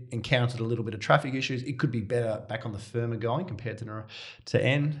 1200. It encountered a little bit of traffic issues. It could be better back on the firmer going compared to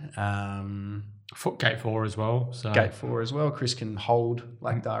N. Gate 4 as well. So. Gate 4 as well. Chris can hold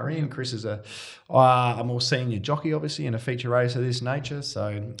Lakdar in. Chris is a more senior jockey, obviously, in a feature race of this nature.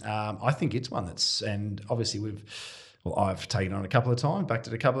 So I think it's one and obviously I've taken on a couple of times, backed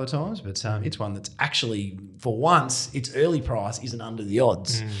it a couple of times, but it's one that's actually, for once, its early price isn't under the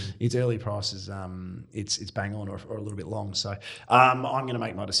odds. Its early price is it's bang on or a little bit long. So I'm going to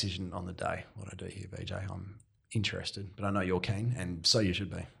make my decision on the day. What I do here, BJ, I'm interested, but I know you're keen, and so you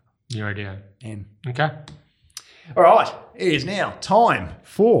should be. Your idea. N. Okay. All right. It is now time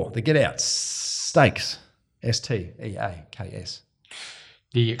for the Get Out Stakes. STEAKS.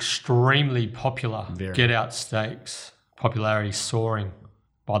 The extremely popular Get Out Stakes. Popularity soaring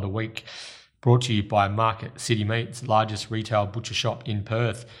by the week. Brought to you by Market City Meats, largest retail butcher shop in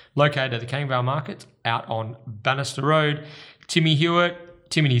Perth. Located at the Canningvale Market, out on Bannister Road. Timmy Hewitt,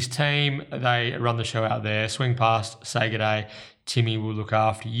 Tim and his team, they run the show out there. Swing past, say good day. Timmy will look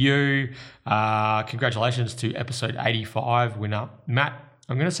after you. Congratulations to episode 85 winner, Matt.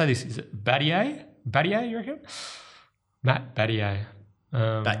 I'm going to say this. Is it Battier? Battier, you reckon? Matt Battier.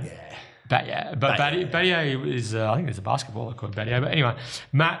 Battier. But Battier is, I think there's a basketballer called Battier. But anyway,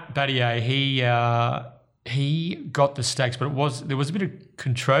 Matt Battier, he got the stakes, but there was a bit of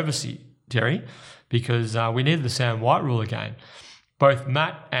controversy, Terry, because we needed the Sam White rule again. Both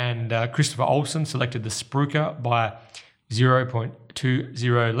Matt and Christopher Olsen selected the Spruker by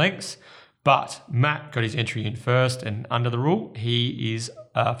 0.20 lengths, but Matt got his entry in first, and under the rule, he is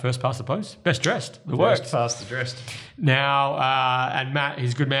first past the post, best dressed. First past the dressed. Now, and Matt,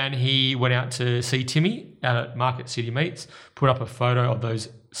 he's a good man. He went out to see Timmy out at Market City Meats, put up a photo of those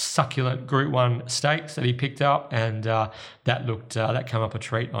succulent Group 1 stakes that he picked up, and that came up a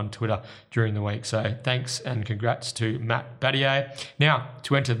treat on Twitter during the week. So thanks and congrats to Matt Battier. Now,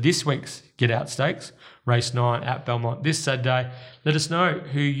 to enter this week's Get Out Stakes, Race 9 at Belmont this Saturday. Let us know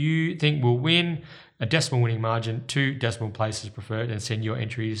who you think will win. A decimal winning margin, 2 decimal places preferred, and send your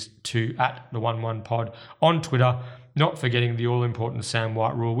entries to @the11pod on Twitter. Not forgetting the all-important Sam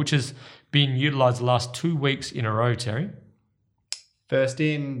White rule, which has been utilised the last 2 weeks in a row, Terry. First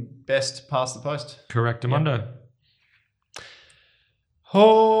in, best past the post. Correct, Amundo. Yep.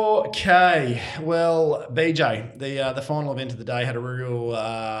 Okay, well, BJ, the final event of the day had a real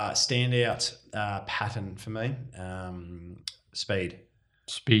standout pattern for me. Speed.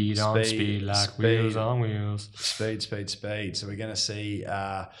 Speed on speed, like wheels on wheels. Speed. So we're going to see...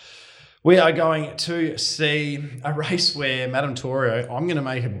 we are going to see a race where Madame Torio, I'm going to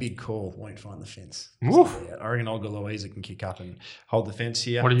make a big call, won't find the fence. I reckon Olga Louisa can kick up and hold the fence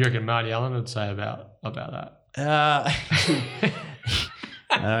here. What do you reckon Marty Allen would say about that?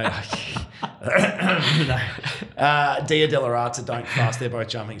 Dia Delarata don't fast. They're both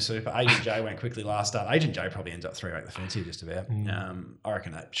jumping super. Agent J went quickly last start. Agent J probably ends up 3-8 the fence here just about. I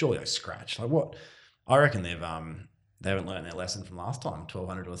reckon that surely they scratch. Like what? I reckon they haven't learned their lesson from last time.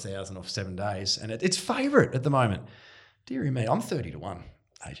 1,200 to 1,000 off 7 days, and it's favourite at the moment. Dearie me, I'm 30-1.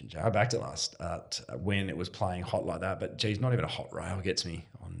 Agent J. I backed it last when it was playing hot like that, but geez, not even a hot rail gets me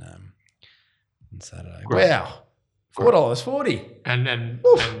on Saturday. Great. Wow. $4.40. And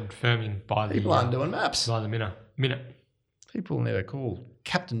firming by the... People aren't doing maps. By the minute. People never call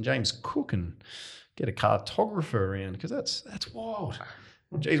Captain James Cook and get a cartographer around because that's wild.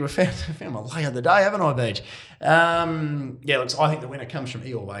 Geez, we found my lay of the day, haven't I, Beach? Looks. I think the winner comes from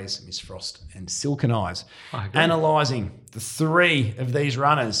Always, Miss Frost, and Silken Eyes. Analysing the three of these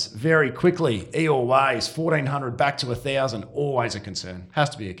runners very quickly. Always 1,400 back to 1,000. Always a concern. Has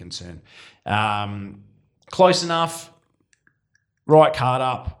to be a concern. Close enough. Right card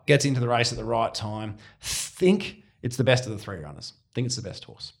up. Gets into the race at the right time. Think it's the best of the three runners. Think it's the best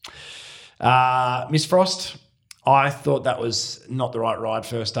horse. Miss Frost. I thought that was not the right ride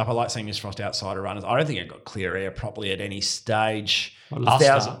first up. I like seeing Miss Frost outside of runners. I don't think it got clear air properly at any stage. Last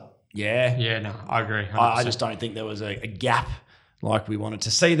start. Yeah. Yeah, no, I agree. I just don't think there was a gap like we wanted to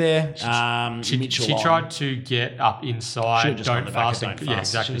see there. She tried to get up inside. Don't Fast. Yeah,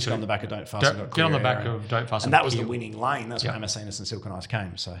 exactly. She's on the back of Don't Fast. Get on the back of Don't Fast. And that was the winning lane. That's where Amazinas and Silken Eyes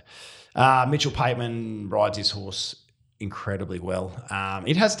came. So Mitchell Pateman rides his horse incredibly well.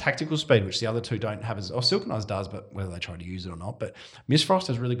 It has tactical speed, which the other two don't have Silken Eyes does, but whether they try to use it or not. But Miss Frost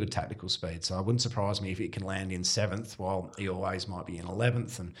has really good tactical speed, so it wouldn't surprise me if it can land in 7th, while Always might be in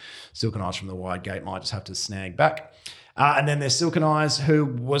 11th, and Silken Eyes from the wide gate might just have to snag back. And then there's Silken Eyes, who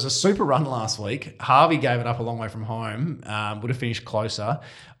was a super run last week. Harvey gave it up a long way from home, would have finished closer.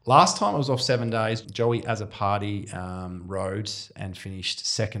 Last time it was off 7 days. Joey Azzopardi rode and finished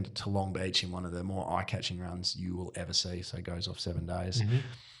second to Long Beach in one of the more eye-catching runs you will ever see. So it goes off 7 days. Mm-hmm.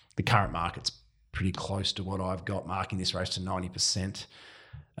 The current market's pretty close to what I've got, marking this race to 90%.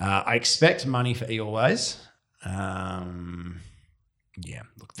 I expect money for Always.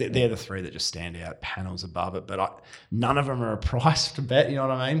 Look, they're the three that just stand out, panels above it, but none of them are a price to bet, you know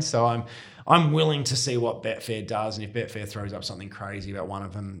what I mean? So I'm willing to see what Betfair does, and if Betfair throws up something crazy about one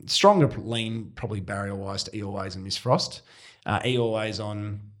of them, stronger lean, probably barrier-wise, to Always and Miss Frost. Always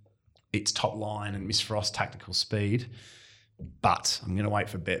on its top line and Miss Frost tactical speed. But I'm going to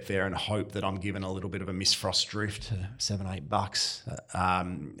wait for Betfair and hope that I'm given a little bit of a Miss Frost drift,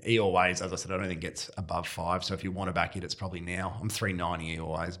 $7-8. Always, as I said, I don't think it gets above 5. So if you want to back it, it's probably now. I'm $3.90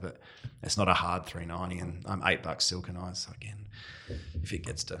 Always, but it's not a hard $3.90, and I'm $8 Silken Eyes. So again, if it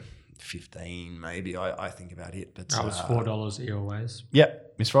gets to 15, maybe I think about it. But that was $4 Always.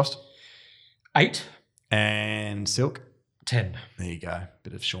 Yep, Miss Frost 8 and Silk 10. There you go,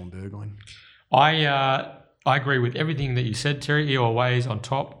 bit of Sean Burgoyne. I agree with everything that you said, Terry. Always on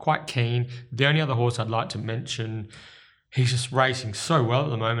top, quite keen. The only other horse I'd like to mention, he's just racing so well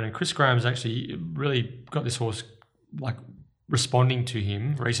at the moment, and Chris Graham's actually really got this horse like responding to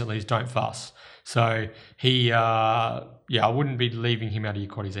him recently is Don't Fuss. So he, I wouldn't be leaving him out of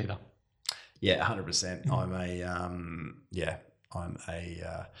your quaddies either. Yeah, 100%. I'm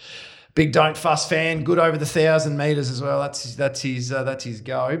a big Don't Fuss fan. Good over the 1,000 metres as well. That's his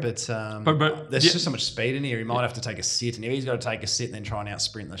go. But there's just so much speed in here. He might have to take a sit, and if he's got to take a sit and then try and out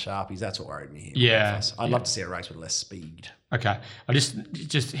sprint the Sharpies, that's what worried me. I'd love to see a race with less speed. Okay, I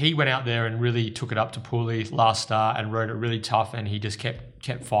just he went out there and really took it up to Pooley last start and rode it really tough, and he just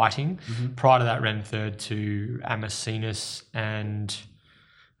kept fighting. Mm-hmm. Prior to that, ran third to Amazinas, and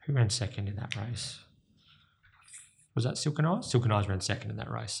who ran second in that race? Was that Silken Eyes? Silken Eyes ran second in that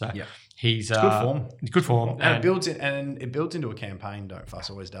race. So he's good form. And it builds into a campaign. Don't Fuss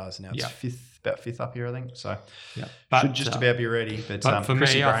always does. Now it's fifth up here, I think. So should just about be ready. But for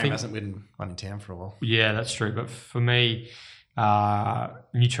Chrissy me, Graham hasn't been in town for a while. Yeah, that's true. But for me,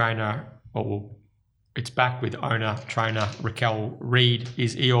 new trainer, it's back with owner trainer Raquel Reed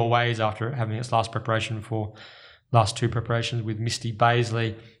is Always after having its last two preparations with Misty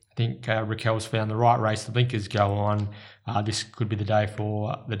Baisley. I think Raquel's found the right race. The blinkers go on. This could be the day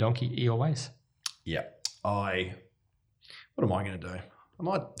for the donkey Always. Yeah. What am I going to do? I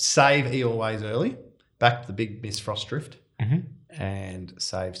might save Always early, back the big Miss Frost drift, and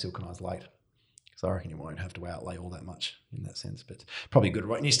save Silken Eyes late. Because I reckon you won't have to outlay all that much in that sense. But probably good.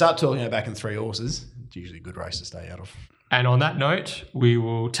 When you start talking about backing 3 horses, it's usually a good race to stay out of. And on that note, we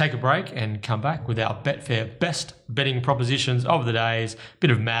will take a break and come back with our Betfair Best Betting Propositions of the days,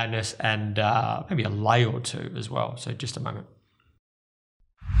 bit of madness, and maybe a lay or two as well. So just a moment.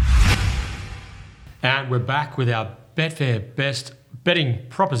 And we're back with our Betfair Best Betting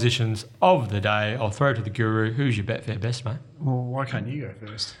Propositions of the day. I'll throw to the guru. Who's your Betfair Best, mate? Well, why can't you go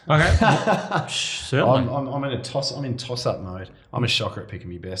first? Okay, certainly. I'm in toss-up mode. I'm a shocker at picking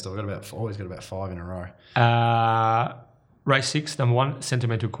me best. Always got about 5 in a row. Race 6, number 1,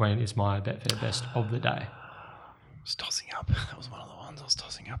 Sentimental Queen is my Betfair Best of the day. I was tossing up. That was one of the ones I was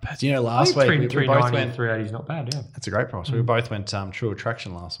tossing up. You know, last week we both went 380 is not bad. Yeah, that's a great price. We both went True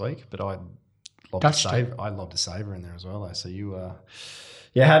Attraction last week, but I lobbed a saver in there as well. So you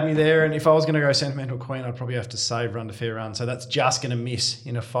had me there, and if I was going to go Sentimental Queen, I'd probably have to save Run to Fair Run. So that's just going to miss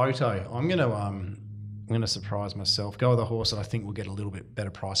in a photo. I'm going to going to surprise myself. Go with a horse that I think will get a little bit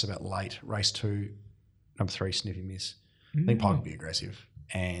better price about late. Race 2, number 3, Sniffy Miss. I think Pike will be aggressive.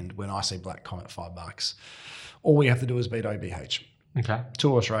 And when I see Black Comet $5, all we have to do is beat OBH. Okay.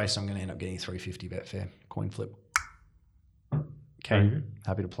 2-horse race, I'm going to end up getting 350 Betfair. Coin flip. Okay,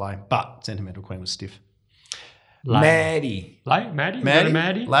 happy to play. But Sentimental Queen was stiff. Maddie.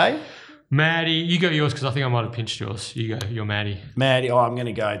 Maddie? Lay? Maddie, you go yours because I think I might have pinched yours. You go, your Maddie. Maddie, I'm going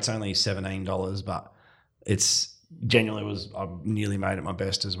to go. It's only $17, but it's genuinely I nearly made it my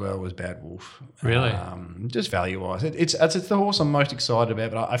best as well, was Bad Wolf. Really? Just value-wise. It's the horse I'm most excited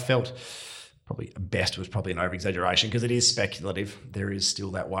about, but I felt probably best was probably an over-exaggeration because it is speculative. There is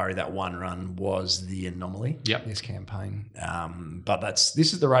still that worry that one run was the anomaly this campaign. But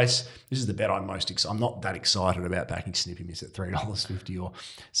this is the race. This is the bet I'm most excited. I'm not that excited about backing Snippy Miss at $3.50 or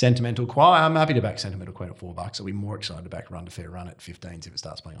Sentimental Queen. I'm happy to back Sentimental Queen at $4. I'll be more excited to back Run to Fair Run at 15s if it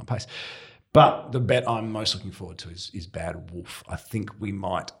starts playing on pace. But the bet I'm most looking forward to is Bad Wolf. I think we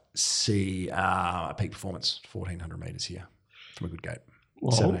might see a peak performance, 1,400 metres here from a good gate.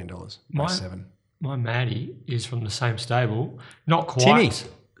 Well, $17. My Maddie is from the same stable. Not quite.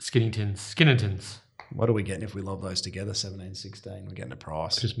 Skinningtons. What are we getting if we lob those together? 17, 16. We're getting a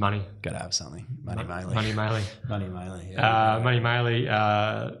price. Just money. Got to have something. Money Maley. Money Maley. Yeah. Money Maley.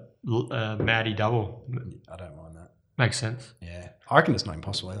 Maddie double. I don't mind that. Makes sense. Yeah. I reckon it's not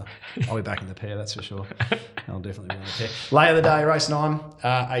impossible either. I'll be back in the pair, that's for sure. I'll definitely be in the pair. Lay of the day, race 9,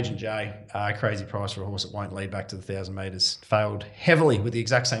 Agent J. Crazy price for a horse that won't lead back to the 1,000 metres. Failed heavily with the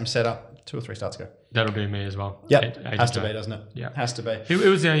exact same setup. 2 or 3 starts ago. That'll be me as well. Yep. Has to be, doesn't it? Yeah. Has to be. It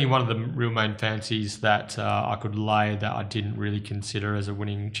was the only one of the real main fancies that I could lay that I didn't really consider as a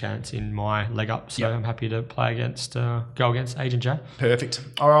winning chance in my leg up. So I'm happy to go against Agent J. Perfect.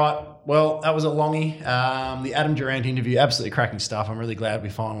 All right. Well, that was a longie. The Adam Durrant interview, absolutely cracking stuff. I'm really glad we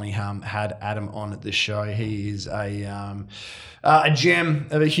finally had Adam on at this show. He is a gem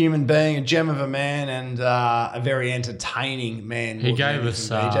of a human being, a gem of a man, and a very entertaining man. He gave us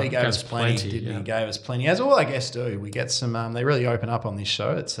plenty, didn't he? He gave us plenty, as all our guests do. We get some. They really open up on this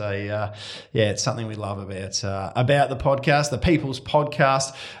show. It's it's something we love about the podcast, the People's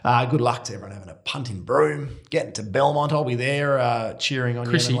Podcast. Good luck to everyone having a punting broom, getting to Belmont. I'll be there cheering on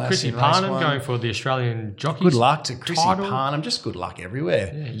Chrissy Parnham going for the Australian jockeys. Good luck to Chrissy Parnham. Just good luck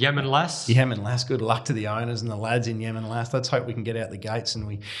everywhere. Yeah. Yemen Lass. Good luck to the owners and the lads in Yemen Lass. Let's hope we can get out the gates and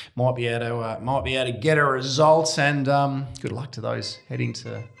we might be able to get a result. And good luck to those heading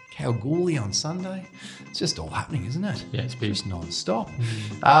to Kalgoorlie on Sunday. It's just all happening, isn't it? Yeah, it's big. Just non-stop.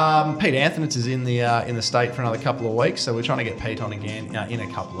 Pete Anthonitz is in the state for another couple of weeks, so we're trying to get Pete on again in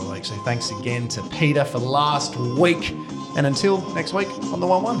a couple of weeks. So thanks again to Peter for last week, and until next week on the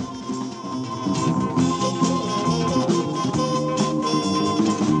 1-1.